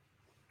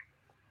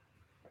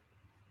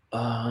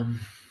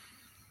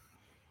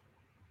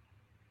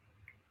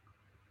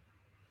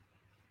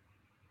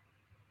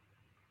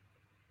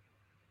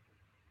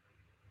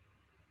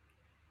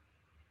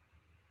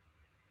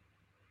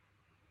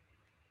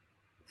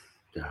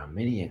 There are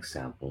many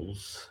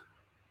examples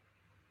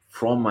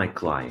from my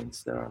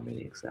clients. There are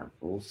many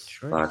examples,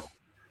 Sure.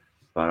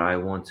 but I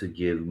want to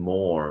give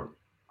more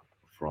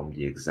from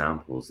the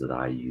examples that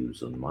I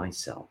use on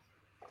myself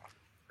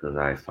because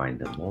I find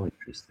them more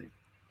interesting.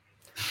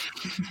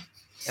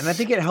 And I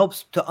think it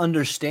helps to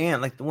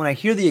understand, like when I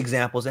hear the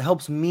examples, it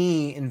helps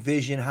me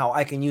envision how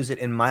I can use it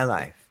in my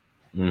life.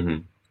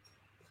 Mm-hmm.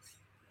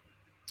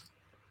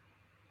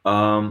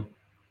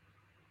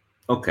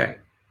 Okay.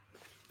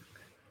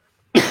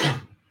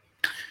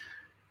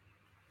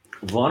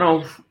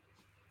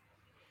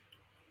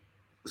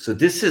 So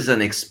this is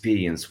an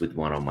experience with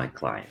one of my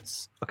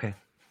clients. Okay.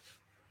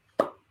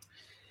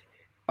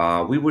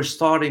 We were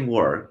starting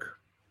work,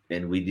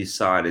 and we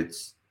decided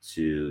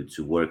to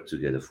work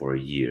together for a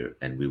year,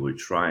 and we were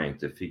trying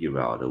to figure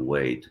out a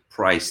way to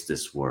price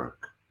this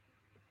work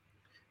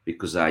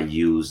because I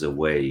use a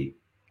way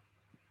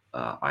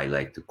I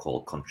like to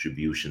call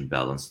contribution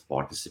balanced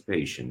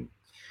participation,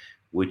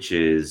 which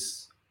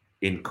is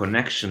in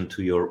connection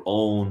to your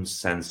own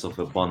sense of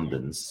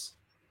abundance,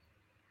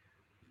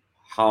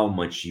 how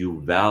much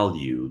you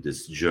value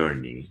this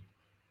journey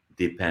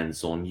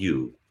depends on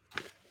you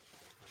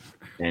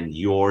and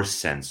your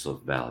sense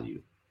of value.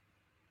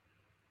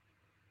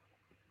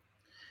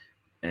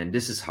 And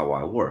this is how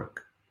I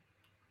work.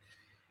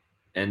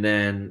 And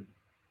then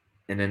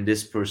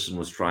this person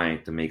was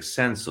trying to make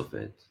sense of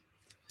it.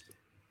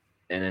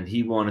 And then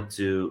he wanted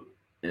to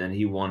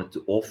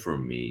offer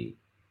me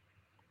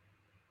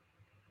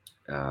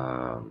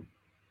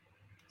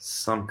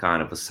some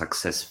kind of a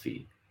success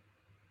fee.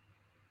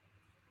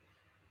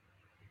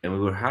 and we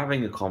were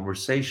having a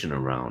conversation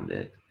around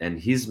it. And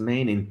his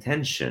main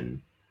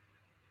intention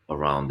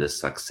around this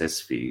success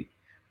fee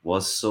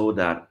was so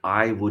that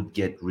I would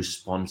get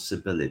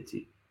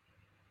responsibility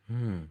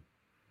Mm.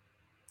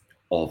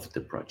 of the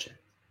project.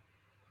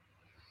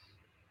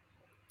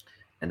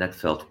 And that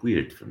felt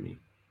weird for me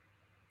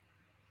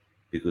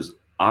because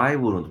I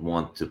wouldn't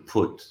want to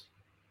put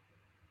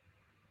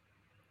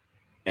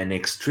an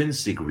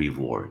extrinsic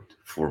reward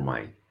for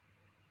my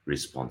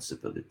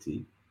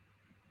responsibility.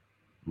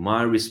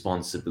 My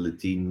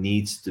responsibility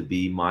needs to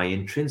be my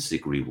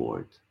intrinsic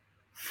reward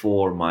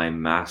for my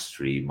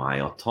mastery,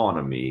 my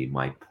autonomy,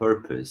 my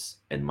purpose,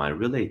 and my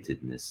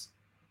relatedness.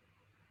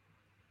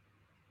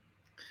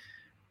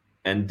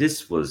 And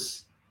this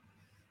was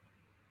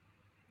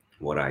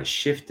what I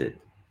shifted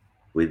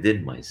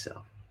within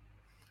myself.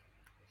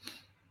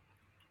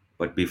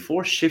 But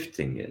before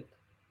shifting it,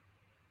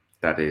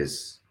 that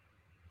is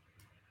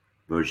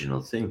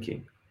virginal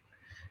thinking,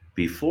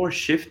 before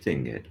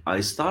shifting it,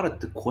 I started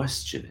to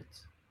question it.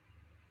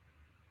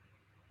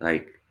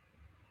 Like,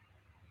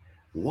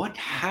 what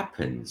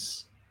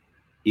happens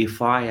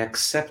if I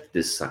accept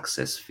this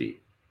success fee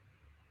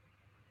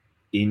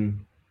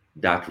in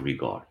that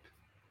regard?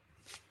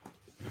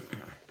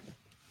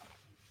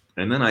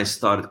 And then I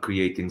started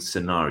creating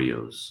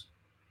scenarios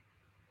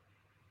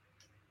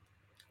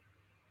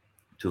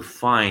to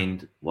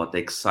find what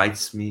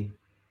excites me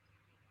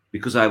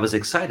because I was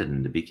excited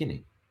in the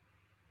beginning.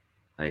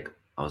 Like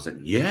I was like,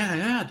 yeah,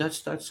 yeah,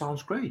 that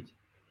sounds great.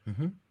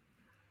 Mm-hmm.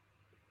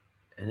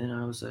 And then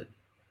I was like,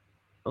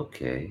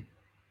 okay,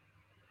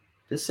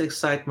 this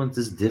excitement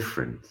is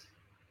different.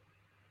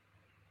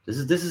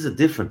 This is a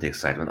different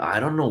excitement. I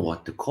don't know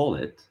what to call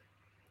it,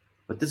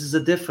 but this is a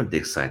different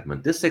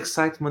excitement. This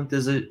excitement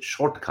is a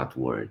shortcut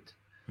word.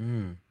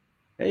 Mm.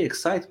 Hey,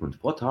 excitement,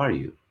 what are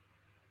you?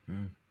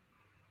 Mm.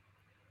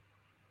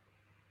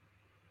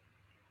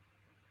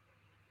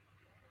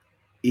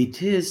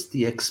 It is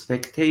the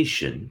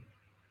expectation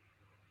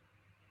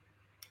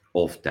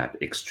of that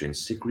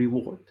extrinsic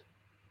reward,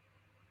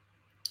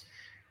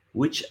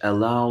 which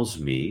allows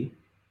me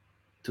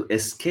to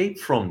escape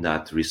from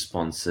that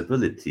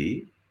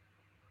responsibility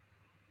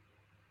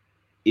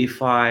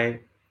if I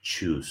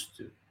choose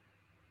to.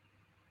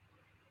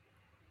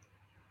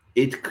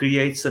 It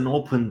creates an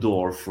open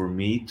door for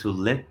me to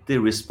let the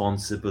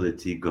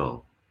responsibility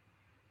go.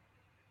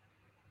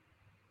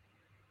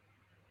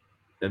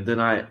 And then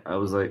I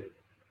was like,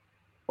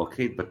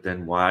 okay, but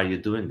then why are you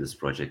doing this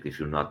project if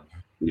you're not,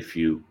 if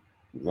you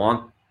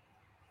want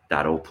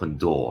that open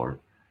door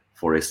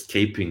for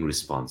escaping Mm.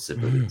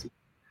 responsibility?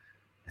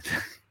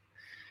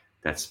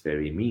 That's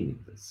very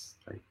meaningless.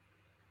 Like,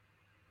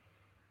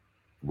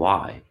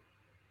 why?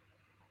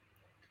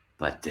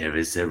 But there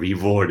is a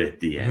reward at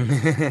the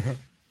end.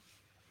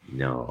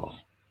 No,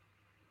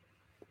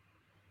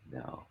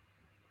 no,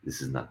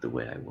 this is not the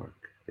way I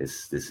work.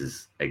 This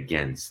is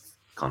against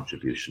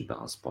contribution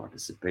balanced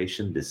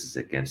participation. This is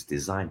against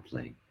design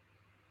playing.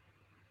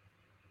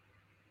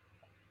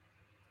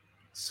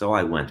 So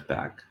I went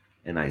back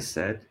and I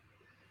said,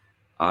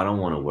 I don't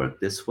want to work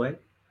this way.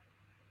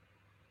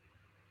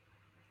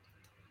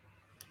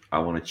 I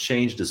want to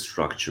change the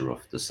structure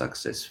of the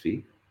success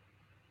fee.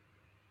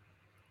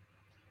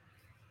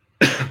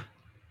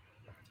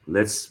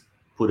 Let's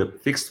put a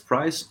fixed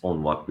price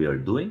on what we are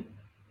doing.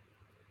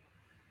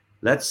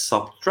 Let's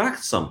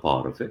subtract some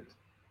part of it.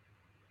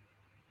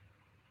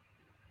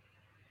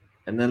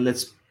 And then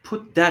let's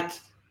put that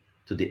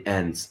to the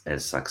ends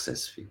as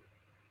success fee.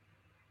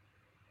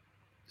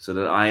 So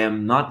that I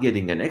am not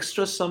getting an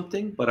extra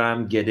something, but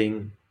I'm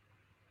getting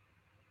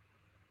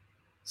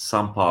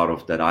some part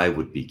of that I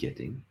would be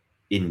getting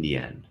in the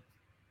end.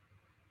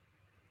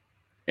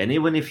 And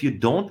even if you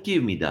don't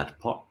give me that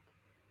part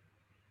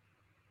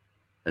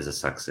as a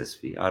success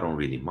fee, I don't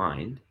really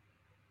mind.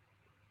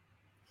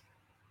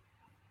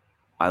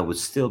 I would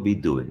still be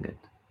doing it.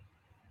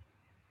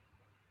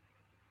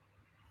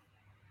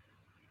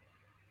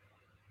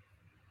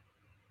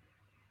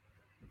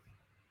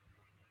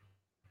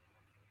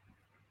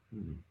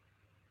 Hmm.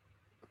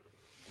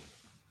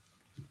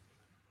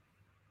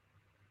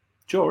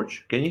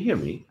 George, can you hear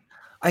me?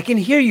 I can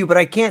hear you, but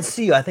I can't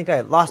see you. I think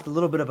I lost a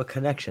little bit of a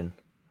connection.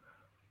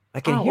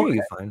 I can Oh, hear okay.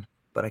 you fine,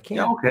 but I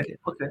Yeah, can't okay.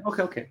 get.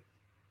 Okay.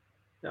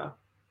 Yeah.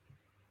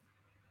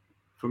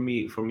 For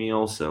me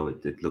also,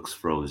 it looks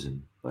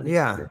frozen, but it's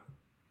Yeah, okay.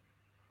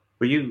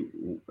 For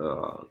you,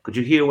 could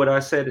you hear what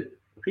I said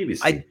I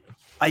previously?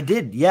 I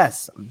did.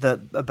 Yes,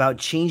 the about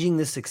changing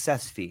the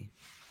success fee.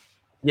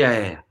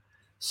 Yeah.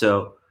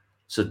 So,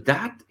 so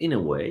that in a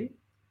way,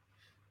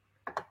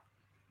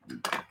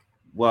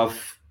 well,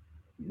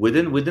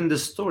 within the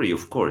story,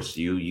 of course,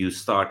 you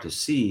start to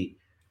see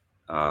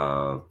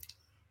uh,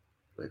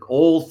 like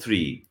all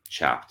three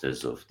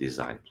chapters of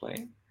design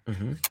playing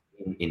Mm-hmm.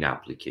 in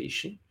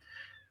application.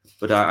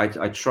 But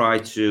I try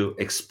to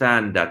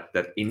expand that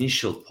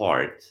initial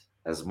part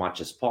as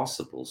much as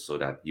possible so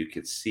that you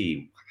could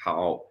see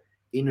how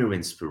inner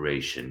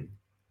inspiration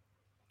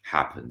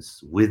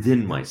happens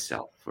within Yeah,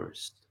 myself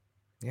first.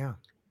 yeah.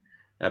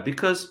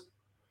 Because,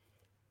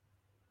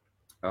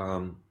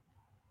 um,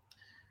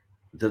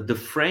 the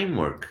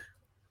framework,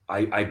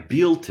 I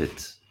built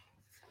it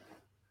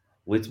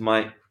with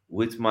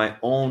my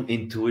own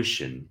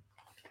intuition,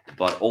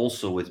 but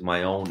also with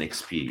my own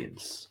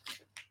experience.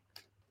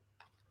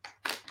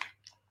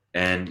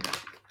 And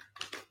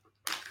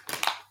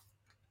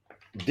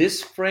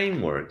this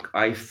framework,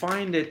 I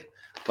find it,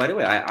 by the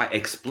way, I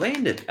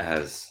explained it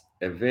as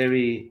a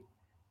very,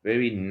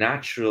 very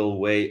natural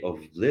way of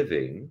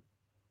living.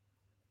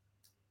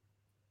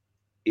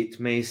 It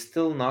may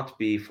still not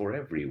be for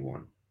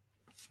everyone.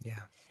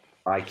 Yeah.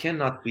 I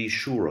cannot be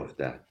sure of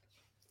that.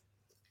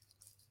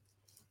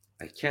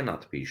 I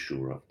cannot be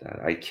sure of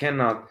that. I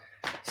cannot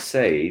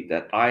say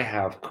that I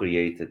have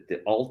created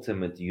the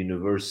ultimate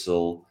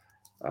universal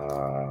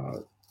uh,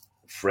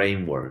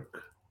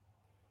 framework,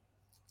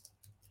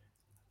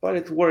 but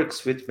it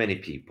works with many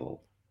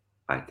people.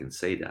 I can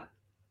say that.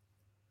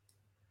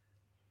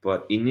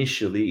 But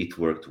initially, it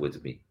worked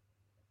with me.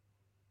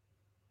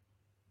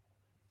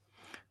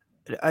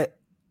 I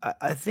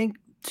I think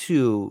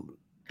too,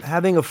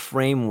 having a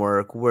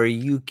framework where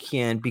you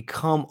can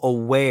become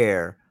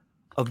aware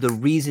of the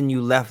reason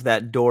you left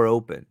that door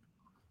open.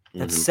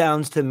 That Hmm.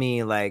 sounds to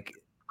me like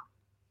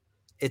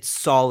it's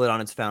solid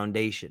on its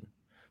foundation.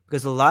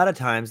 Because a lot of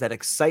times that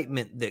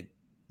excitement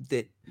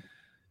that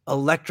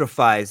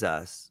electrifies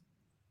us,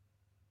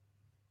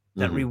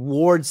 that Hmm.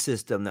 reward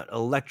system that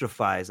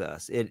electrifies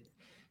us, it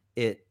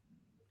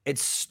it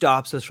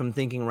stops us from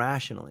thinking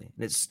rationally.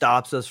 And it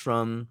stops us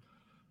from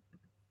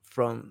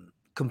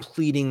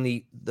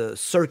completing the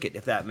circuit,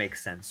 if that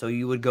makes sense. So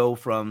you would go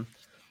from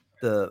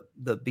the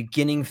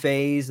beginning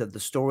phase of the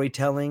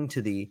storytelling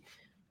to the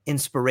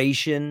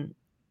inspiration,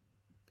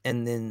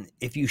 and then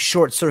if you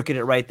short circuit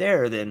it right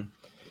there, then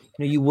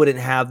you wouldn't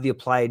have the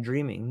applied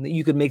dreaming.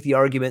 You could make the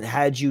argument,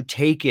 had you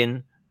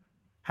taken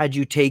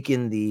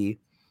the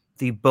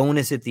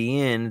bonus at the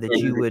end, that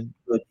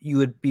you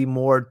would be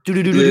more do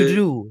do do do do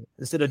do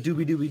instead of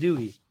doobie doobie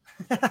doobie.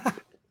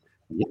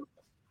 Yeah,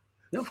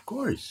 yeah, of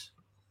course.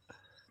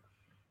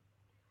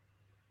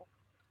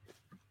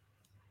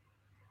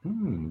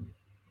 Hmm.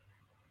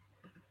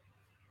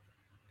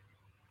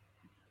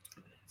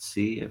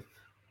 See if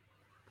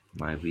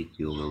my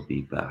video will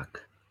be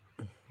back,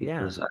 Yeah,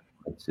 because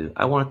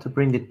I wanted to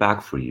bring it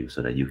back for you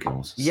so that you can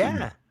also see it.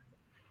 yeah,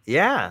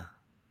 yeah.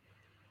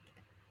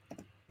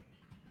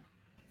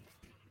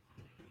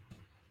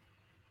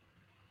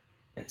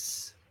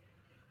 Yes.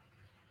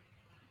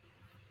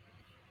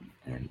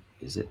 And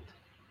is it?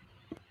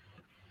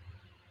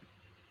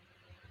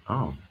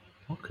 Oh,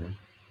 okay.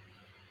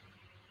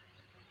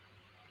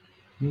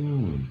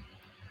 Hmm.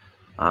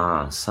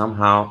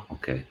 Somehow,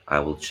 okay. I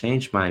will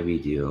change my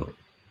video,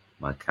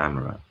 my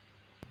camera,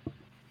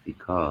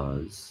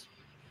 because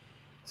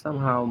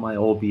somehow my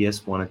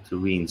OBS wanted to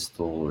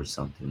reinstall or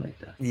something like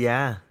that.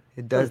 Yeah,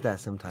 it does that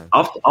sometimes.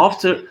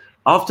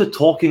 After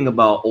talking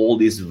about all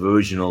this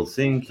versional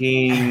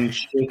thinking,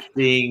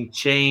 shifting,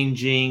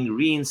 changing,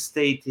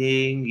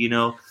 reinstating,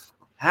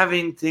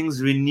 having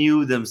things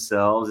renew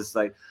themselves, it's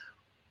like,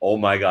 oh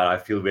my god, I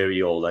feel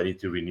very old. I need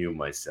to renew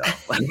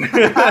myself.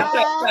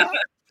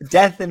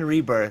 Death and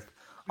rebirth,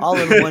 all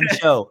in one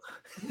show.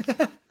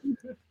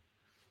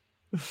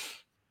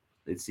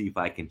 Let's see if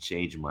I can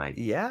change my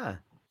Yeah.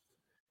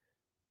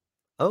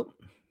 Oh,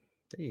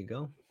 there you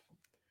go.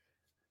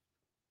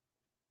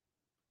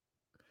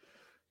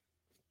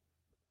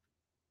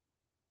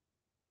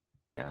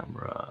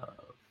 camera.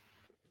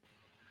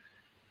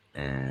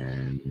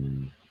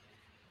 And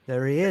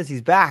There he is.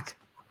 He's back.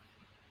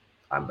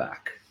 I'm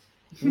back.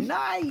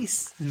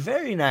 Nice.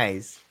 Very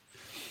nice.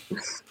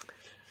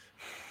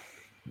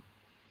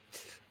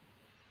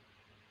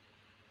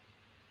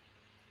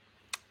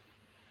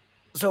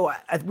 So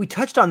we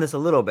touched on this a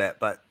little bit,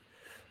 but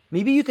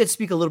maybe you could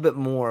speak a little bit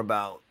more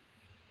about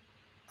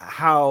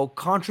how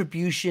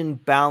contribution,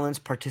 balance,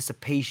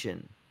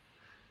 participation,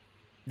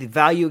 the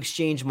value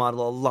exchange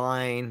model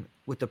align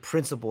with the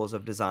principles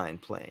of design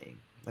playing.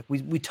 Like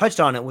we touched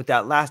on it with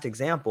that last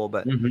example,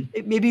 but Mhm.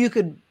 maybe you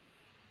could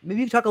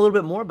talk a little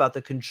bit more about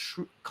the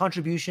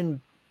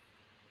contribution,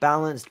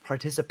 balanced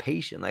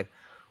participation. Like,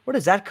 where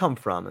does that come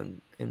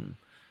from, and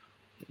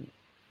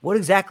what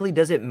exactly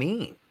does it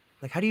mean?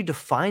 Like, how do you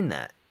define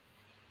that?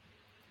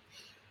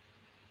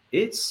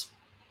 It's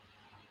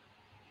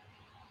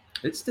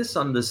it's this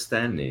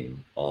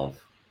understanding of,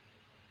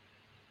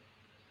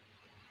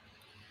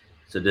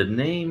 so the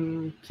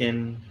name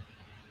can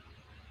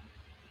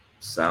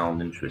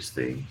sound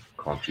interesting.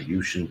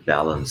 Contribution,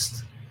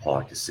 balanced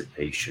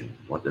participation.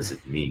 What does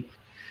it mean?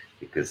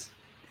 Because,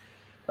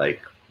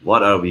 like,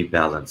 what are we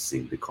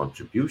balancing? The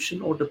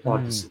contribution or the Mm.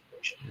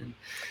 participation? And,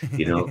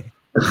 you know,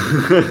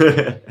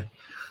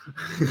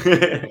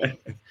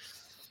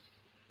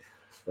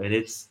 and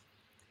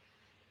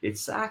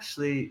it's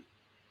actually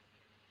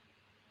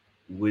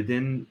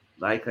within,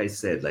 like I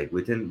said, like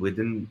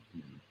within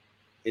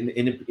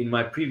in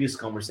my previous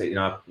conversation,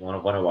 one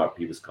of our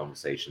previous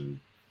conversation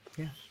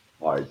Yeah.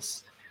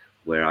 parts,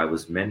 where I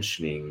was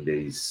mentioning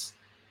this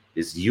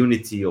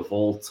unity of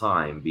all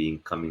time being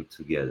coming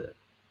together.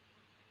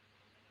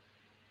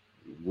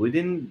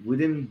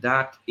 within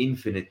that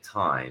infinite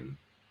time,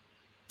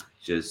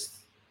 just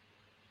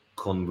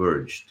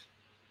converged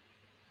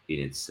in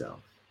itself,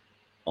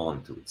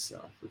 onto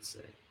itself, let's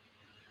say,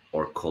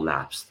 or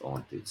collapsed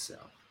onto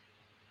itself.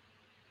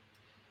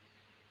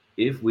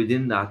 If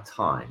within that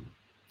time,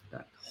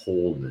 that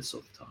wholeness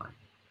of time,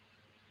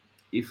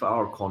 if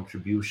our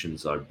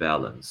contributions are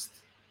balanced,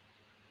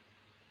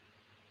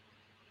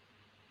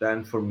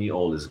 then for me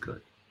all is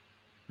good.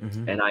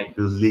 Mm-hmm. And I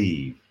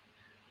believe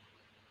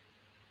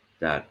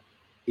that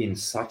in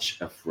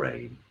such a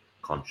frame,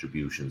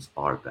 contributions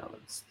are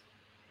balanced.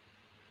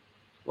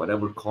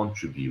 Whatever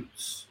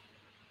contributes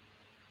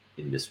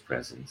in this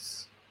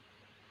presence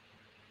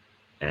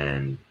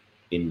and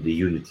in the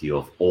unity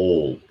of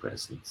all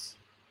presence,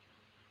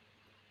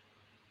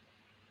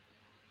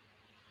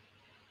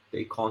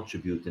 they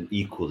contribute an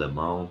equal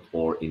amount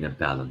or in a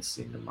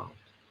balancing amount.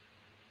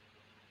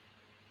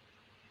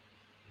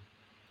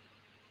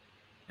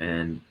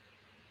 And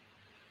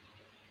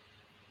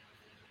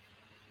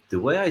the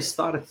way I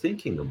started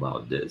thinking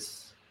about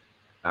this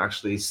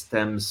actually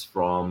stems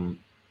from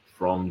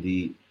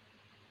the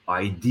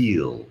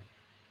ideal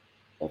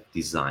of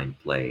design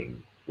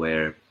playing,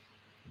 where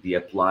the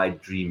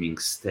applied dreaming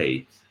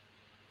state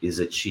is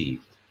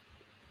achieved.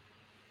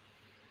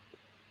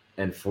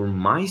 And for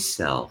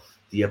myself,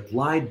 the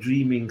applied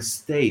dreaming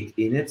state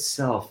in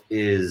itself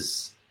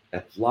is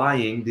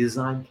applying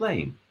design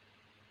playing.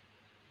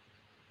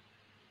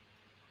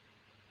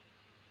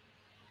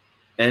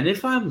 And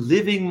if I'm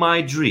living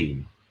my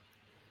dream,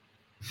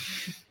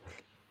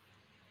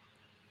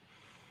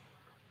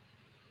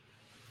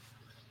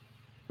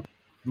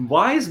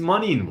 why is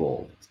money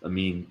involved? I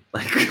mean,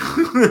 like,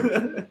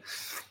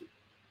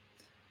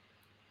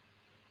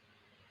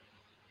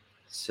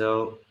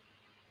 so,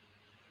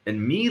 and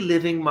me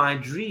living my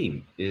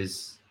dream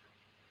is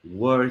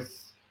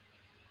worth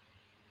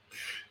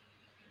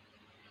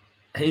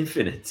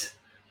infinite.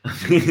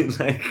 I mean,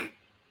 like,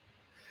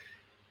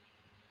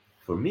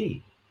 for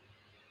me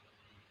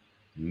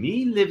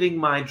living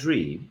my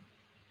dream,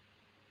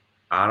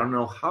 I don't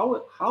know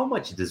how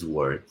much it is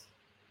worth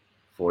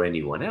for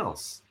anyone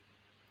else.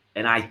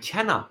 And I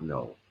cannot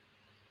know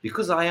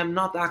because I am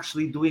not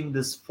actually doing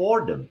this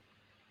for them.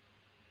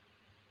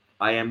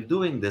 I am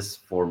doing this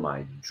for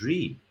my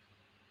dream.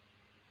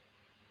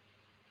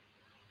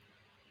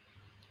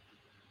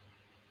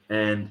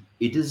 And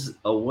it is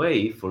a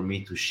way for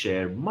me to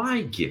share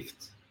my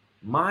gift.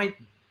 My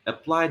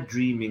applied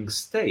dreaming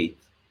state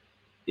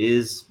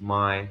is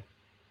my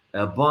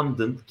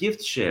abundant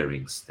gift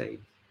sharing state.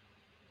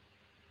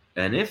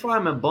 And if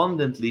I'm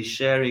abundantly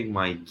sharing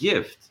my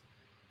gift,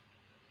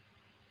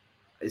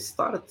 I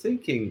started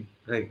thinking,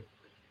 like,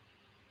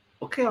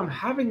 okay, I'm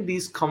having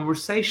these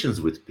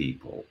conversations with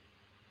people.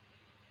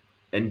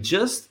 And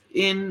just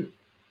in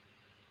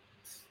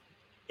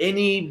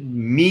any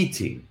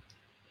meeting,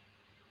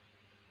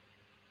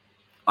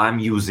 I'm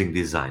using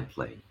design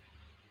play,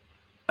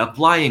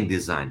 applying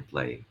design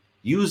play,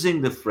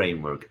 using the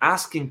framework,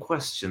 asking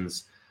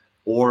questions,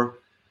 or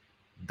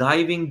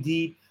diving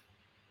deep,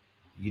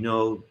 you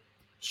know,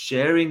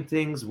 sharing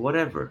things,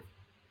 whatever.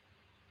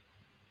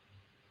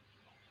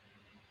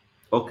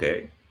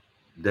 Okay,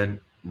 then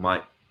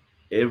my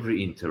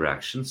every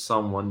interaction,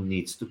 someone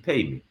needs to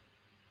pay me.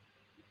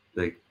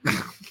 Like,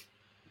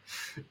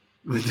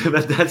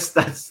 but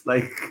that's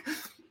like,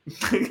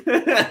 how is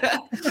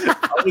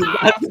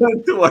that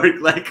going to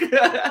work? Like,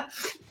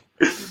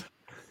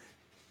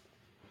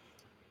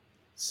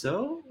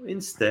 so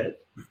instead,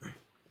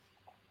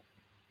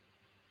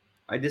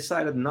 I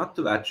decided not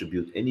to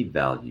attribute any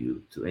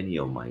value to any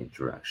of my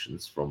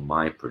interactions from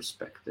my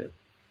perspective,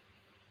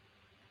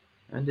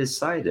 and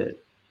decided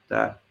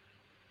that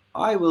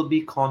I will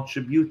be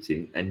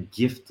contributing and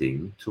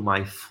gifting to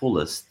my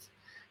fullest,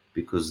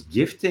 because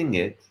gifting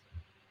it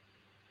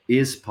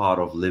is part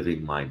of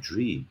living my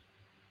dream.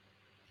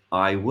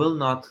 I will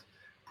not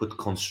put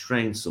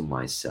constraints on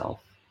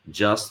myself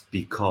just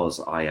because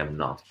I am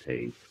not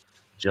paid,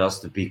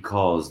 just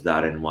because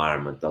that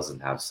environment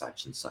doesn't have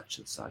such and such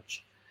and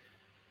such.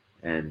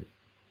 And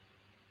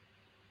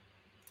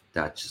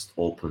that just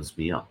opens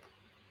me up.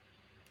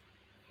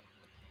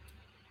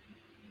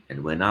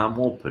 And when I'm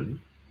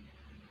open,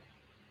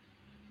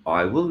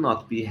 I will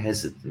not be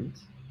hesitant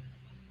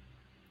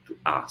to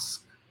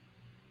ask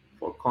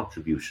for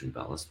contribution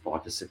balanced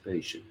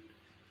participation.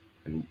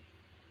 And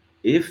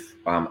if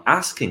I'm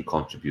asking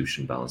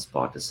contribution balanced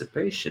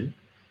participation,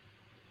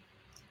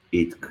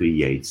 it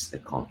creates a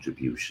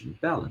contribution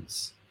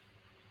balance.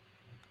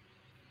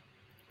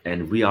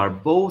 And we are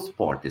both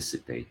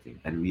participating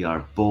and we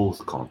are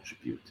both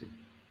contributing.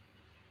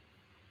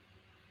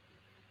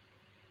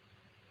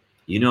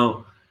 You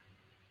know,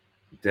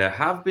 there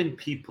have been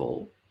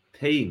people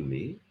paying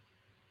me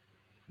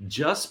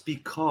just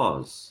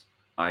because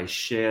I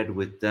shared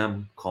with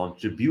them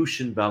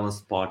contribution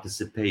balanced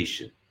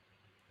participation.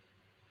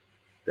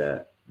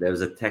 There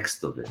was a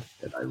text of it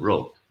that I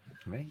wrote.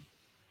 Right.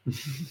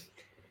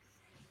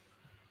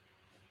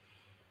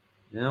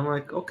 And I'm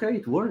like, okay,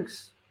 it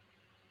works.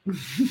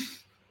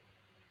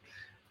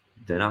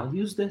 then I'll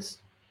use this.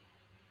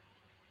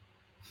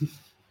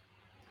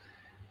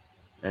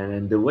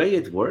 And the way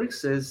it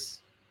works is,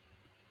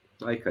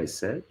 like I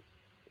said,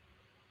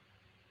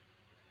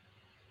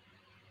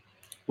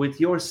 with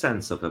your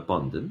sense of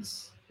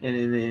abundance, and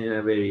in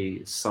a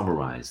very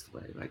summarized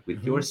way, like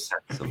with your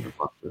sense of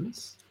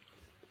abundance,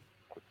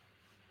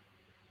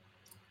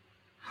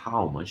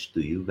 how much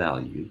do you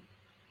value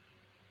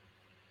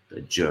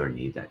the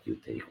journey that you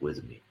take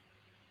with me?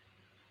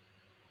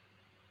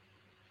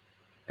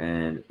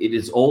 And it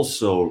is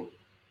also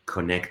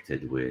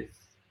connected with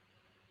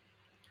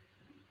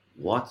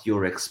what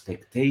your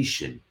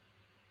expectation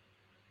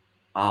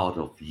out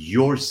of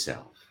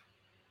yourself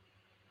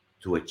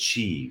to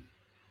achieve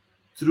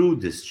through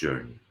this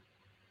journey.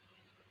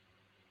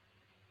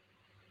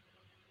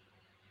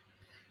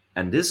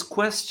 And this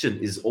question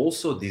is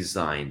also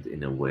designed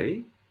in a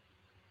way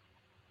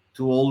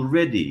to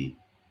already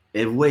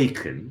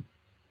awaken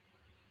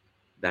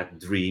that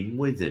dream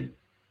within.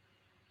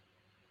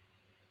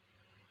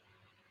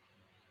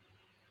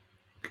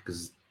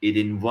 Because it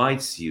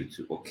invites you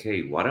to,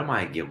 okay, what am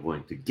I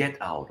going to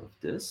get out of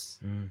this?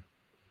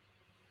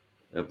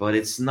 But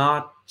it's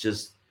not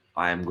just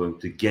I am going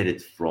to get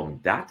it from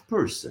that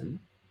person.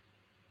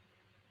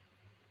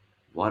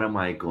 What am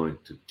I going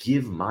to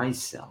give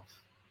myself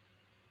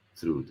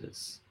through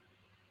this?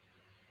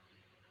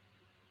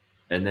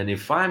 And then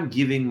if I'm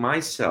giving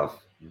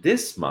myself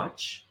this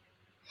much,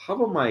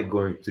 how am I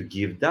going to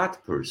give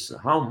that person?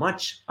 How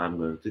much I'm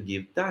going to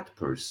give that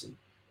person?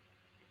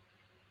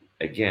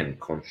 Again,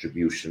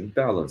 contribution,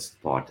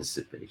 balanced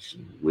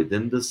participation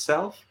within the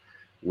self,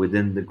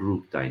 within the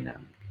group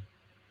dynamic,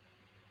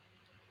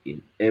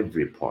 in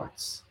every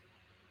parts.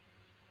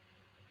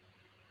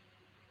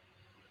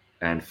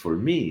 And for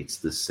me, it's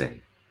the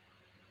same.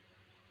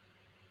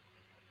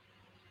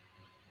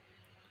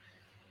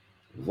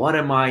 What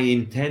am I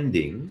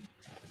intending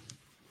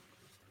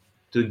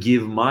to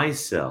give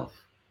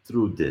myself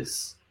through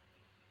this?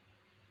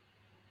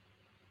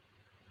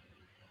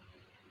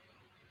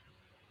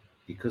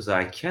 Because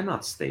I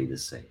cannot stay the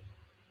same.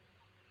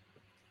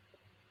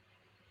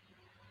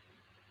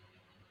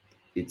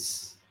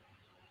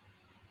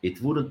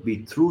 It wouldn't be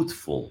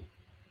truthful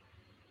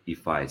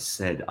if I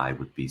said I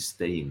would be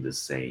staying the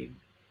same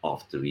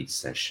after each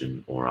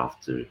session or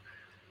after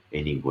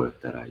any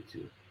work that I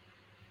do.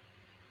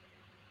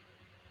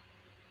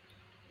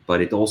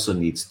 But it also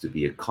needs to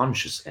be a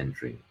conscious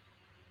entering.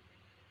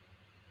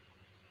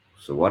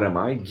 So what am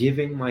I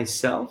giving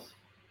myself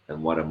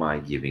and what am I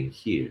giving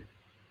here?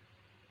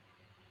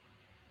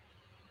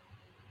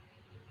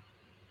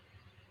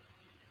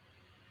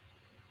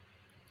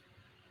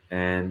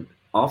 And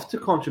after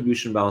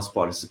contribution balanced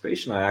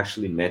participation, I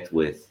actually met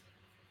with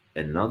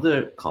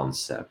another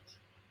concept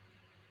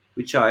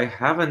which I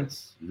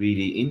haven't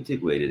really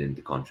integrated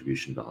into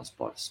contribution balanced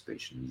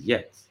participation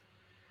yet.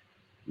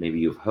 Maybe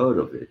you've heard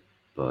of it,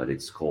 but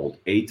it's called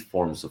 8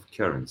 forms of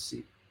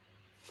currency.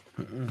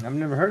 I've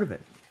never heard of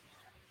it.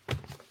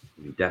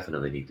 You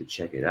definitely need to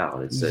check it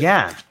out.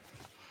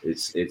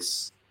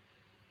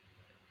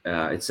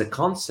 It's a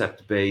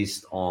concept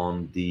based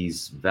on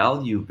these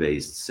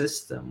value-based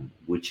system,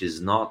 which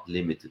is not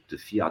limited to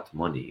fiat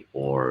money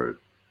or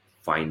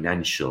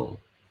financial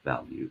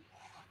value.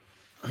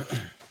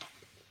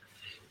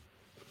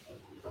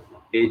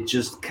 It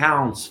just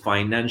counts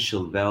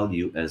financial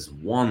value as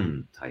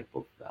one type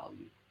of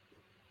value.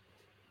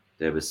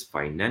 There is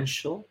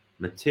financial,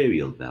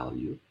 material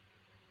value,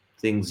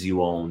 things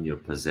you own, your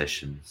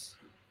possessions,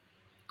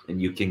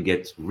 and you can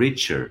get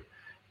richer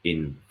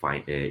in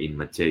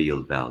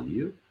material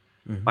value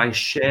by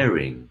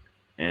sharing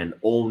and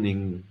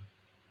owning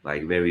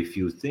like very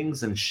few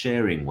things and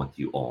sharing what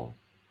you own.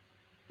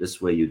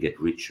 This way you get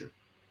richer.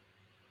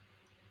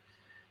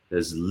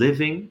 There's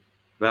living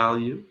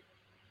value,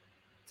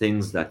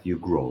 things that you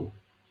grow,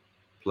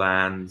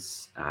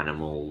 plants,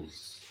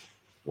 animals,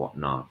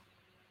 whatnot.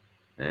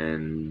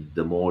 And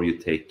the more you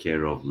take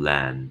care of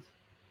land,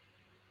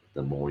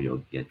 the more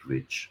you'll get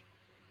rich.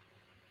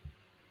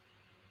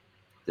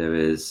 There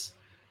is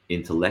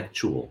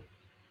intellectual,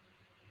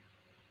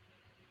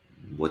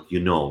 what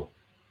you know,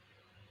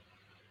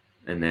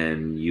 and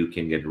then you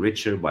can get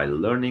richer by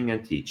learning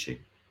and teaching.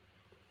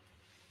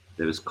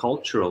 There is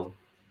cultural,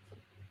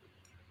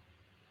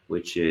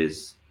 which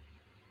is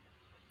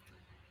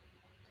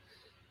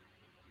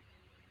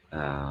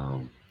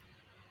um,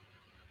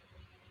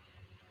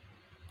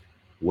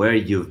 where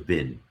you've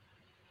been.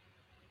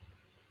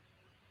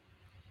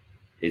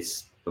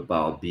 It's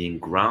about being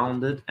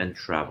grounded and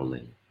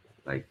traveling,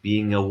 like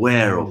being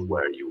aware of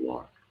where you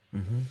are,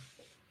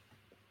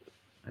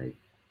 like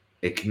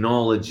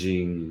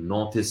acknowledging,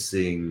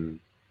 noticing,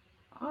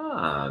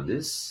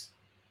 this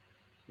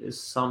is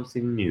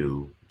something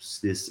new.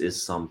 This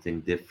is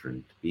something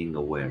different. Being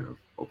aware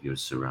of your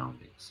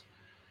surroundings.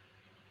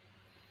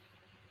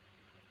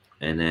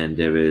 And then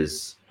there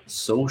is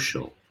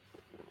social.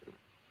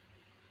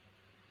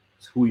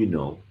 It's who you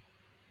know.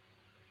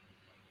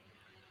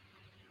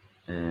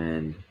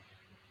 And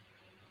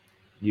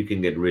you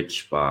can get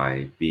rich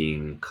by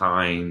being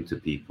kind to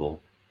people,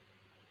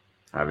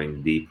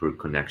 having deeper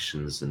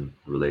connections and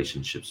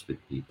relationships with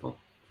people.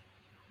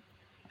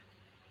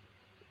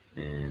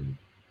 And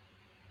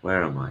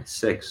where am I?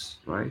 Six,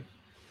 right?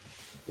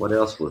 What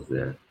else was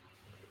there?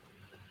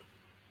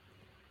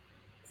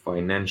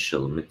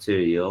 Financial,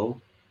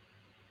 material,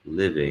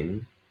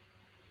 living,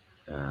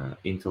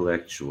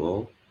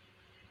 intellectual,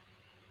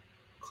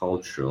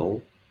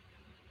 cultural,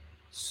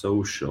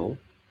 social,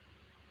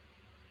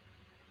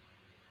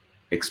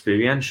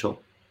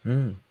 experiential.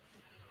 Mm.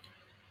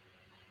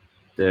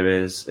 There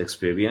is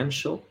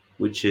experiential,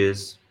 which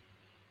is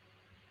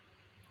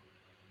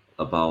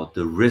about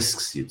the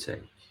risks you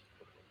take.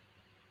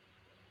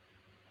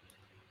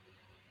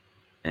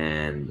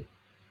 And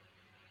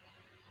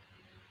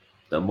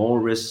the more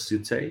risks you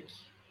take,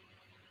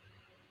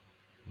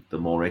 the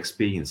more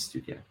experience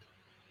you get.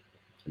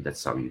 And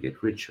that's how you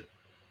get richer.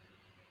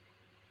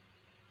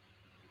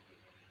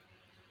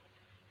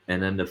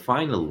 And then the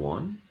final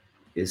one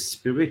is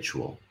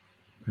spiritual.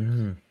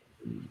 Mm.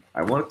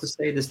 I wanted to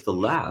say this the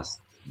last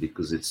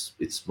because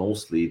it's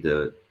mostly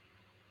the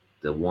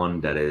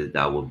one that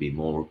will be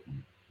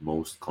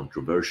most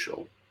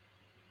controversial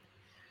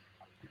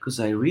because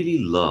I really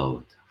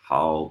loved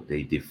how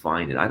they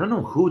defined it. I don't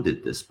know who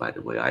did this, by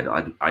the way.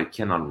 I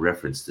cannot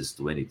reference this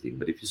to anything,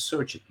 but if you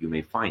search it, you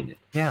may find it.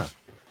 Yeah.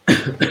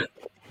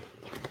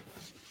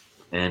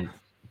 And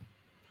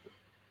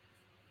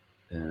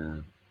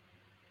uh,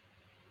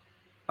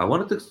 I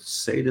wanted to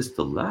say this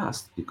the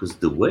last because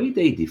the way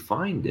they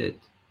defined it,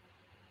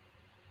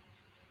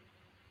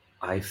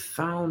 I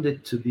found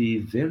it to be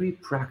very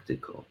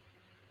practical,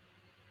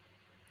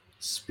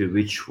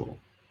 spiritual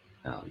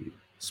value,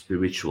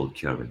 spiritual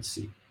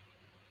currency.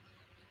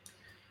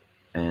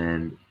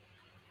 And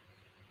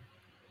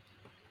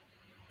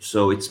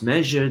so it's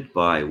measured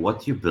by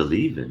what you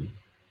believe in,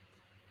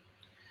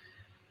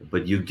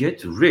 but you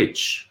get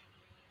rich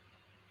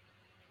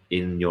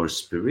in your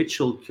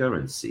spiritual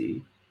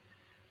currency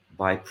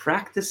by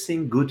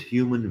practicing good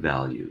human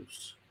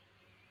values.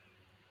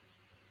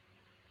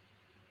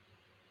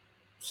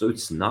 So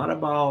it's not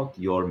about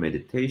your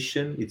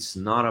meditation, it's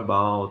not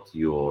about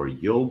your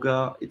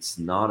yoga, it's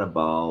not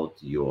about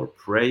your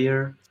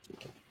prayer.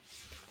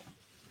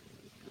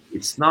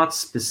 It's not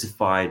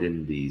specified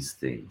in these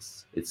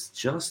things. It's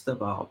just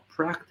about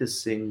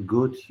practicing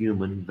good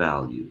human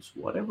values,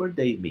 whatever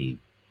they mean.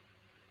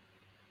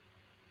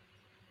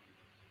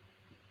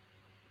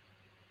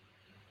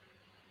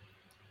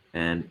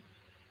 And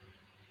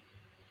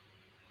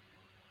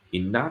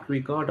in that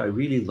regard, I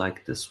really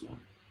like this one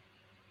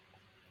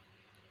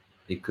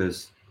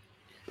because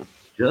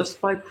just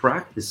by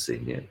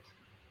practicing it,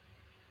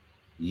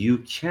 you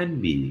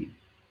can be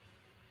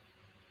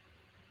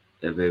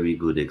a very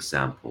good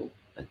example,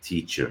 a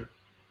teacher,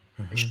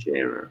 a Mm-hmm.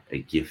 sharer,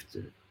 a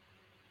gifter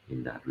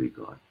in that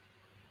regard.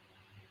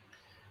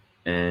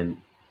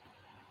 And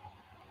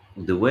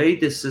the way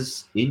this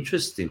is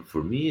interesting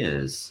for me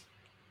is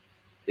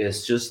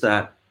just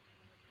that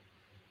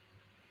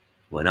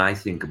when I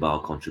think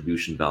about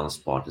contribution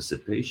balanced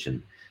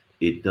participation,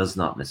 it does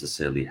not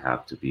necessarily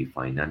have to be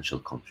financial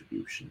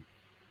contribution.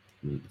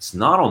 It's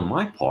not on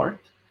my part,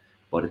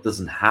 but it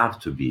doesn't have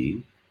to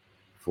be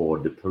for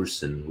the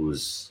person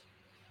who's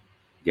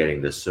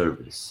getting the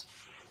service.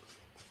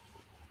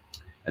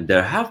 And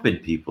there have been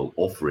people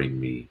offering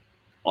me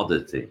other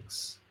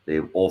things.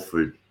 They've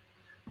offered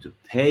to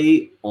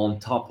pay on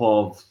top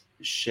of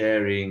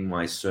sharing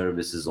my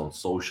services on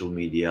social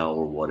media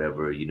or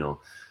whatever,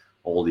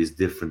 all these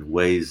different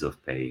ways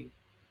of paying.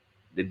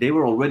 They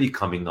were already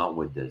coming up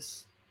with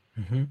this.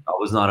 Mm-hmm. I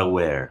was not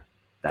aware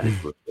that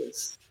it was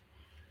this.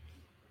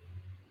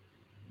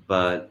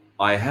 But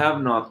I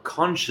have not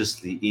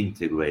consciously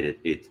integrated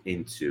it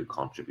into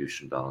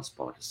contribution balance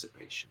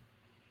participation.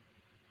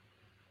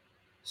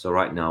 So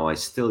right now, I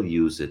still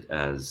use it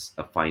as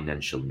a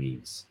financial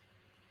means.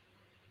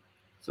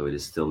 So it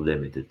is still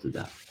limited to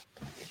that.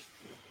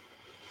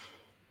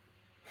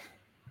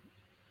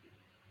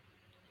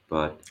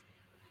 But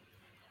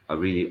I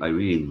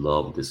really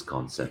love this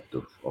concept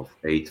of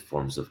eight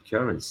forms of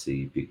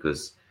currency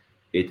because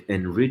it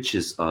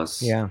enriches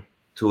us Yeah.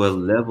 to a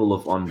level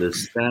of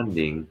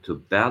understanding to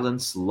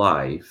balance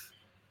life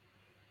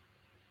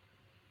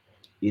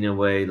in a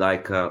way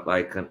like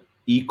an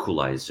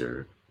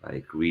equalizer,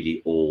 like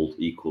really old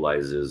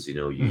equalizers. You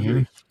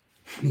Mm-hmm.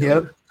 with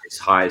Yep. this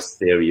high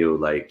stereo,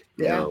 like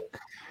Yeah.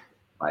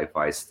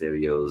 hi-fi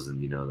stereos,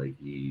 and like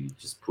you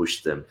just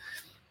push them,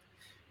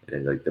 and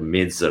then like the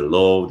mids are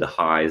low, the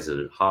highs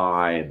are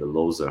high, and the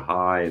lows are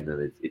high, and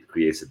then it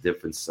creates a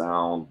different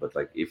sound. But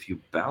like if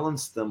you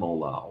balance them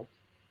all out,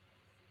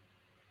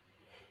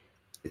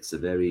 it's a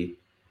very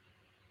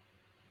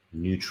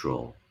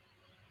neutral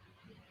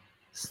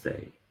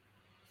state.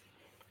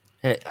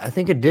 I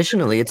think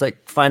additionally, it's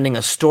like finding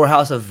a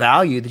storehouse of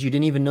value that you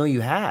didn't even know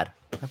you had.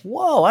 Like,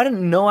 whoa, I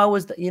didn't know I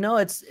was,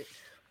 it's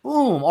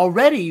boom,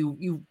 already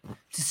you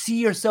to see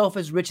yourself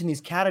as rich in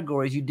these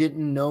categories you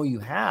didn't know you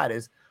had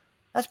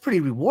that's pretty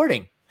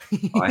rewarding.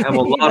 I have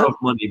a you lot know? of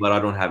money, but I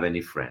don't have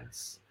any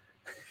friends.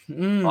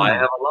 I Mm,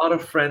 have a lot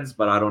of friends,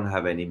 but I don't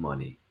have any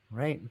money.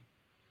 right.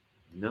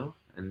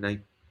 And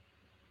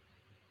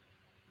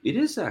it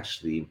is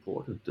actually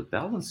important to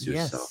balance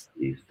yourself Yes.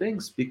 with these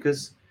things,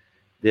 because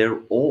they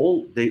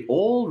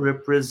all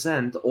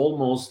represent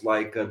almost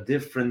like a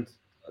different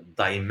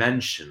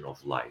dimension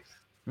of life,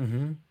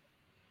 Mm-hmm.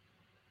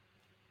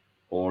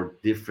 or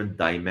different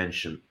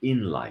dimension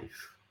in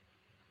life.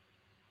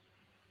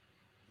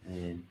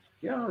 And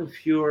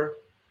if you're,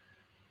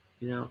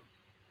 you know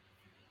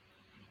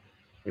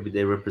maybe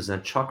they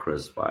represent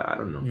chakras, but I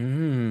don't know.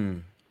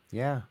 Mm.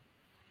 Yeah.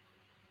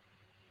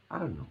 I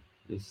don't know.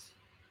 It's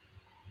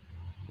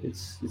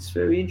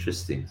very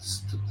interesting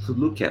to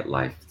look at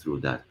life through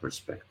that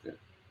perspective,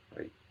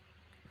 right?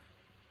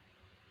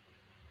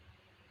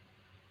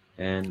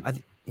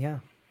 And Yeah.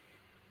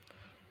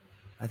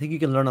 I think you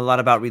can learn a lot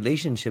about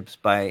relationships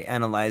by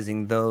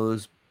analyzing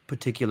those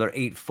particular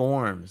 8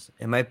 forms.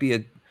 It might be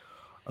a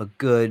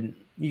good,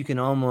 you can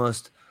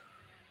almost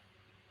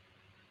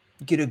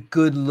get a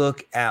good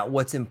look at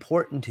what's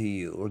important to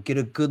you, or get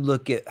a good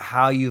look at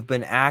how you've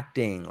been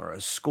acting, or a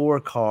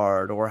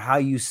scorecard, or how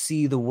you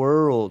see the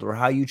world, or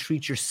how you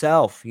treat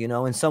yourself.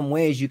 In some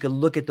ways you can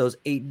look at those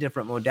 8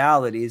 different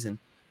modalities and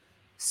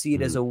see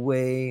it as mm, a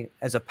way,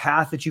 as a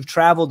path that you've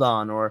traveled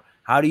on, or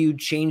how do you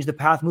change the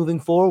path moving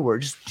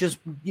forward, just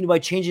by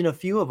changing a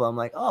few of them.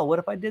 Like, oh, what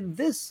if I did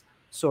this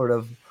sort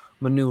of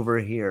maneuver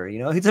here?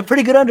 It's a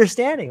pretty good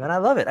understanding, and I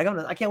love it.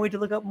 I can't wait to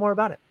look up more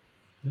about it.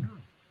 yeah,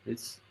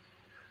 it's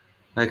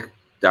like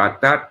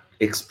that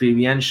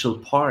experiential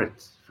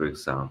part, for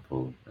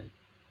example. Like,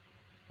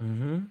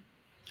 Mm-hmm.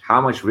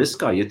 how much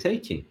risk are you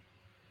taking?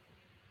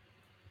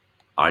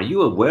 Are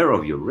you aware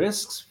of your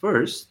risks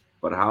first?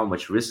 But how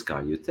much risk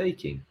are you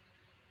taking?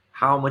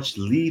 How much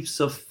leaps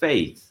of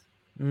faith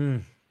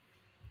Mm.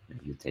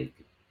 are you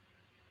taking?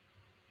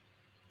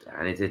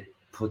 And it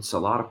puts a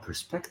lot of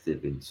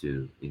perspective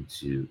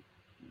into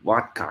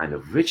what kind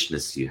of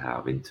richness you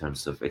have in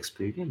terms of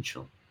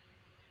experiential.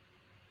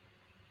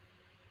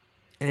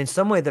 And in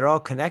some way they're all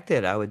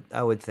connected, I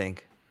would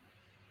think.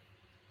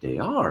 They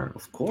are,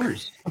 of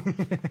course,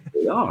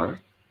 they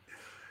are,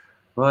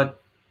 but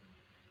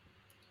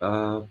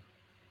uh,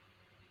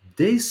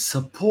 they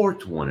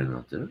support one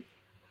another.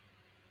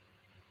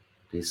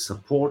 They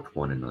support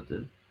one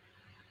another.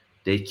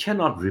 They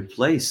cannot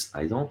replace.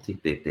 I don't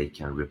think that they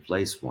can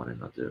replace one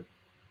another.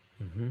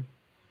 Mm-hmm.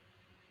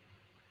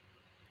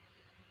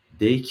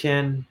 They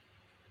can.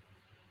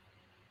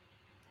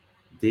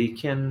 They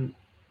can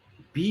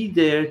be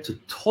there to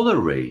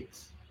tolerate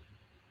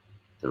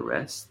the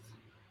rest,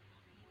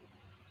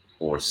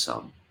 or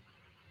some.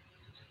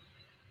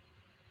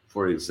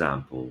 For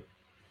example,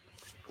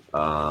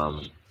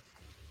 um,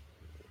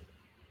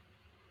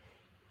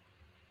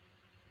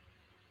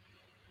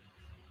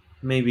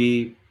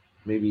 maybe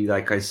maybe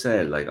like I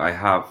said, like I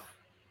have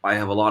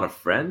a lot of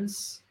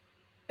friends,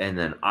 and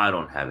then I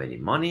don't have any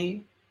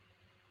money,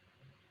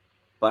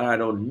 but I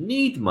don't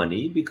need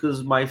money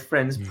because my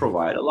friends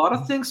provide a lot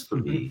of things for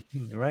me.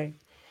 Right.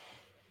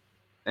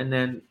 And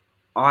then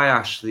I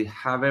actually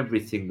have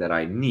everything that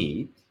I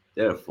need,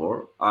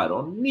 therefore I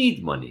don't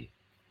need money.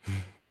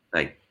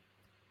 Like,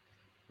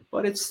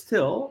 but it's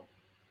still,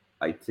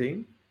 I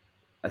think,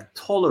 a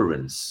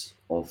tolerance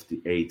of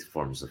the 8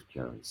 forms of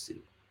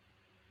currency.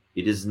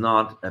 It is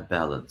not a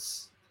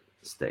balance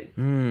state.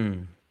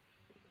 Mm.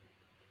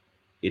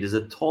 It is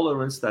a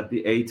tolerance that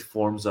the 8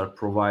 forms are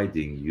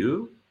providing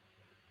you,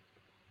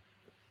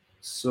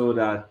 so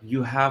that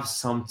you have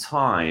some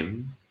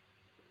time.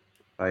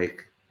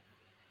 Like,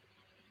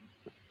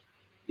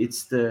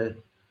 it's the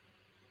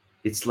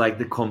it's like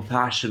the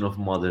compassion of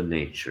mother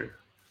nature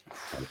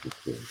type of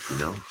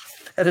thing.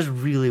 That is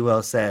really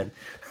well said.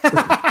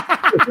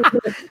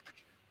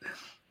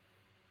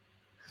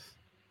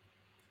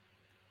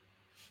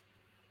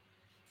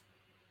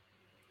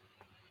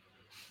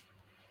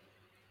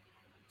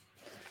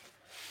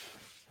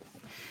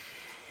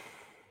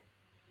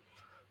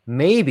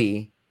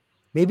 Maybe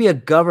a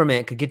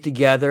government could get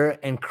together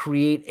and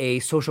create a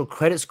social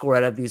credit score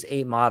out of these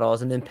 8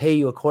 models and then pay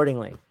you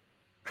accordingly.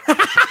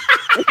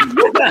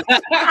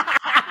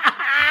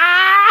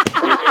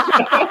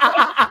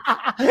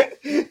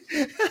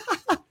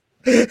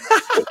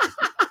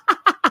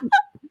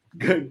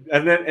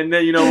 And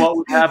then what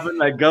would happen?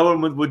 Like,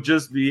 government would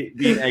just be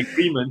in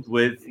agreement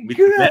with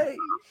Great.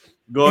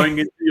 going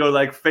into your,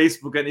 like,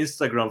 Facebook and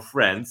Instagram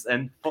friends,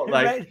 and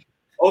like, Right.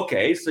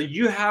 okay, so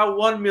you have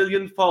 1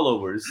 million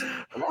followers.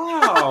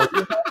 Wow,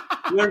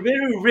 you're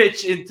very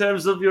rich in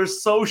terms of your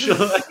social.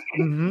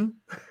 Mm-hmm.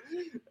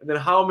 And then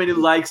how many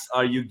likes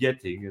are you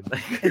getting? And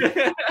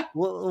like,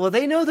 Well,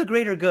 they know the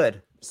greater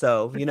good,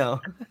 so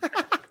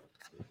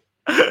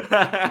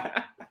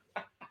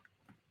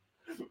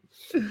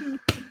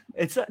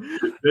it's. they're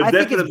I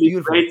think it's definitely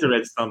beautiful. greater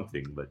at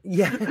something, but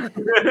Yeah.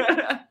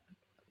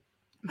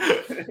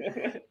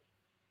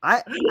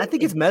 I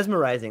think it's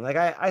mesmerizing. Like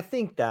I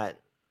think that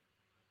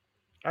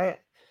I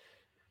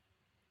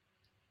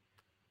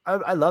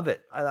I love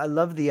it. I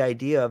love the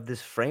idea of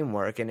this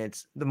framework, and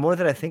it's the more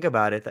that I think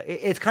about it,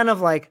 it's kind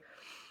of like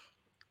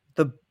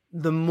the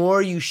the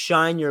more you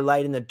shine your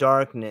light in the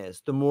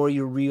darkness, the more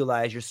you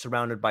realize you're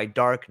surrounded by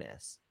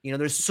darkness.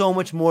 There's so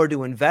much more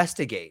to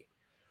investigate.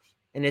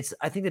 And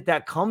I think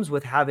that comes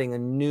with having a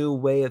new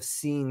way of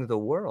seeing the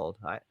world.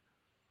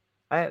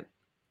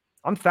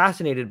 I'm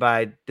fascinated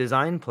by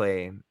design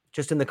play,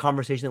 just in the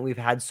conversation that we've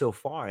had so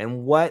far,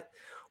 and what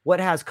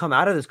has come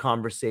out of this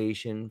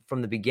conversation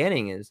from the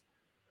beginning has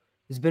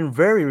been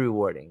very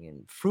rewarding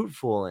and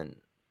fruitful and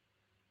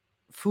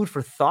food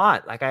for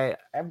thought. Like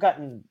I've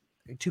gotten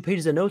 2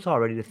 pages of notes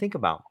already to think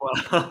about.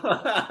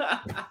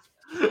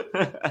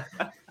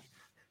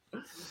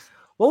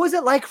 What was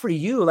it like for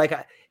you? Like,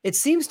 it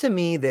seems to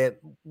me that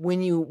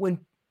when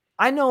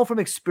I know from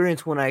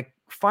experience, when I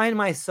find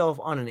myself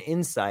on an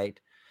insight,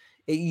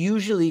 it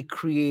usually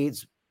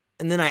creates,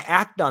 and then I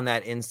act on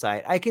that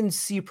insight, I can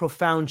see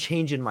profound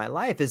change in my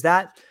life. Is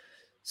that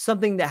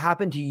something that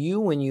happened to you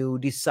when you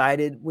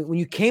decided, when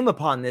you came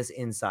upon this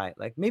insight?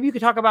 Like, maybe you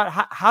could talk about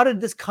how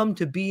did this come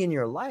to be in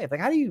your life?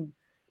 Like, how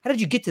did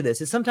you get to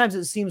this? And sometimes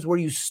it seems where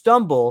you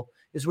stumble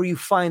is where you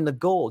find the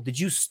gold. Did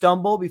you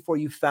stumble before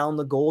you found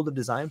the gold of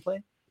design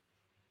play?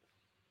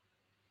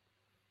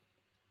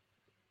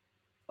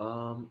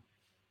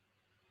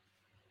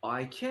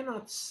 I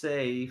cannot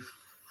say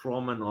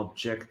from an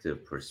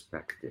objective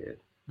perspective,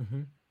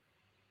 Mm-hmm.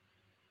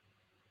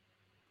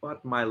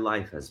 but my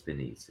life has been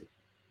easy.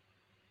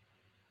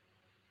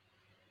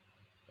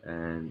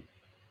 And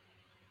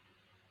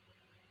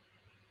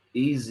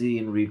easy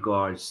in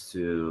regards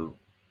to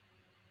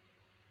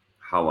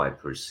how I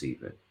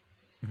perceive it.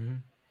 Mm-hmm.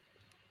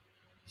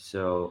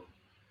 So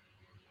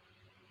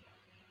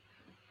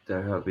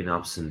there have been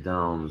ups and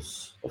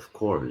downs, of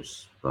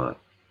course, but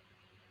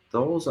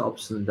those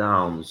ups and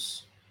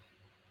downs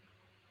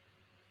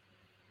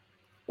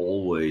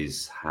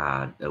always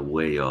had a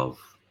way of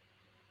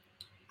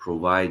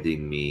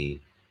providing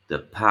me the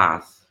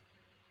path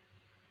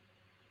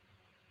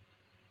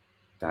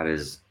that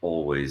is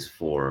always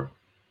for,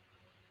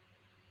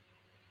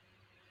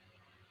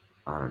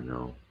 I don't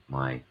know,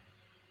 my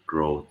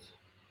growth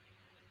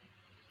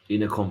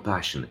in a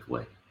compassionate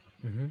way.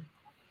 Mm-hmm.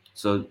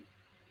 So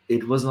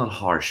it was not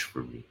harsh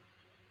for me.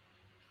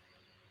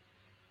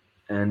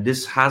 And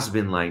this has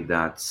been like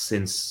that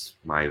since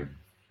my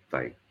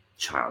like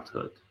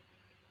childhood.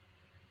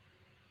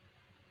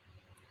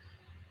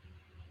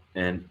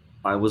 And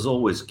I was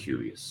always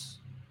curious,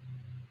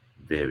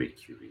 very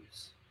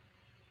curious.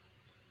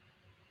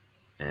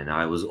 And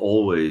I was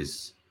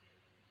always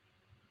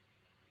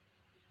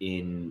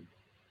in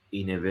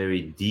a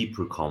very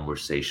deeper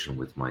conversation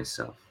with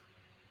myself.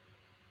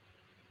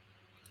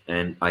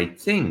 And I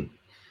think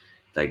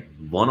like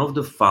one of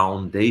the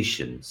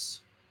foundations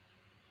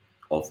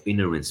of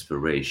inner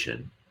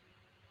inspiration,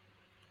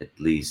 at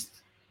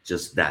least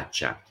just that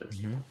chapter,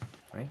 Mm-hmm.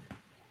 Right.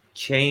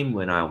 came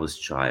when I was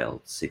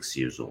child, 6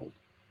 years old.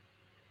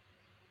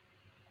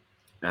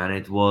 And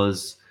it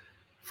was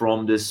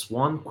from this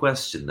one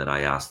question that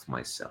I asked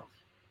myself,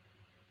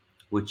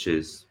 which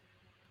is,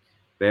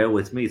 bear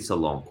with me, it's a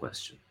long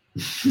question.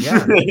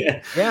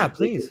 Yeah. Yeah,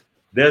 please.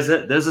 There's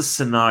a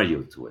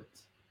scenario to it.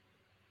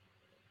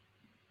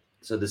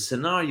 So the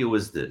scenario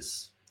is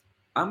this.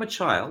 I'm a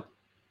child,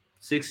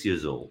 6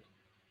 years old.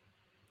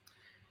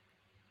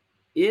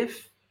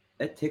 If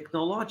a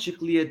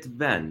technologically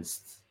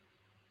advanced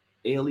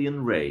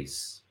alien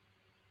race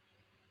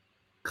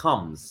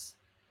comes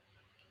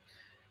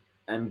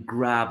and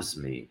grabs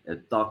me,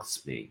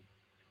 abducts me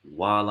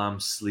while I'm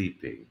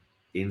sleeping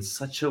in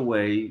such a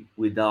way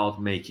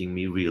without making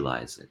me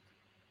realize it,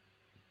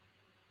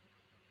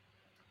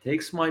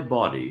 takes my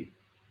body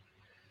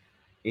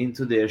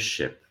into their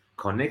ship,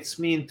 connects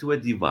me into a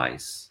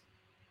device,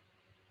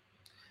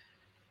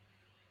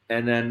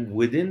 and then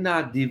within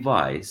that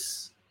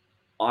device,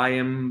 I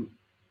am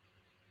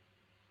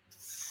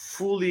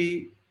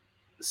fully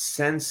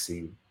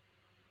sensing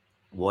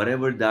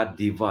whatever that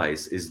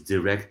device is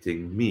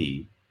directing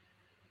me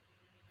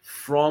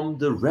from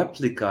the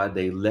replica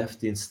they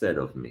left instead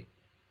of me.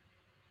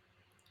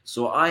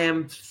 So I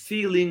am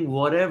feeling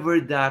whatever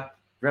that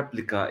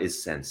replica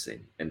is sensing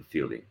and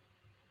feeling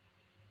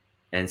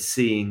and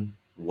seeing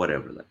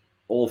whatever, like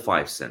all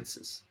five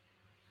senses.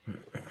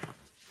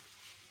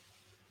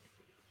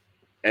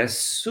 As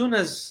soon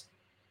as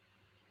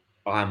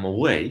I'm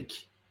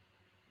awake,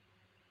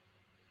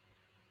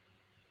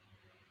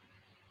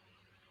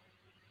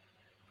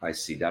 I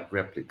see that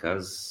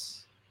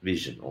replica's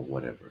vision or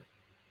whatever.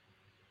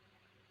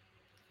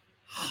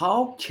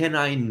 How can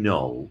I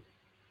know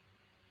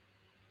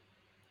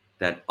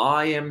that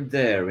I am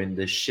there in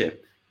the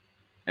ship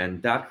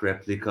and that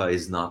replica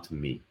is not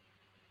me?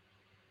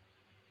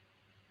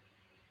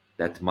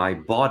 That my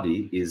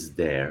body is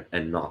there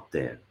and not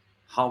there?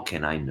 How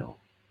can I know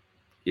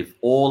if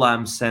all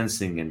I'm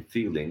sensing and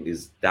feeling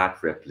is that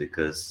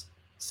replica's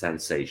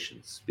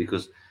sensations?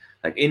 Because,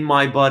 like, in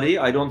my body,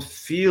 I don't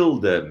feel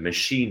the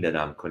machine that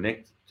I'm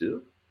connected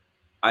to.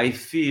 I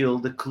feel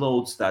the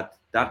clothes that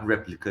that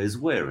replica is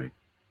wearing.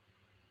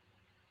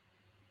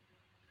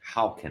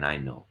 How can I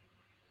know?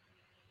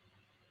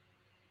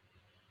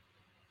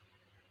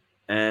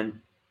 And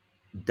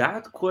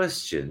that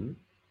question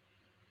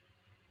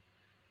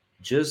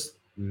just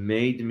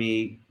made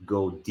me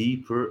go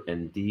deeper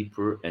and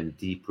deeper and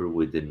deeper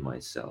within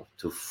myself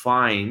to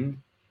find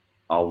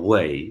a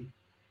way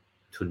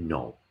to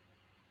know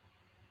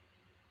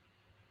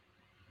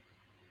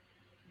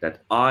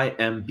that I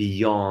am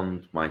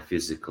beyond my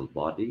physical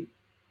body,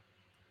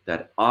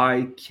 that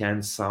I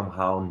can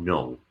somehow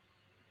know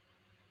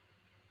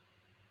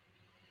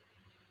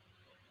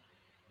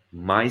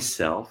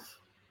myself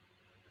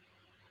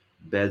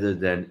better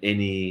than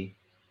any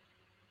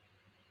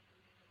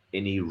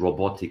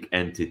robotic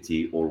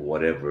entity or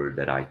whatever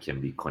that I can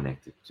be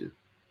connected to.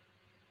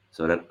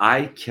 So that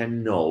I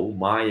can know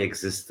my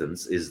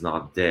existence is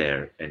not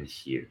there and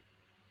here.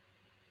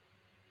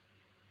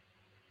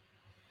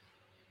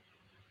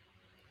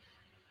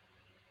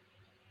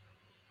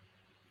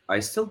 I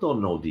still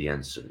don't know the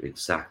answer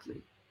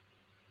exactly,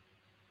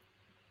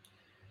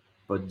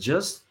 but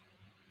just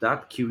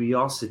that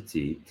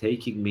curiosity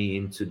taking me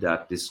into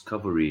that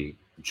discovery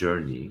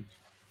journey,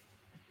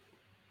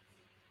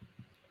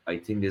 I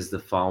think is the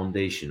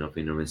foundation of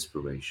inner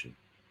inspiration.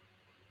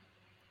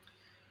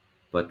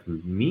 But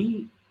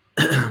me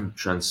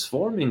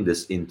transforming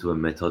this into a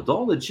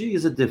methodology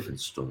is a different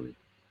story,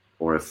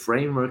 or a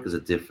framework is a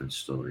different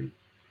story.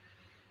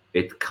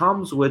 It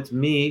comes with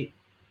me.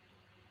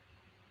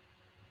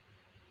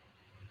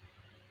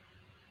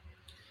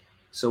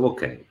 So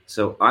okay,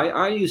 so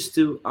I used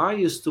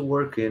to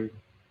work in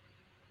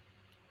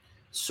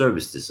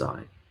service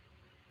design,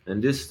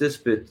 and this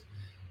bit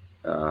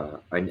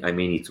I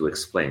may need to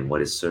explain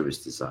what is service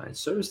design.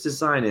 Service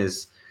design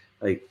is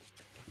like,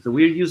 so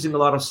we're using a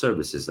lot of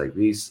services like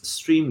these.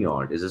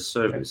 StreamYard is a Okay.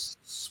 service.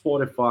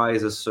 Spotify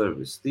is a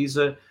service. These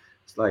are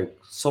like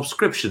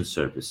subscription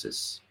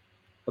services,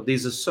 but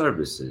these are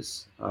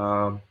services.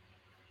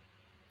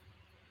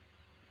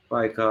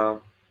 Like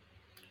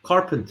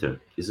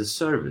Carpenter is a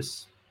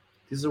service.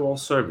 These are all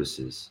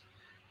services.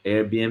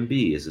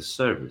 Airbnb is a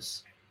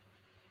service.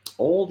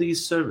 All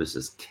these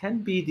services can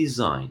be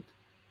designed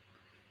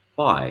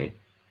by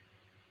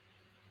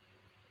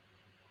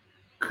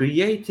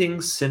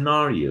creating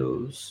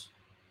scenarios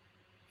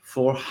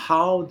for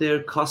how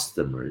their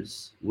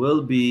customers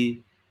will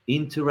be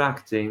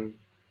interacting,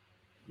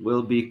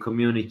 will be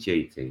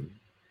communicating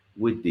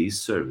with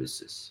these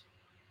services.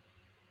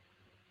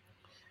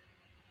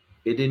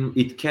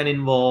 It can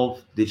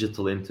involve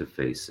digital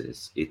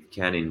interfaces, it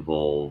can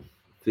involve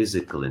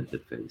physical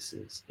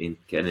interfaces, it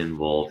can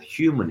involve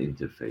human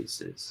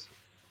interfaces.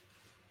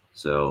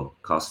 So,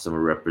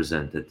 customer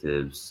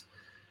representatives,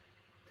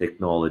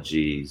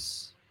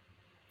 technologies,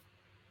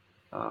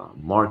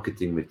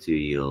 marketing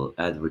material,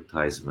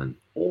 advertisement,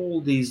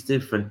 all these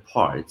different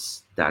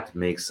parts that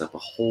makes up a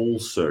whole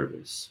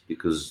service,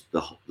 because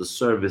the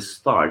service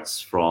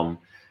starts from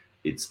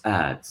its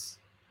ads,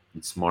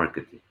 its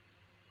marketing,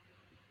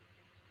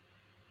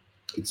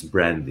 its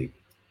branding,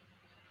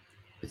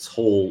 its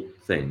whole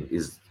thing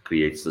is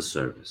creates the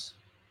service.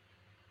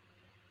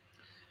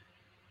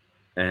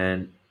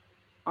 And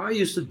I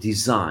used to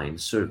design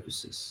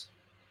services.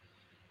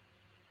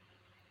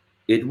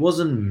 It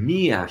wasn't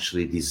me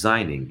actually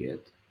designing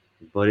it,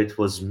 but it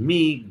was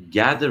me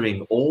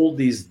gathering all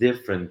these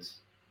different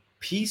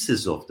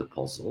pieces of the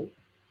puzzle,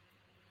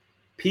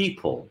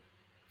 people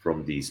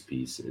from these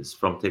pieces,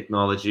 from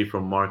technology,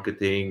 from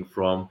marketing,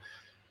 from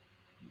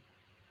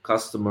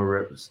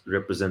customer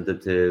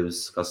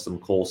representatives, custom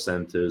call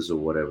centers, or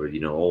whatever,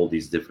 all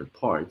these different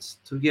parts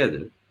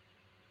together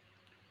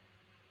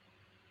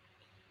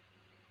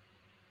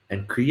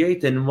and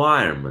create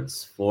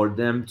environments for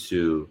them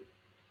to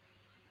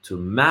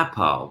map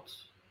out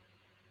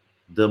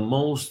the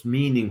most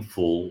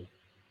meaningful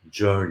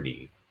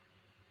journey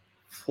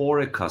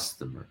for a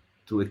customer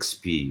to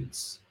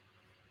experience.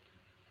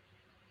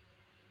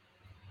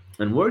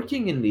 And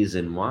working in these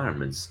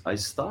environments, I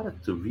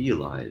started to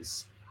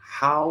realize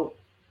how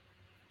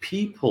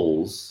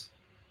people's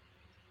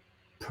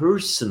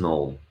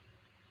personal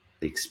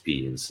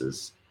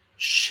experiences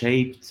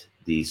shaped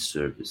these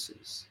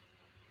services.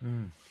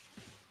 Mm.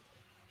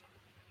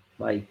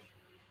 Like,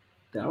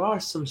 there are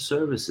some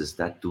services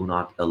that do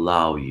not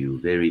allow you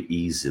very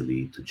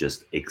easily to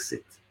just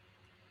exit,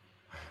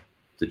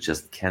 to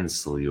just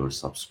cancel your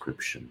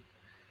subscription.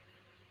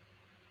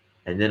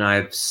 And then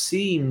I've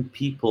seen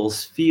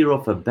people's fear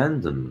of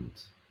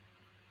abandonment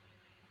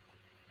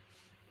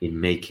in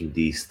making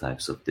these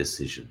types of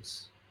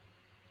decisions.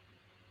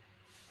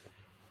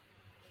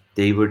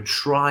 They were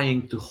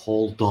trying to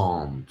hold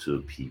on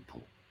to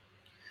people.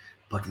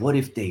 But what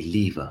if they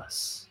leave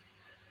us?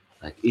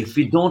 Like, if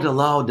we don't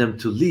allow them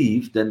to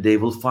leave, then they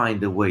will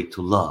find a way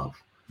to love.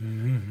 you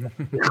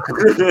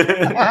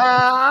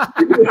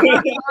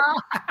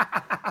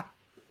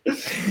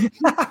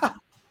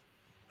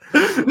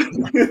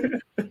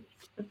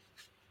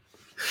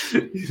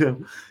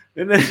know,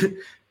 and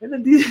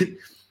then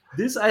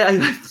this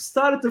I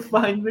started to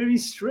find very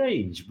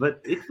strange, but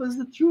it was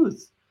the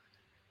truth.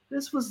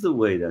 This was the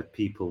way that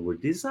people were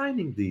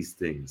designing these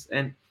things.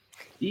 And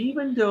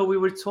even though we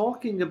were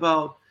talking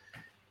about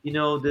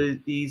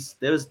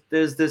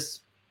there's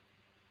this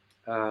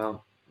uh,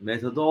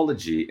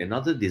 methodology,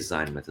 another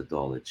design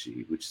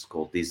methodology, which is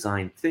called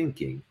design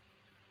thinking,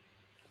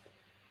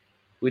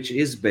 which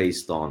is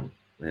based on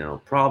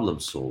problem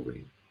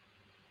solving.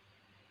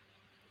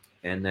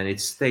 And then it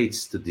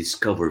states to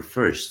discover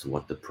first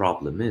what the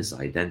problem is,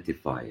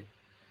 identify it,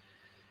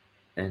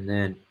 and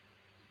then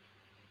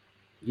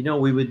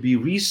we would be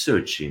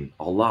researching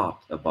a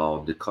lot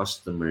about the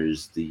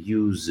customers, the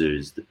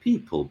users, the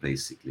people,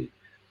 basically,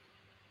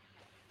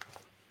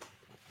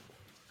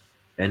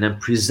 and then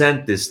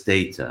present this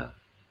data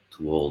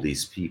to all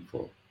these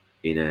people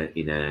in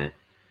a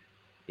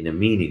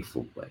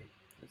meaningful way,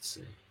 let's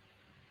say,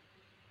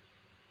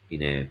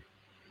 in a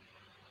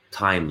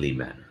timely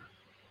manner.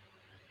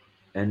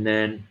 And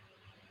then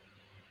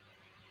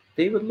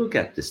they would look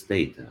at this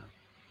data,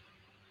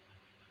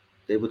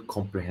 they would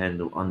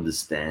comprehend or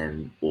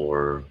understand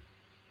or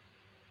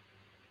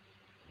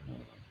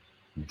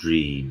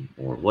dream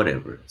or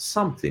whatever,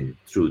 something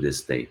through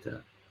this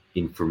data,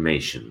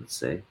 information, let's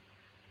say,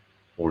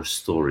 or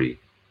story.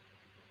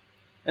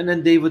 And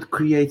then they would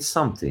create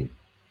something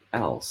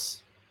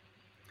else.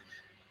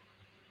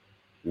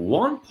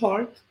 One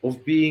part of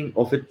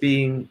it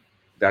being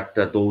that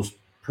those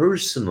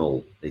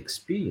personal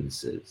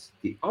experiences.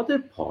 The other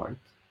part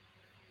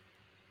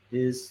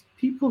is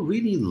people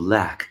really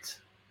lacked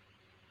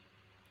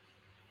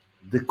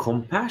the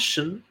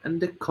compassion and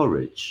the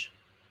courage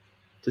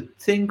to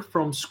think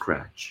from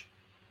scratch.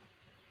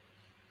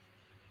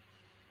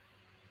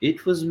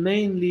 It was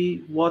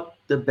mainly what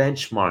the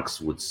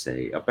benchmarks would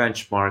say. A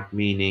benchmark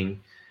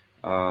meaning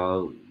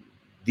uh,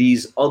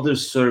 these other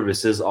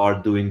services are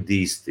doing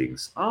these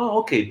things. Oh,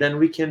 okay, then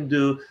we can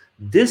do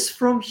this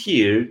from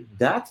here,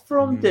 that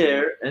from Mhm.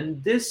 there,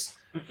 and this,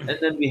 and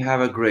then we have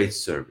a great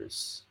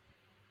service.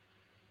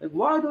 Like,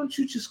 why don't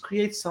you just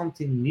create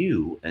something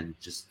new and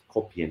just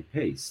copy and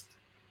paste?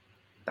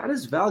 That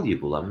is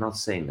valuable. I'm not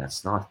saying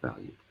that's not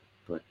valuable,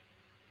 but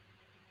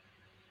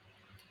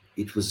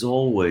it was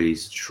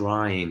always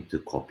trying to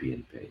copy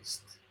and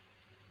paste,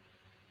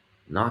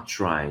 not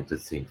trying to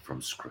think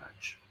from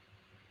scratch.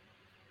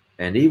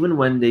 And even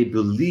when they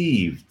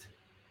believed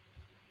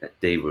that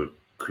they were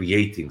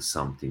creating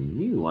something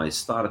new, I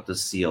started to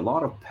see a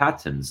lot of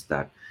patterns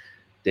that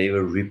they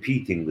were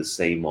repeating the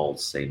same old,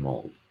 same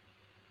old.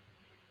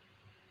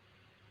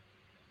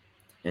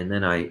 And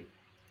then I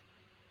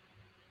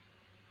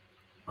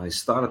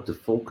started to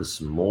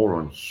focus more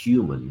on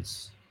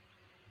humans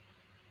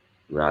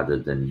rather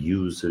than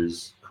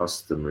users,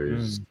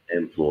 customers, Mm.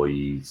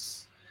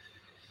 employees,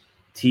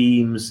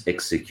 teams,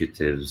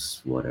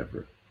 executives,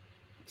 whatever,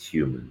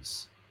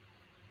 humans.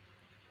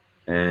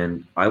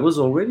 And I was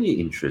already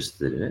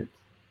interested in it,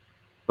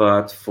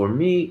 but for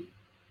me,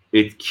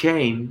 it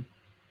came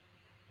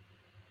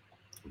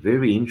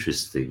very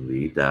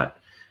interestingly that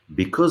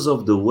because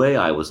of the way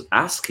I was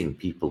asking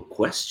people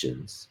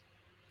questions,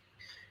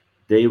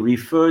 they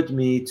referred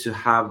me to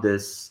have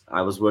this.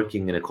 I was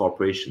working in a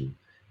corporation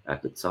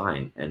at the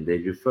time, and they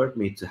referred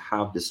me to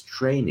have this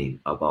training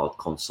about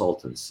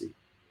consultancy,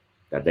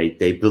 that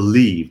they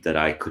believed that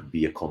I could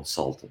be a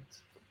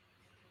consultant.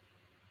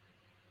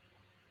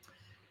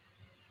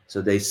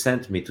 So they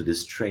sent me to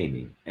this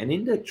training. And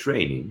in that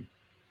training,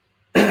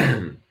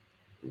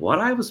 what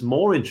I was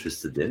more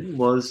interested in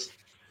was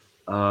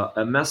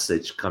a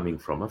message coming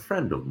from a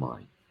friend of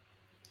mine.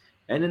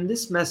 And in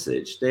this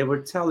message, they were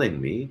telling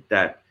me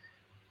that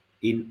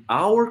in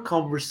our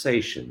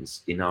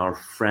conversations, in our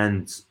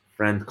friend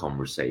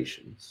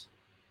conversations,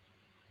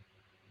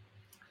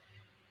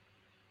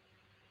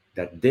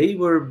 that they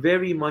were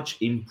very much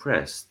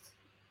impressed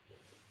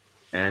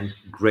and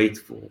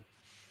grateful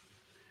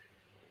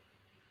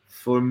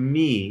for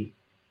me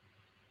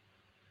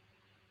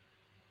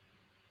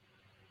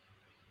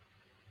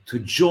to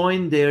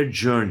join their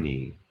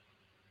journey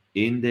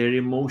in their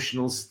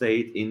emotional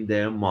state, in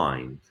their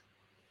mind,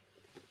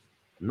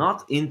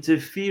 not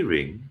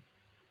interfering,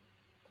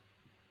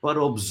 but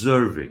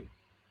observing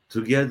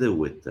together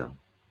with them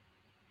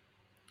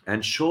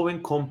and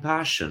showing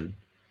compassion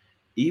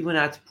even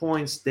at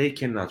points they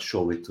cannot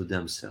show it to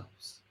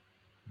themselves,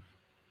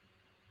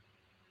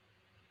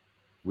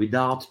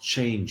 without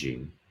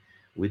changing,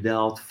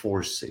 without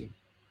forcing.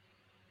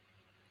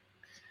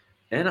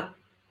 And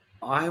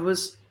I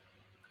was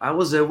I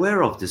was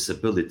aware of this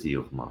ability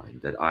of mine,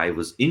 that I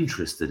was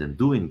interested in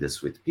doing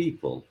this with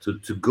people,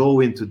 to go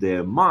into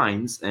their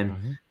minds and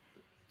Mhm.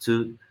 to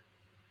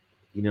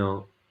you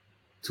know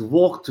to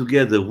walk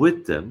together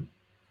with them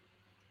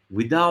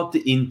without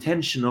the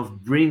intention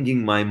of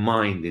bringing my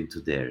mind into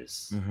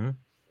theirs, Mhm.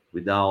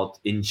 without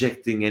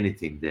injecting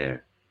anything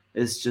there.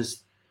 It's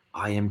just,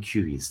 I am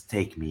curious,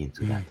 take me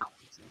into that Mhm.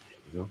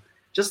 conversation,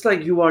 just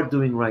like you are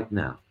doing right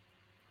now.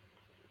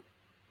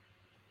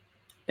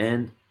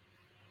 And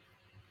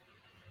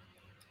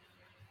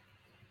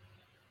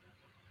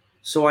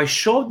so I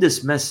showed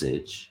this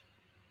message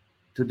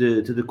to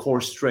the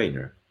course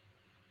trainer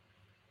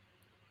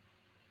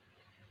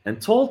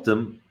and told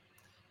them,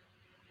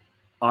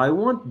 I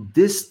want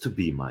this to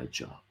be my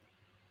job.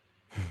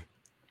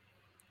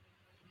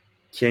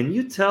 can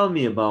you tell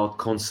me about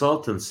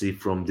consultancy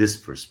from this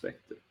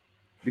perspective?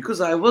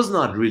 Because I was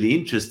not really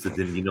interested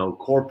in,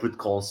 corporate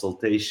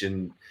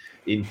consultation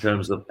in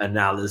terms of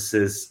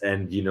analysis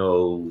and,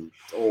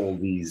 all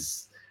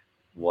these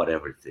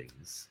whatever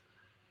things.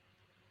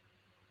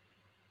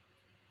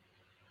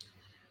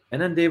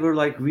 And then they were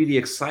like really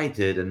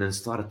excited and then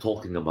started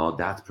talking about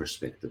that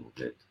perspective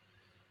of it.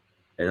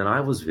 And then I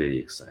was very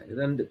excited.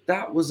 And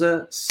that was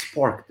a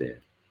spark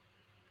there.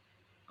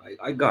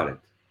 I got it.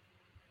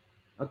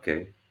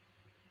 Okay,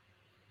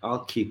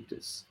 I'll keep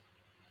this.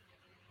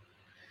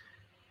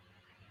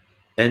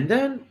 And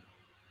then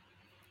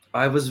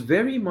I was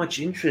very much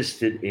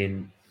interested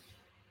in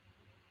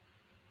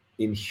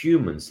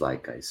humans,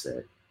 like I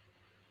said,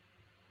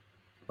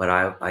 but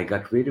I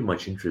got very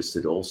much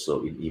interested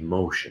also in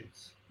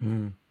emotions.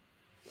 Mm.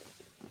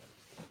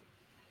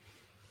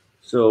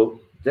 So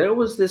there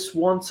was this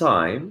one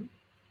time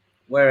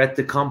where at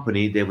the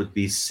company they would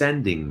be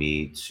sending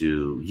me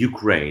to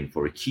Ukraine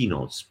for a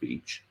keynote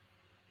speech.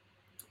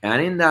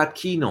 And in that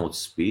keynote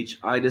speech,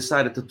 I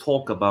decided to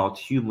talk about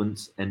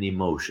humans and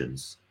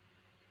emotions.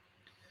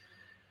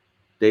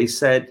 They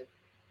said,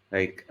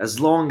 like, as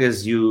long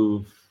as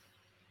you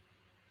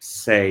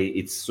say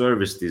it's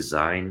service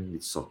design,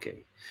 it's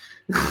okay.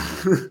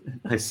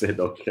 I said,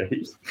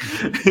 okay.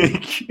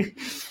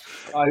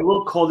 I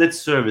will call it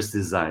service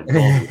design.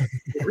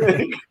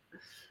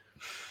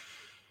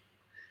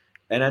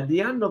 And at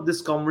the end of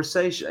this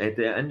conversation, at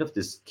the end of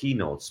this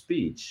keynote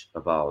speech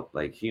about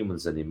like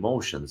humans and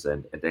emotions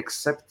and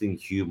accepting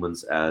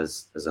humans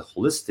as a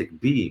holistic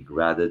being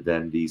rather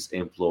than these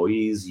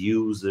employees,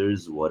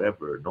 users,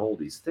 whatever, and all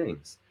these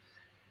things,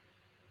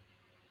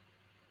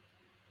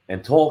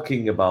 and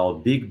talking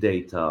about big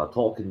data,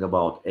 talking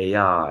about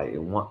AI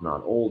and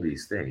whatnot, all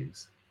these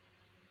things,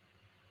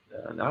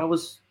 and I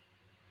was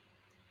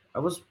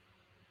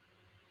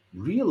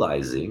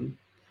realizing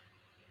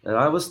that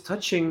I was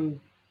touching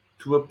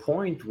to a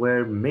point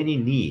where many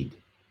need,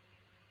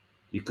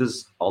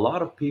 because a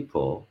lot of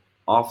people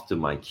after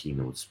my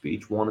keynote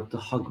speech wanted to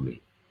hug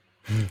me.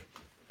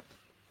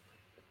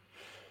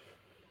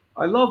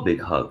 I love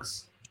big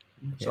hugs,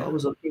 so I Yeah.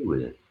 was okay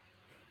with it.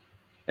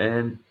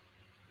 And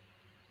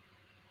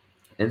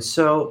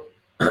so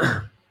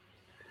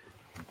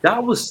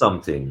that was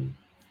something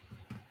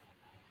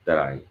that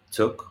I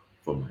took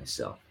for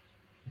myself.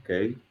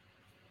 Okay,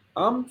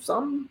 I'm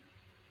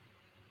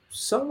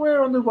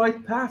somewhere on the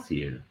right path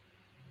here.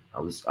 I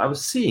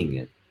was seeing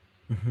it,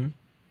 Mm-hmm.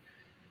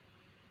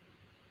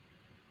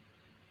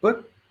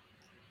 but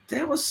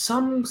there was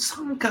some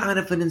kind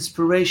of an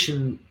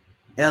inspiration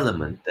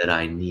element that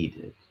I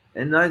needed.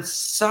 And I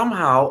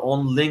somehow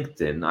on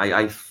LinkedIn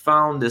I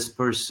found this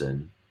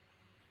person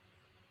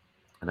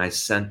and I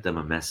sent them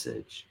a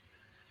message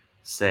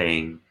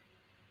saying,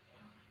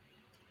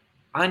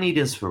 I need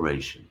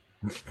inspiration.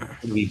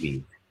 Can we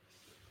meet?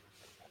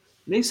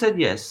 They said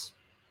yes.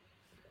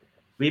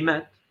 We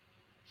met.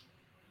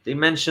 They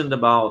mentioned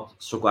about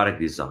Socratic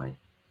design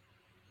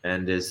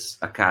and this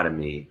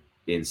academy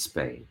in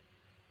Spain.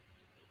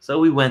 So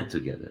we went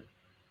together.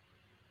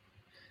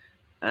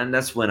 And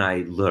that's when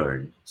I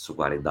learned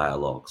Socratic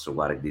dialogue,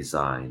 Socratic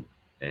design,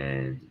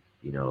 and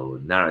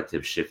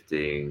narrative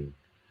shifting,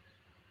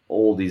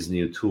 all these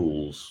new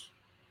tools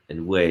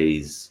and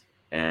ways,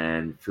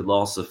 and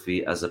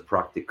philosophy as a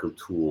practical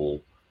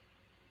tool,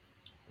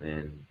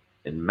 and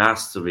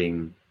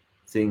mastering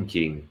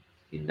thinking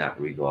in that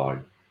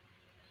regard.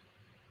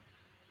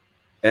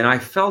 And I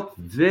felt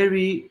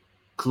very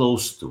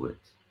close to it.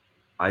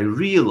 I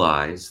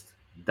realized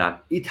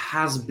that it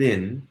has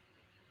been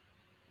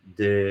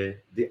the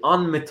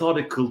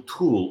unmethodical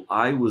tool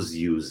I was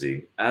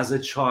using as a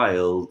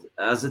child,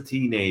 as a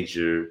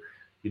teenager,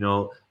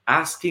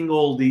 asking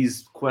all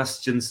these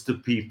questions to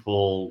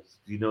people,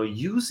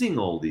 using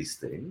all these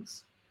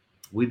things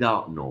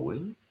without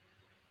knowing,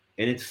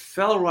 and it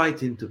fell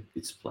right into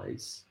its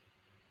place.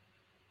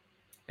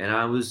 And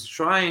I was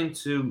trying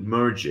to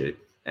merge it,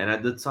 and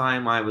at the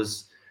time I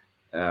was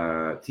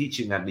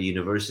teaching at the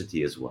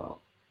university as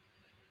well.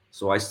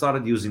 So I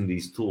started using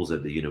these tools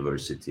at the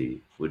university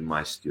with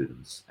my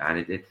students, and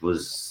it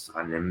was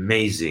an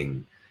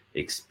amazing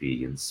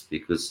experience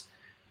because,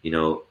 you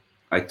know,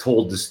 I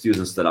told the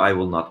students that I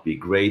will not be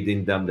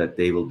grading them, that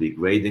they will be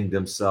grading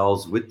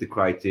themselves with the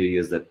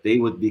criteria that they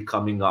would be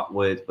coming up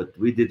with. But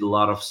we did a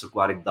lot of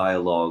Socratic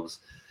dialogues,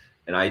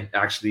 and I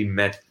actually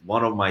met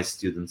one of my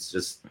students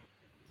just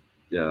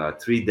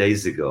 3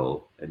 days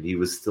ago, and he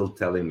was still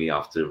telling me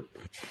after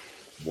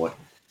what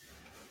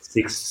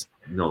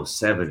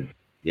 7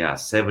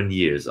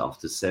 years.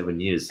 After 7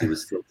 years, he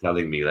was still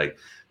telling me like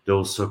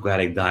those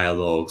Socratic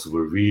dialogues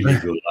were really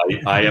good.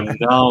 I am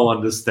now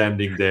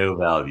understanding their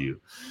value.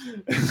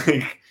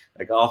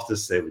 like after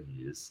 7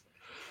 years.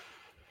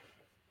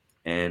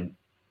 And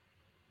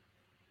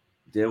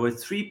there were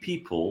three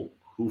people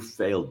who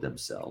failed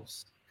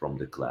themselves from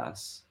the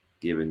class,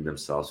 giving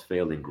themselves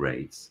failing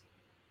grades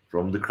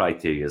from the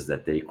criteria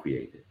that they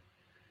created.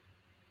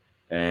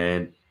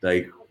 And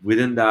like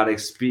within that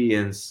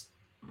experience,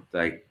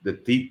 like the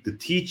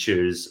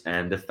teachers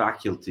and the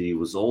faculty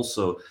was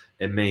also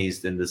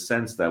amazed in the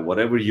sense that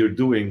whatever you're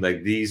doing,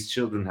 like these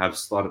children have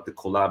started to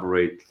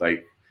collaborate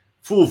like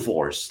full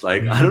force.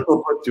 Like I Mhm. don't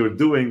know what you're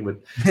doing, but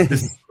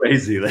this is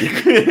crazy.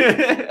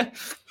 Like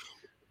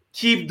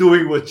keep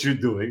doing what you're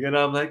doing. And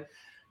I'm like,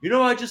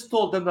 I just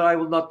told them that I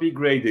will not be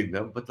grading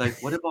them, but like,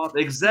 what about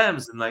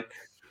exams? And like,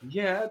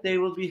 yeah, they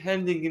will be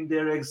handing in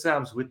their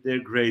exams with their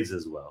grades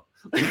as well.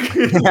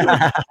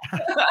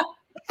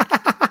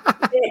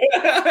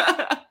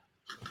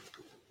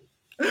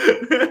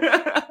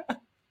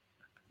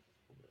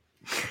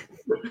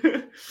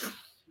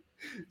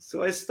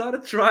 So I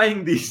started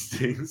trying these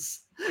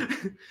things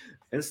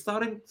and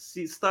started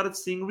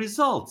seeing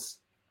results.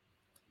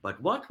 But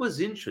what was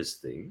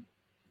interesting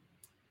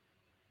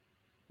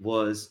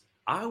was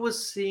I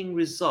was seeing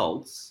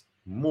results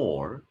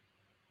more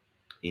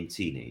in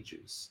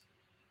teenagers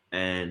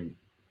and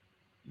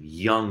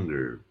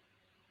younger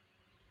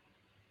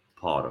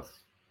part of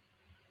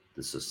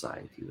the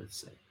society, let's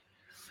say.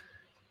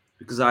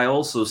 Because I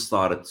also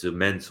started to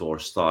mentor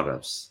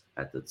startups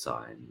at the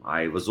time.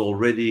 I was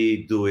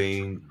already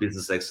doing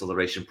business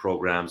acceleration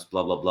programs,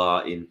 blah blah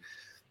blah, in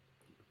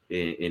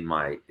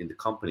the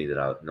company in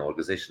the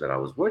organization that I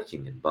was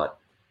working in.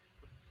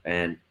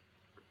 And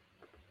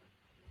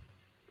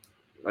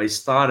I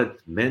started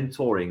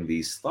mentoring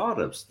these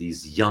startups,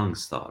 these young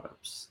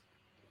startups,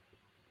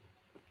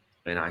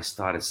 and I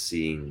started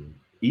seeing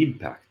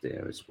impact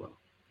there as well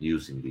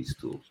using these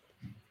tools.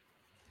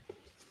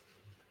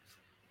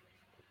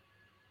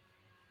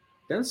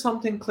 Then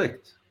something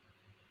clicked,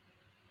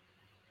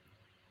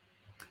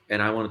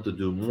 and I wanted to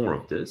do more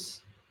of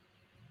this.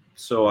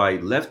 So I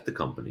left the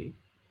company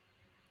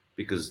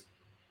because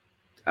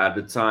at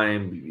the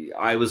time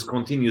I was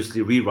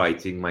continuously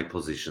rewriting my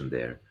position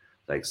there,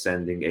 like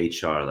sending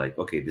HR, like,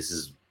 okay, this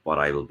is what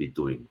I will be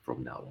doing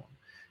from now on.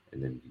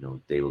 And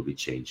then, they will be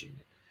changing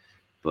it.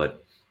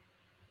 But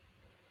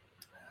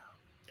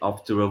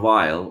after a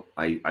while,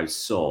 I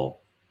saw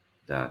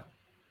that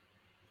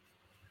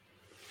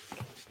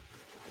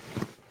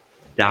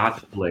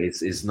that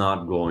place is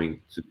not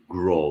going to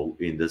grow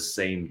in the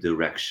same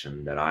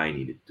direction that I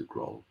needed to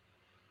grow.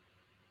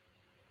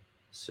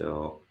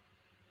 So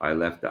I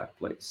left that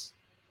place.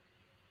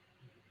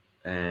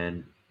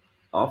 And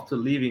after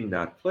leaving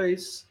that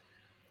place,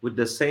 with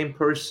the same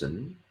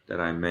person that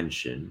I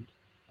mentioned,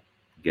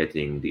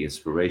 getting the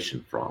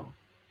inspiration from,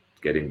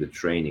 getting the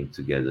training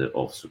together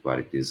of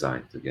Supermatic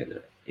Design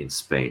together in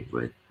Spain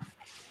with,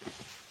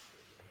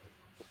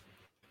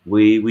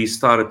 we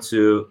started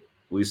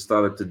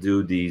to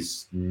do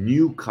these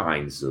new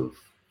kinds of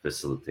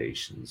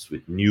facilitations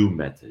with new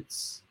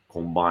methods,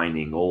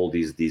 combining all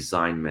these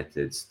design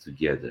methods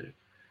together.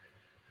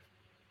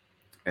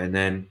 And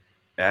then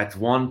at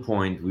one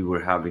point we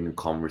were having a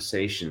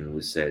conversation.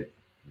 We said,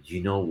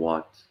 you know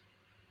what?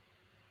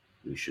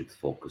 We should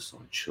focus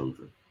on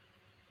children.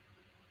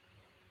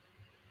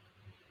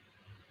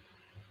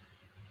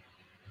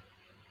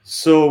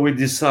 So we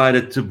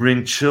decided to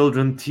bring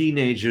children,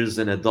 teenagers,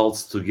 and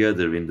adults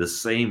together in the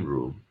same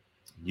room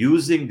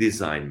using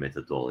design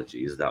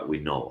methodologies that we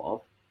know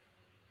of,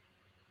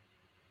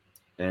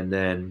 and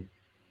then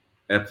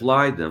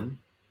apply them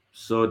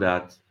so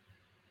that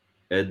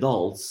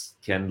adults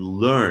can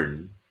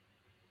learn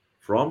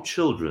from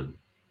children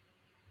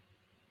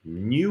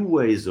new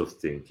ways of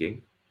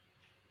thinking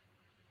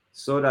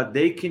so that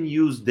they can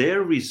use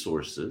their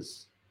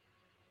resources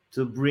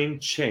to bring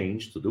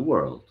change to the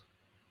world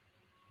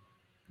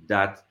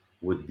that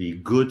would be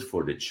good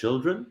for the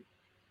children,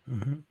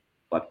 Mhm.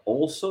 but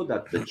also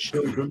that the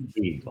children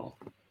dreamed of.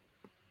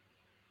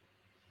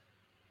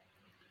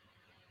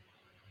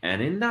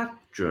 And in that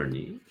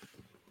journey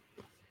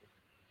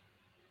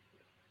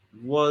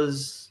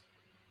was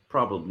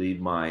probably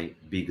my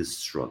biggest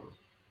struggle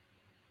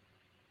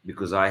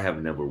because I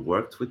have never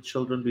worked with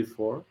children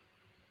before.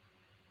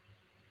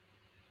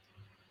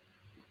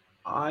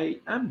 I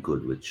am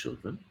good with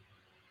children.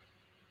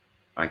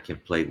 I can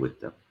play with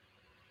them.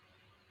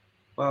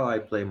 Well, I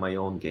play my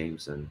own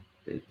games and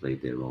they play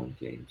their own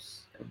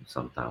games. And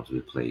sometimes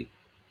we play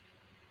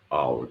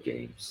our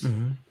games.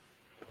 Mhm.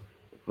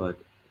 But,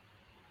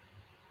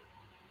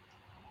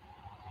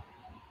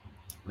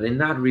 but in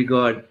that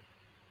regard,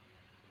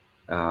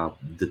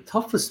 the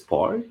toughest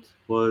part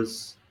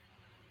was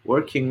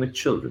working with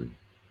children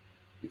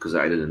because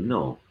I didn't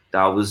know.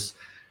 That was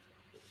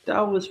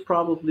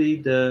probably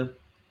the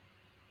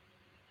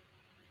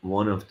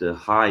one of the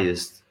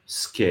highest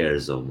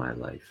scares of my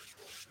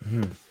life,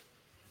 Mhm.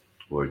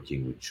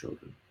 working with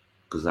children,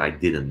 because I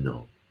didn't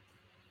know.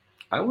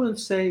 I wouldn't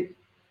say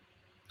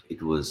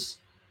it was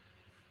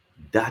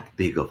that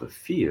big of a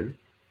fear,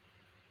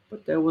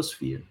 but there was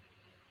fear.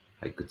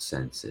 I could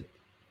sense it.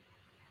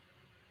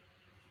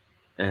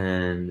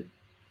 And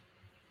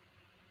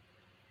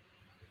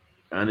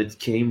it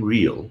came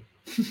real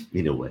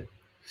in a way.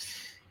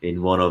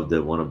 In one of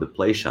the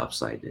play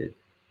shops I did.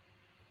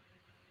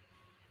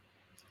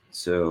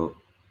 So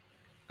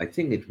I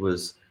think it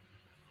was,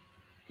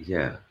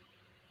 yeah,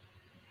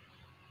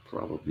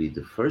 probably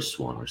the first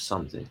one or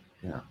something.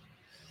 Yeah.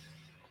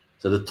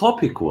 So the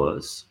topic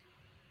was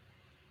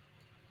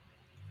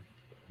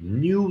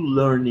new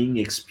learning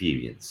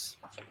experience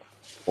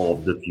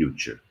of the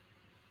future.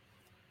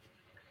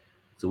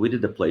 So we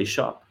did a play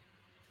shop.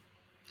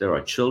 There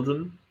are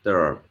children, there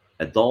are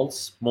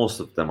adults, most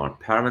of them are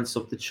parents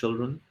of the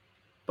children,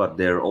 but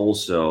they're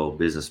also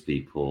business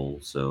people.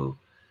 So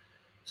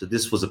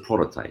this was a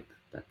prototype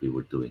that we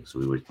were doing. So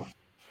we were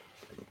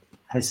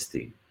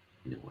testing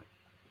in a way.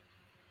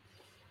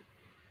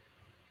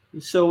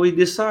 So we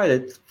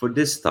decided for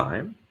this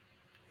time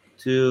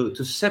to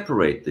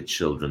separate the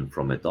children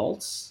from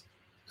adults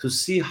to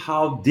see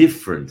how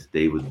different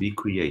they would be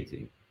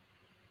creating.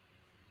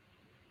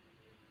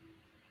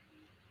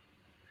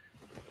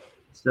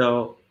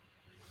 So,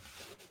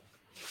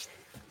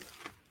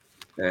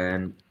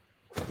 and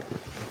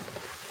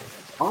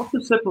after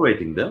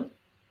separating them,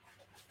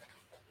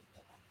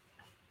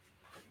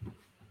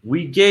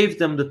 we gave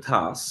them the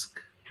task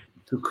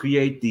to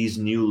create these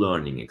new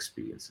learning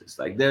experiences.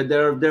 Like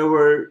there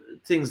were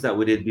things that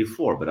we did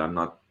before, but I'm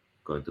not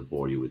going to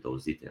bore you with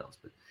those details.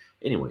 But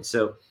anyway,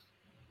 so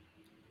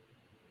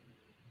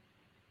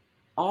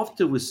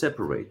after we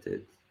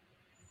separated,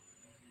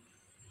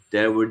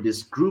 there were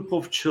this group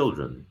of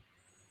children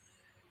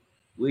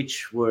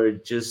which were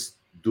just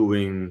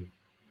doing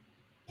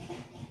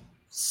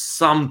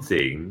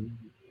something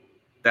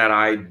that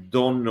I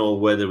don't know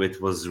whether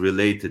it was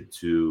related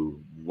to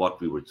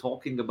what we were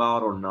talking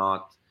about or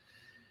not.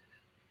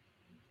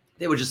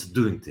 They were just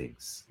doing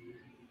things.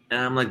 And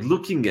I'm like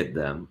looking at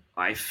them.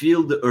 I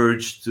feel the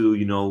urge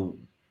to,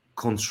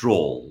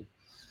 control,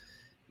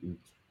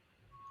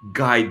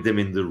 guide them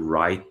in the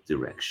right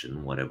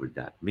direction, whatever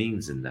that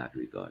means in that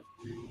regard.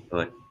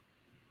 But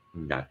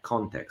in that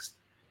context.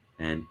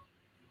 And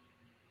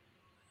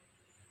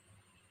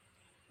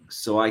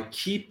so I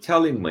keep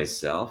telling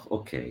myself,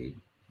 okay,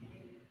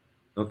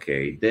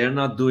 they're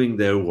not doing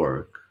their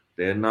work.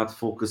 They're not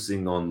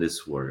focusing on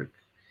this work.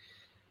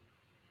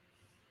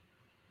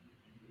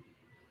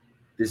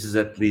 This is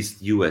at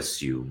least you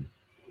assume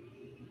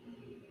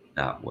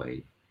that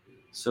way.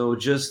 So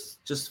just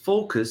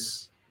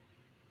focus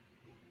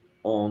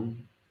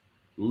on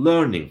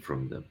learning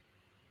from them.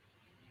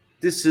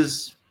 This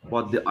is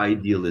what the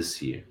ideal is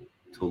here,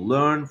 to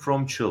learn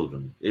from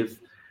children. If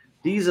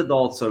these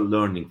adults are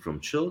learning from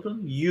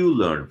children, you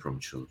learn from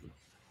children.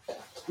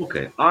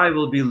 Okay, I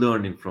will be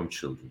learning from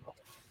children.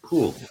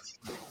 Cool.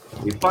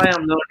 If I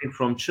am learning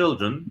from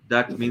children,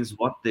 that means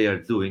what they are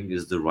doing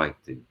is the right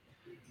thing.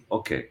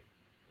 Okay,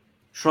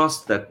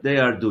 trust that they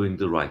are doing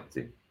the right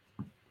thing.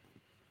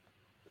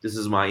 This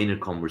is my inner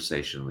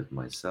conversation with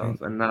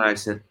myself. And then I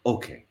said,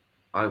 okay,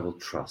 I will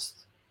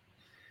trust.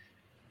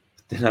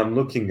 Then I'm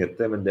looking at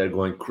them and they're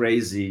going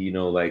crazy,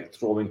 like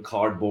throwing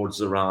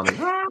cardboards around.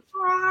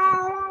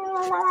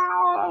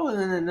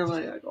 And then I'm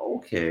like,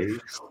 okay,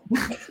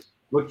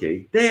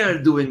 they are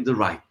doing the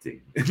right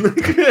thing.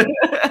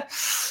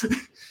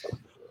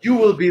 You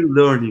will be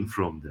learning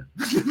from them.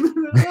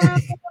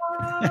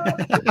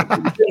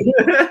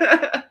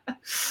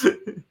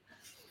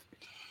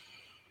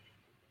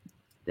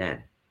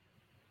 Then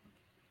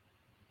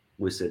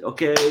we said,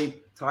 okay,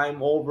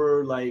 time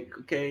over. Like,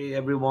 okay,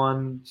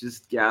 everyone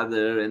just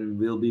gather and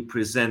we'll be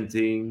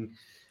presenting.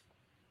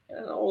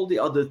 And all the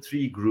other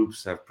three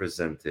groups have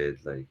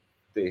presented. Like,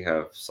 they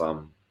have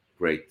some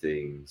great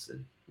things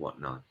and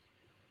whatnot.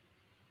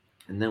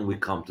 And then we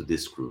come to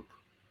this group,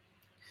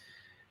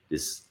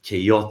 this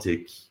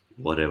chaotic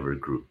whatever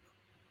group.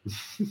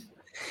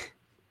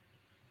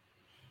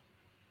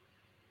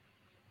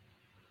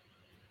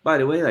 By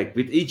the way, like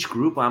with each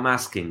group, I'm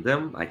asking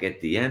them, like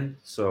at the end,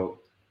 so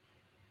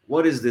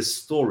what is this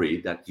story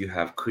that you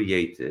have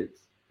created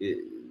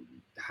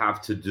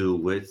have to do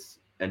with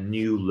a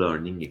new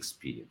learning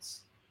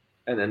experience?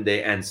 And then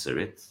they answer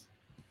it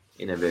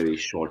in a very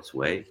short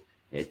way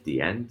at the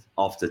end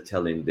after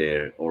telling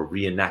their or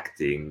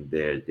reenacting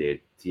their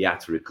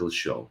theatrical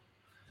show.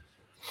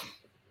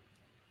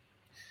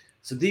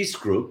 So this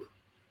group,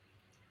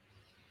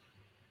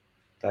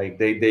 like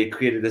they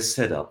created a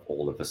setup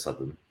all of a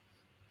sudden.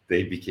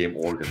 They became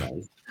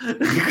organized.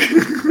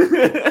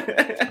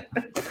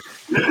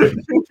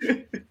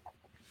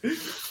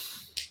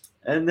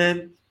 And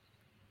then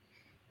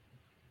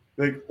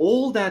like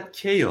all that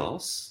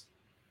chaos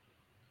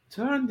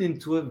turned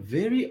into a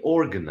very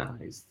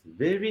organized,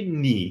 very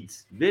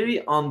neat,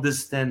 very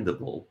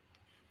understandable,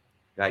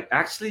 like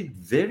actually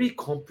very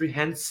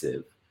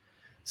comprehensive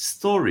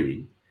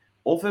story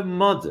of a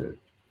mother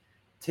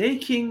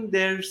taking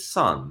their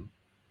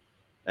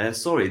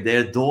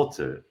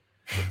daughter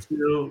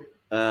to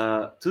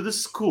the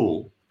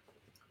school,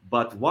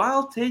 but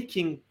while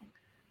taking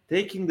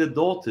the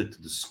daughter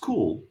to the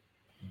school,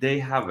 they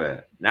have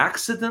an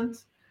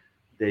accident.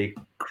 They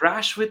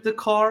crash with the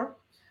car.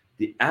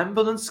 The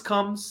ambulance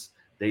comes.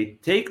 They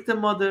take the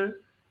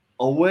mother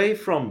away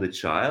from the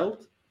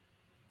child.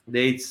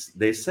 They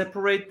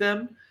separate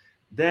them.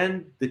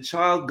 Then the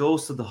child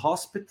goes to the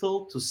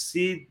hospital to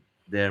see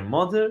their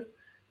mother.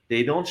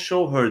 They don't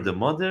show her the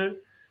mother.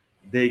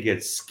 they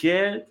get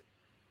scared,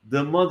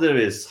 the mother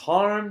is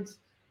harmed,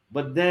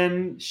 but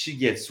then she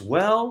gets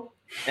well,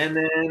 and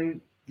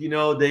then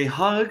they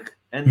hug,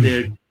 and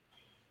they're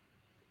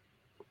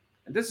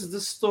and this is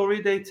the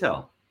story they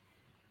tell.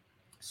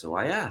 So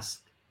I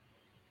ask,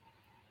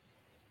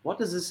 what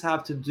does this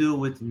have to do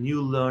with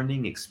new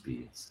learning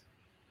experience?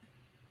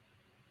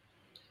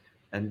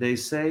 And they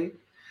say,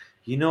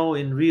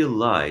 in real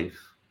life,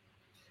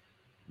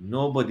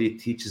 nobody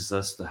teaches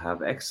us to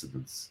have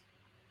excellence.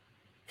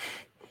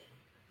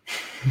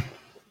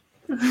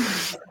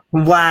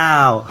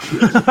 Wow.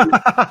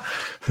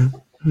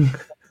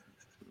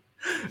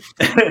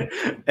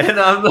 And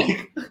I'm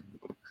like,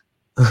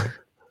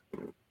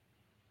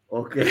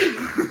 okay.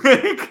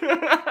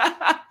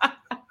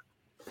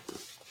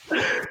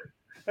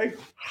 Like,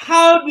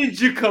 how did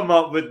you come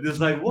up with this?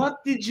 Like,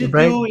 what did you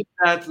Right? do in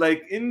that?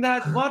 Like, in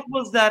that, what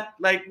was that?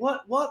 Like,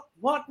 what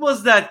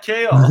was that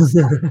chaos?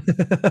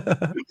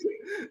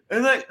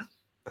 And like,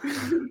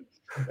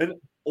 and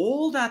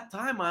all that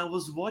time I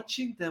was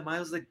watching them, I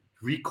was like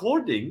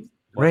recording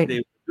what Right. they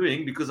were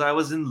doing because I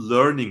was in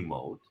learning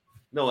mode.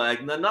 No,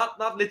 like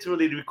not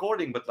literally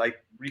recording, but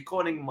like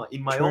recording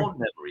in my Sure. own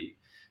memory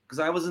because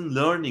I was in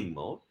learning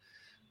mode.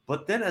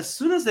 But then as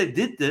soon as I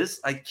did this,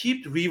 I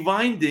kept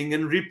rewinding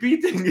and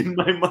repeating in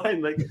my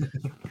mind, like,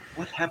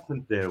 what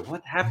happened there?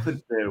 What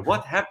happened there?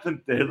 What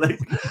happened there? Like,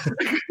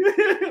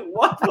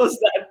 what was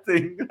that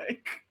thing?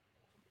 Like,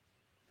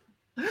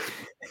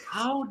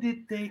 how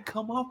did they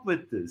come up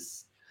with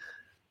this?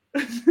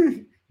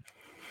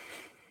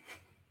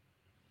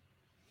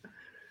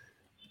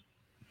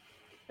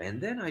 And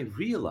then I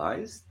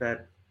realized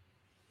that,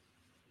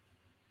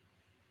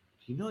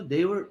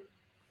 they were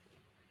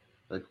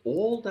like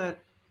all that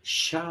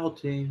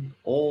shouting,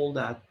 all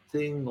that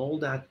thing, all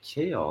that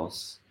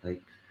chaos, like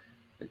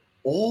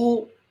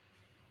all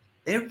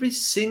every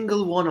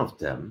single one of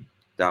them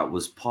that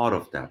was part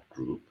of that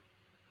group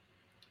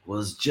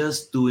was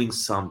just doing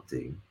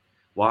something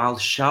while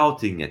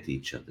shouting at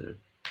each other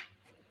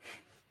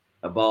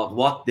about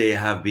what they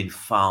have been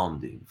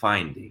finding,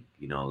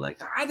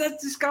 like,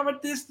 let's discover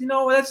this,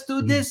 let's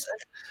do this,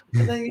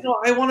 and then,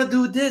 I want to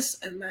do this,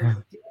 and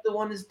then the other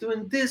one is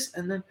doing this,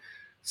 and then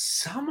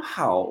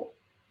somehow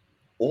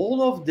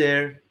all of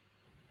their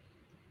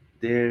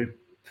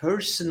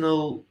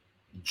personal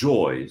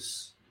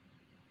joys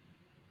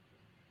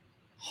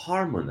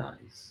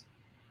harmonize,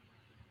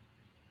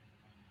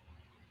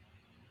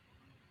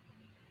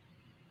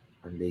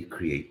 and they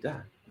create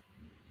that.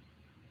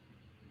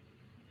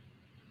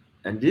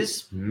 And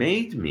this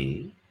made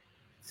me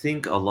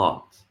think a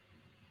lot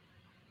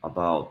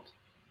about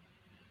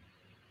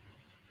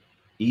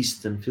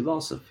Eastern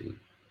philosophy,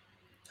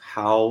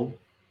 how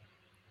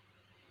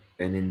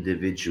an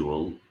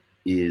individual's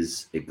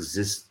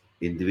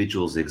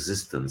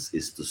existence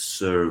is to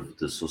serve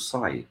the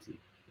society,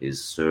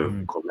 is serve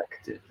Mm.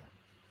 collective.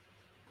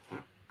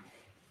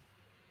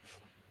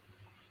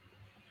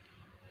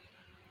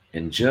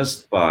 And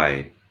just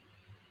by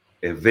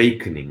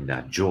awakening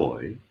that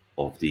joy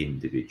of the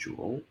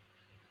individual,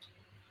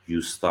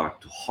 you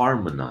start to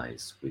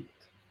harmonize with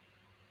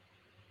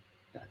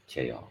that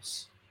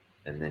chaos.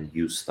 And then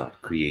you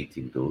start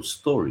creating those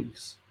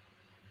stories.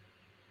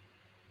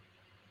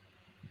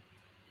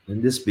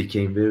 And this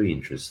became very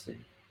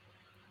interesting.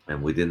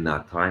 And within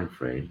that time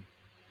frame,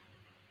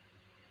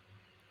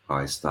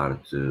 I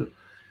started to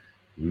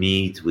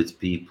meet with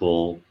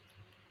people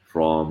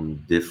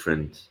from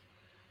different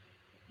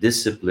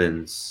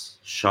disciplines,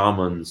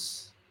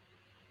 shamans,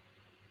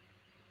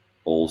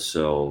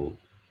 also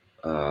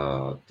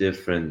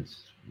different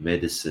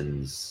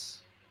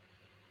medicines,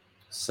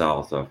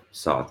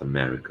 South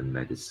American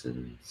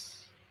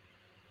medicines,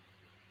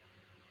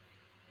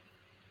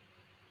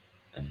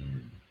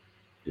 and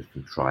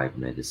different tribe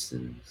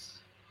medicines,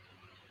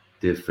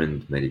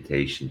 different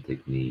meditation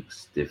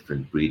techniques,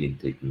 different breathing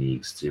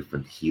techniques,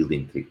 different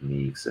healing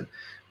techniques,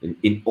 and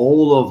in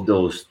all of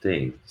those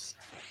things,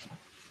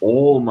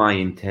 all my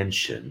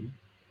intention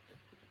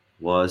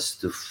was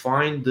to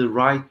find the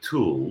right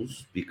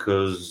tools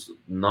because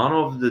none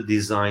of the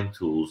design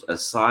tools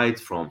aside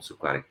from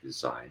Socratic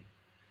design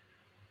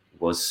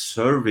was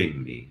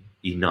serving me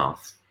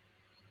enough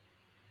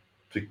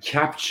to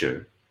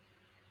capture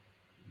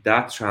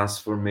that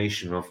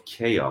transformation of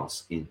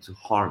chaos into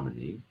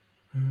harmony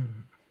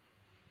Mm.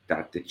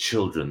 that the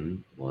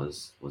children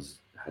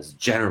has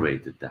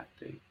generated that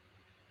day,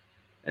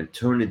 and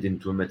turn it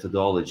into a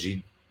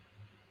methodology.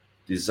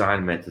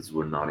 Design methods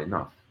were not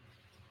enough,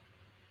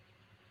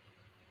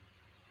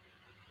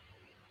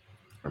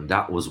 and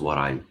that was what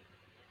I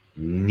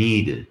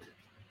needed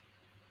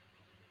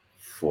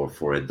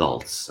for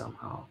adults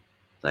somehow,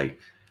 like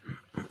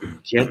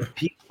get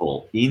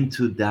people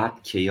into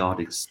that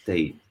chaotic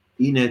state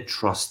in a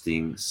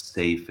trusting,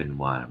 safe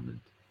environment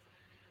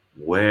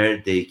where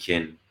they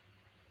can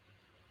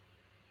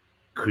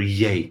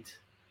create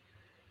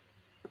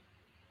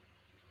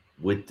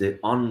with the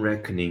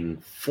unreckoning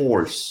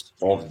force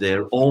of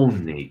their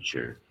own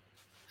nature,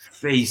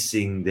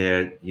 facing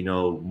their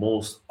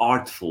most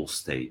artful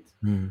state.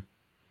 Mm.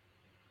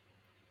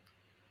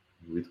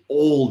 with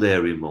all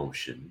their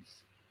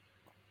emotions.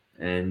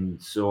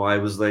 And so I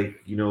was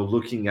like,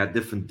 looking at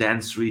different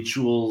dance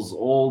rituals,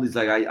 all these,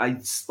 like, I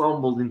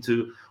stumbled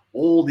into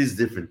all these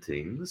different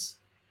things,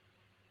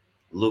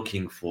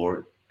 looking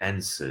for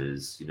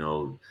answers,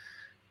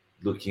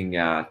 looking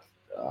at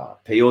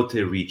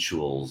peyote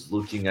rituals,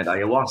 looking at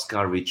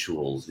ayahuasca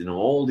rituals,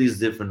 all these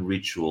different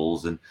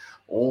rituals and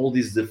all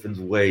these different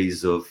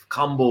ways of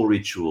combo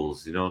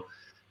rituals,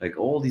 like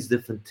all these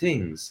different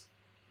things.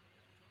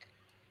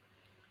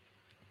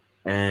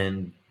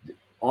 And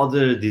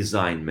other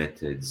design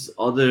methods,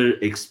 other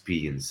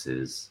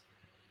experiences,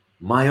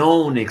 my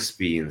own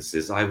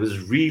experiences. I was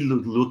really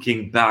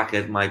looking back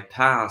at my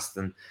past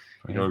and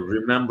Right.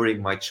 remembering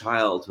my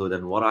childhood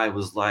and what I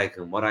was like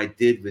and what I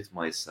did with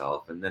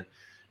myself. And then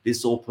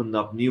this opened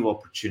up new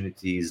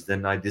opportunities.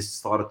 Then I just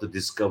started to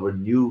discover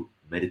new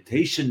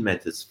meditation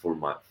methods from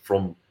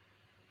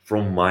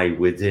my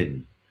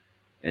within,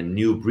 and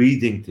new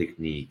breathing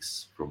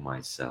techniques from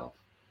myself.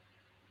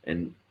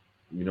 And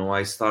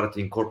I started to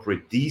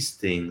incorporate these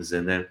things,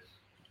 and then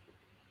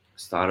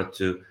started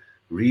to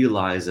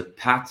realize a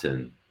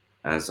pattern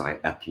as I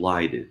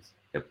applied it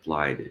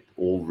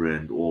over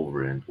and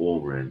over and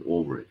over and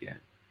over again.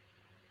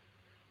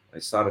 I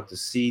started to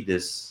see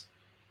this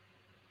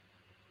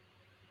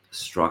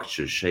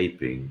structure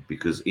shaping,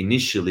 because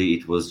initially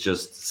it was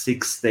just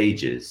 6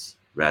 stages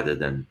rather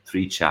than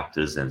 3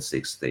 chapters and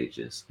 6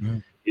 stages.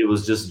 Mhm. It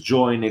was just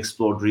join,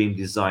 explore, dream,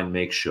 design,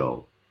 make,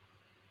 show.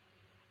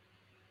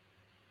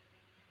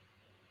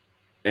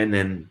 And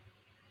then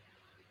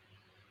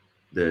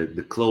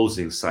the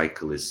closing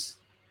cycle is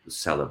to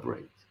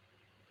celebrate.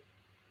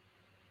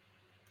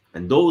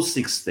 And those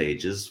 6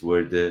 stages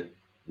were the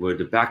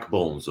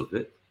backbones of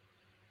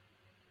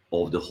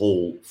the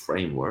whole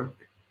framework.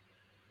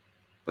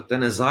 But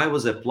then as I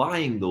was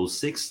applying those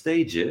 6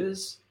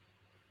 stages,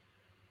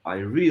 I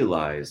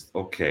realized,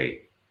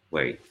 okay,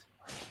 wait,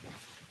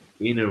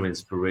 inner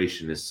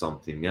inspiration is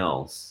something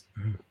else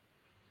Mhm.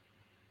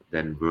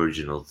 than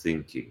virginal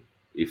thinking.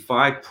 If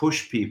I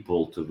push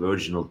people to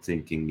virginal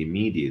thinking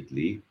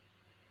immediately,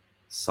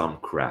 some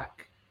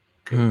crack.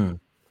 Okay. Hmm.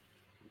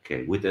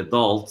 Okay. With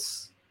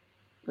adults,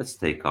 let's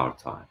take our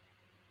time.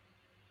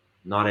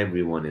 Not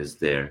everyone is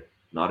there.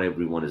 Not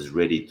everyone is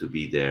ready to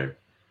be there.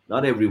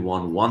 Not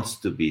everyone wants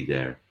to be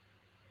there.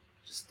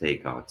 Just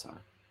take our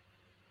time.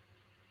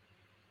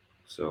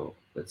 So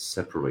let's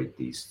separate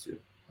these two.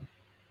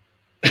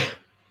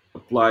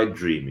 Applied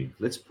dreaming.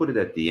 Let's put it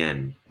at the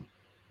end,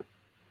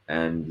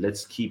 and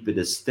let's keep it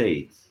a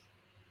state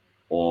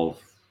of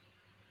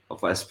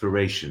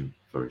aspiration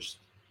first.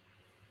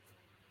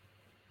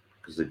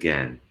 Because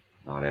again,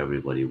 not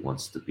everybody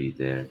wants to be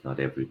there. Not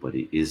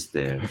everybody is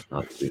there.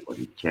 Not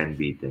everybody can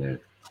be there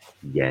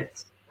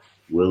yet.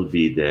 Will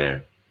be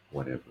there.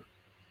 Whatever.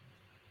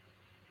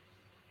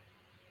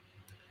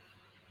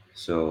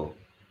 So,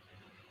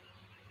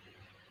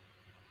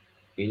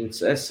 in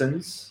its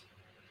essence,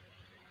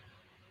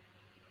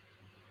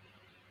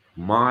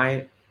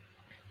 my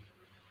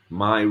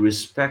my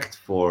respect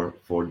for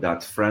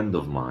that friend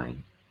of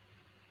mine,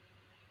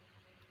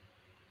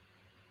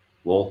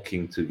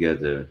 walking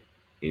together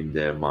in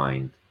their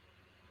mind,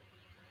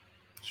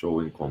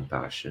 showing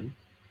compassion,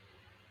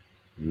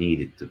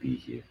 needed to be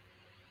here,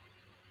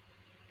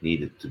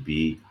 needed to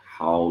be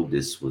how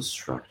this was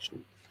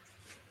structured.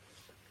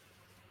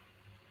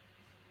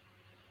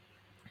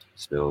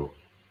 So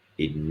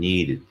it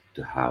needed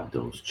to have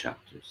those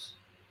chapters.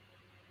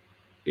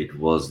 It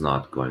was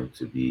not going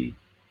to be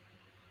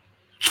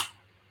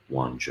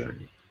one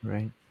journey.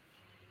 Right.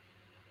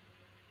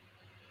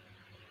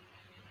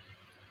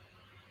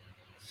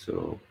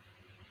 So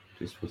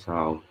this was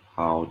how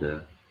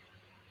the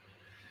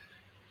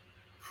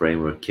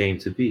framework came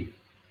to be.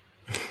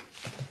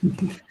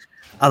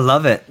 I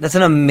love it. That's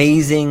an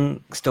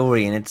amazing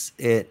story, and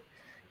it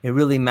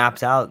really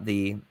maps out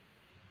the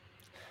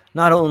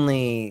not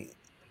only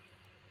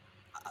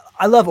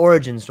I love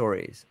origin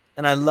stories,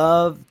 and I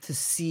love to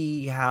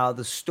see how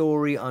the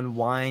story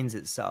unwinds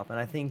itself. And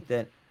I think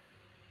that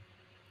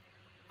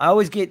I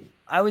always get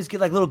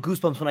like little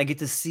goosebumps when I get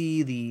to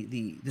see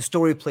the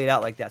story played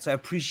out like that. So I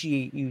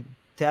appreciate you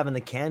to having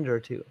the candor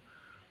to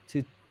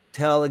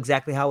tell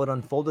exactly how it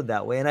unfolded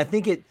that way. And I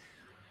think it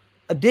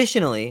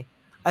additionally,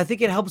 I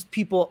think it helps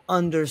people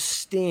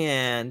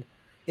understand,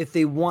 if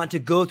they want to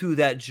go through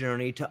that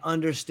journey, to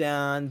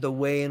understand the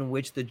way in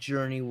which the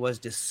journey was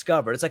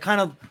discovered. It's like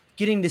kind of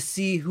getting to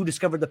see who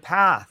discovered the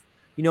path,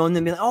 and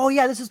then being like, oh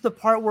yeah, this is the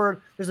part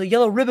where there's a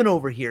yellow ribbon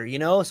over here,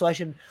 so I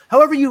should,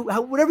 whatever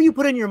you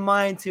put in your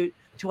mind to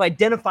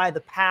identify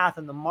the path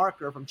and the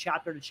marker from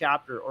chapter to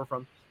chapter or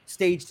from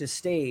stage to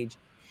stage.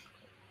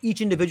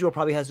 Each individual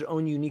probably has their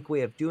own unique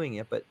way of doing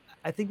it, but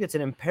I think that's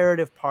an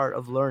imperative part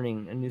of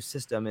learning a new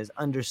system is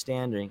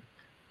understanding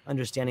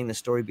the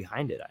story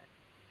behind it.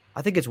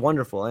 I think it's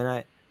wonderful,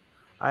 and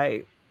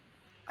I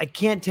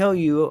can't tell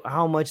you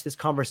how much this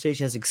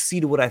conversation has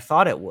exceeded what I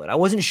thought it would. I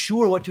wasn't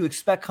sure what to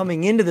expect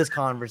coming into this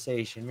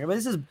conversation,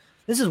 but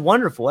this is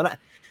wonderful, and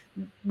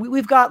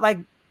we've got like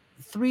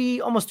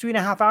almost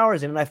 3.5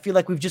 hours in, and I feel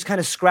like we've just kind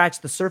of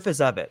scratched the surface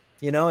of it.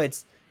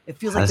 It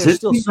feels like Has there's it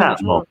still been so that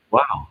much long?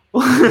 more. Wow.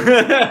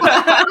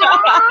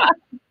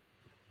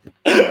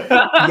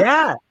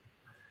 Yeah.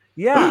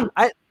 Yeah.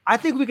 I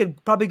think we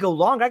could probably go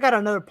long. I got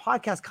another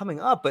podcast coming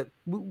up, but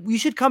we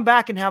should come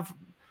back and have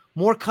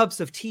more cups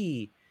of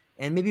tea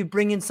and maybe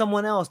bring in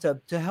someone else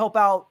to help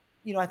out.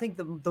 I think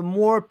the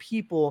more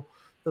people,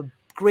 the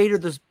greater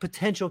this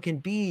potential can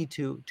be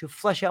to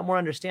flesh out more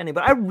understanding.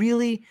 But I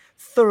really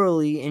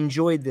thoroughly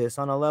enjoyed this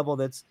on a level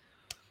that's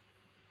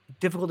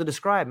difficult to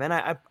describe, man.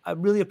 I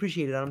really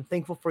appreciate it. I'm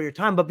thankful for your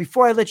time. But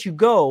before I let you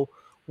go,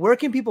 where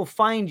can people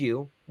find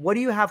you? What do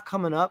you have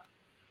coming up?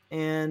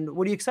 And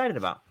what are you excited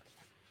about?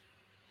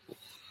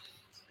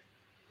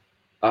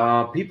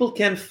 People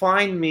can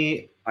find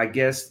me, I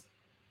guess,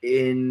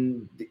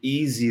 in the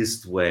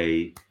easiest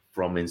way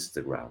from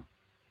Instagram.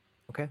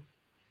 Okay.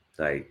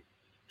 Like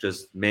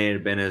just Meir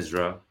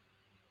Benezra,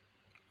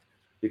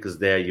 because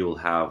there you'll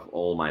have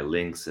all my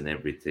links and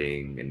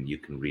everything, and you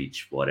can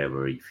reach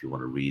whatever if you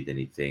want to read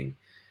anything.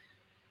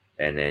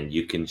 And then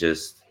you can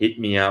just hit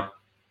me up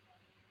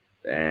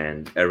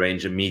and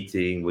arrange a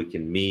meeting. We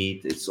can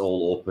meet. It's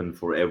all open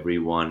for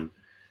everyone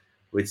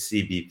with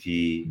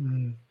CBP.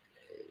 Mm.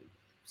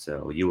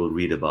 So you will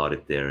read about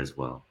it there as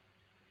well.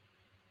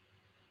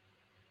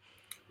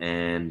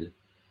 And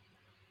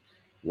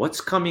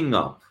what's coming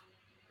up?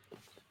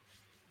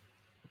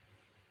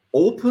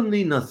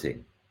 Openly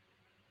nothing.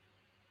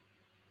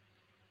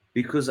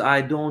 Because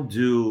I don't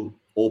do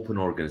open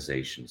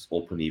organizations,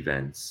 open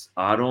events.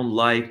 I don't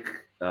like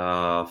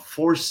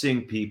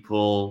forcing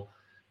people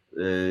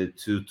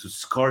to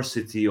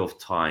scarcity of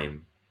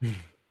time.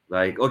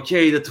 Like,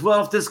 okay, the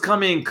 12th is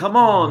coming. Come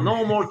on,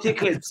 no more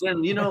tickets.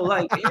 And,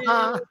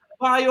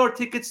 buy your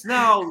tickets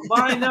now.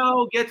 Buy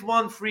now, get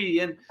one free.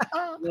 And,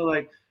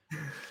 like,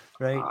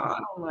 Right. I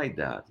don't like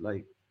that.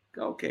 Like,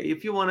 okay,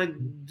 if you want to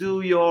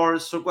do your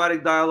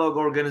Socratic Dialogue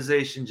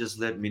organization, just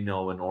let me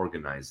know and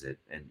organize it,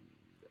 and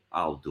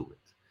I'll do it.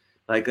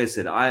 Like I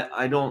said,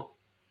 I don't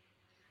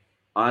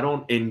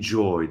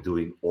enjoy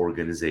doing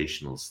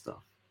organizational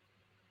stuff,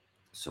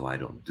 so I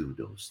don't do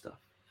those stuff.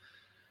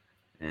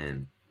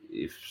 And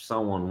if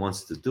someone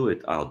wants to do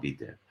it, I'll be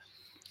there.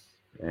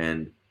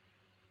 And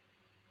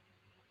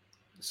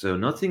so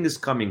nothing is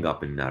coming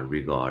up in that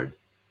regard.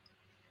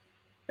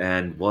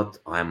 And what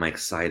I'm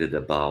excited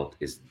about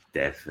is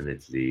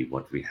definitely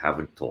what we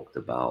haven't talked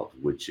about,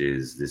 which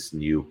is this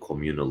new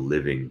communal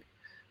living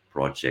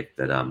project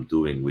that I'm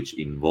doing, which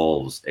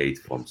involves 8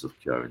 forms of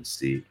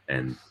currency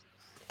and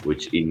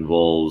which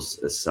involves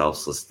a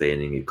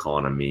self-sustaining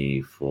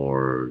economy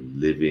for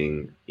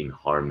living in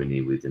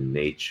harmony within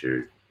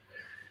nature.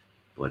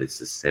 But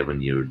it's a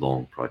 7-year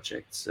long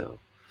project, so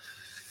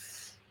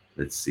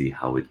let's see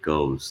how it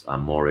goes.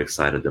 I'm more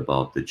excited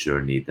about the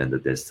journey than the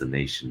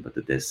destination, but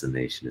the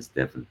destination is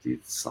definitely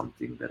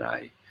something that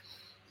I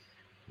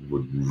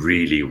would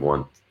really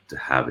want to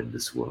have in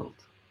this world.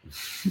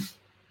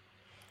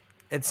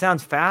 It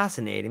sounds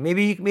fascinating.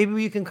 Maybe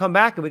we can come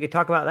back and we could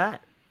talk about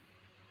that.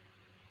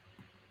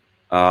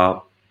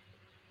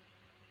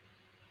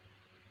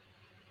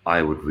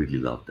 I would really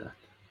love that.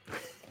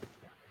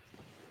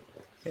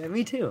 Yeah,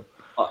 me too.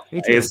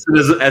 Me too. As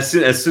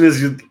soon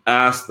as you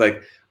asked,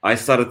 like, I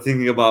started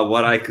thinking about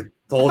what I could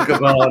talk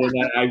about,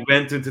 and I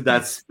went into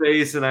that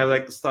space, and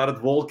I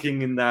started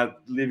walking in that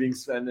living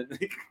space. And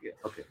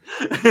okay,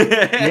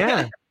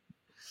 Yeah,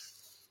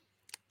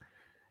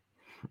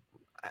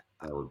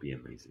 that would be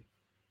amazing.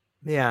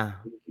 Yeah.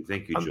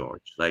 Thank you,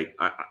 George. Like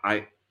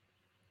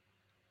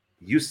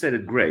you said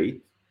it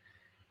great.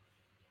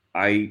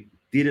 I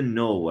didn't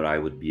know what I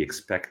would be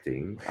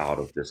expecting out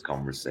of this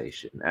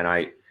conversation,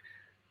 and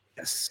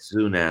as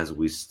soon as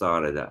we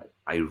started,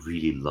 I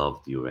really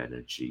loved your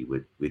energy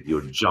with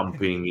your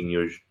jumping in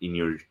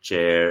your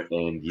chair,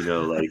 and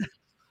like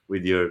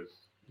with your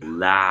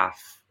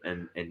laugh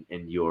and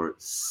your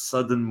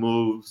sudden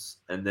moves,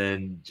 and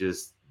then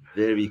just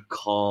very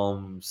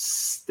calm,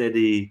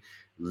 steady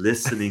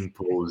listening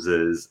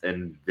poses,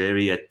 and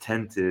very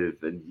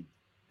attentive. And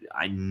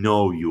I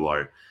know you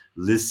are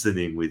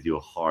listening with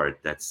your heart.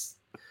 That's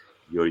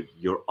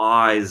your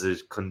eyes are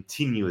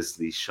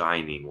continuously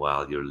shining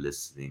while you're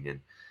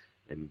listening,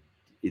 and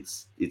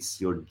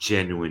it's your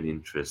genuine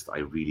interest. I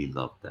really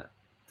love that.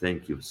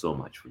 Thank you so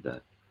much for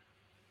that.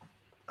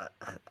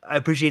 I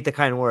appreciate the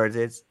kind words.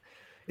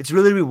 It's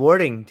really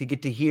rewarding to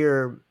get to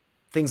hear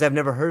things I've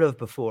never heard of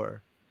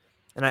before,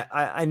 and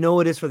I know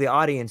it is for the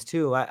audience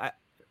too. I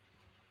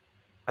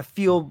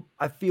feel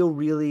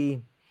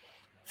really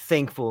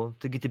thankful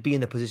to get to be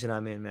in the position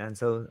I'm in, man.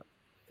 So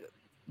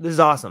this is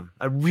awesome.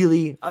 I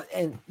really,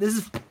 and this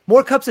is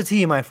more cups of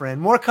tea, my friend.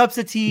 More cups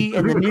of tea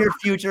in the near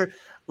future.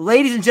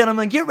 Ladies and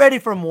gentlemen, get ready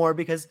for more,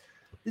 because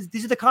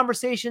these are the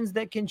conversations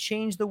that can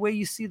change the way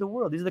you see the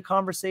world. These are the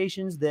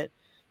conversations that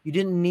you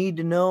didn't need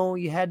to know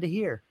you had to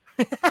hear.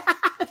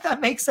 If that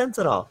makes sense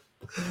at all.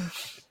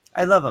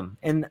 I love them.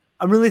 And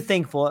I'm really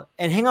thankful.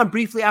 And hang on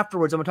briefly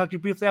afterwards. I'm going to talk to you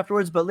briefly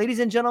afterwards. But ladies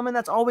and gentlemen,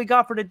 that's all we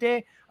got for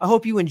today. I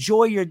hope you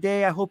enjoy your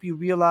day. I hope you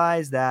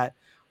realize that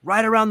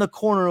right around the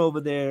corner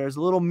over there. There's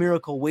a little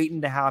miracle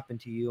waiting to happen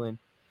to you. And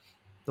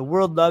the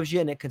world loves you,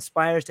 and it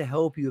conspires to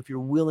help you if you're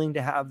willing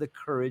to have the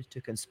courage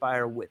to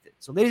conspire with it.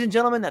 So, ladies and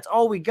gentlemen, that's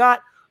all we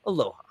got.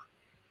 Aloha.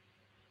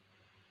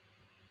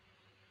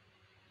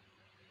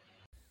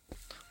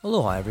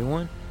 Aloha,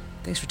 everyone.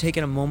 Thanks for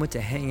taking a moment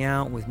to hang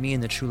out with me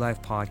in the True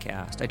Life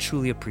Podcast. I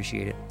truly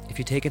appreciate it. If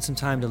you're taking some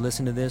time to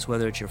listen to this,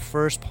 whether it's your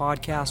first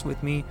podcast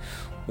with me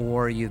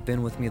or you've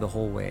been with me the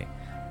whole way,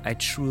 I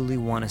truly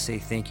want to say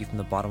thank you from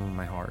the bottom of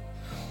my heart.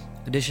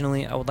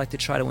 Additionally, I would like to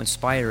try to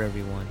inspire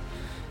everyone.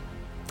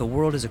 The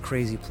world is a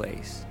crazy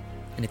place,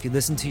 and if you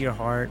listen to your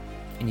heart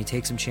and you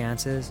take some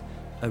chances,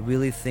 I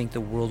really think the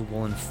world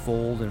will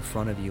unfold in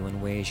front of you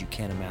in ways you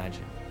can't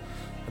imagine.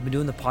 I've been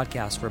doing the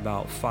podcast for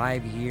about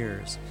 5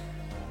 years.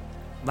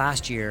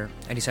 Last year,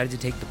 I decided to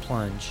take the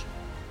plunge.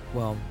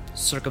 Well,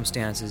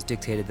 circumstances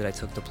dictated that I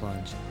took the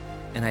plunge,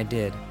 and I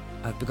did.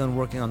 I've begun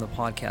working on the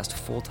podcast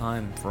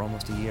full-time for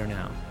almost a year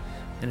now,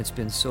 and it's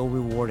been so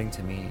rewarding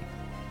to me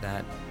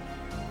that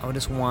I would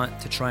just want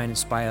to try and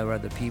inspire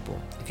other people.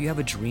 If you have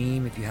a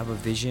dream, if you have a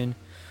vision,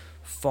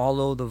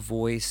 follow the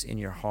voice in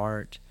your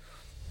heart,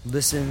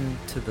 listen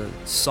to the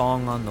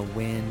song on the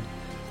wind,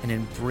 and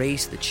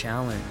embrace the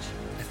challenge.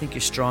 I think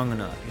you're strong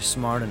enough, you're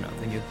smart enough,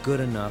 and you're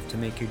good enough to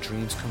make your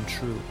dreams come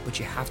true, but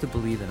you have to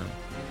believe in them.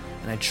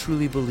 And I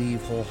truly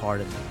believe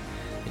wholeheartedly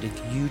that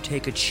if you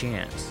take a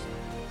chance,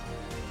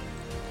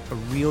 a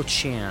real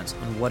chance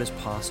on what is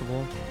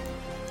possible,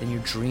 then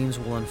your dreams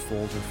will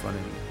unfold in front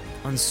of you.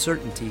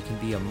 Uncertainty can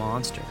be a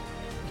monster.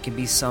 It can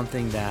be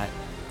something that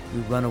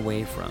we run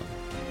away from.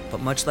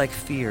 But much like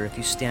fear, if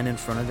you stand in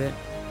front of it,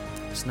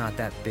 it's not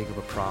that big of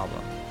a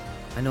problem.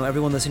 I know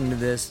everyone listening to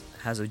this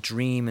has a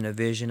dream and a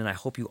vision, and I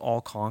hope you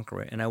all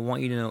conquer it. And I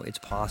want you to know it's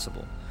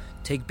possible.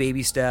 Take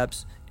baby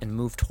steps and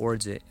move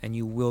towards it, and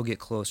you will get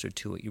closer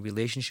to it. Your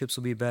relationships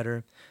will be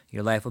better.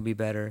 Your life will be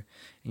better.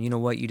 And you know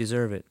what? You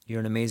deserve it. You're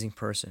an amazing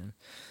person.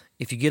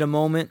 If you get a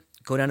moment,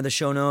 go down to the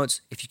show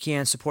notes. If you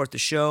can, support the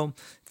show.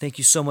 Thank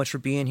you so much for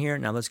being here.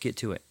 Now let's get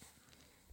to it.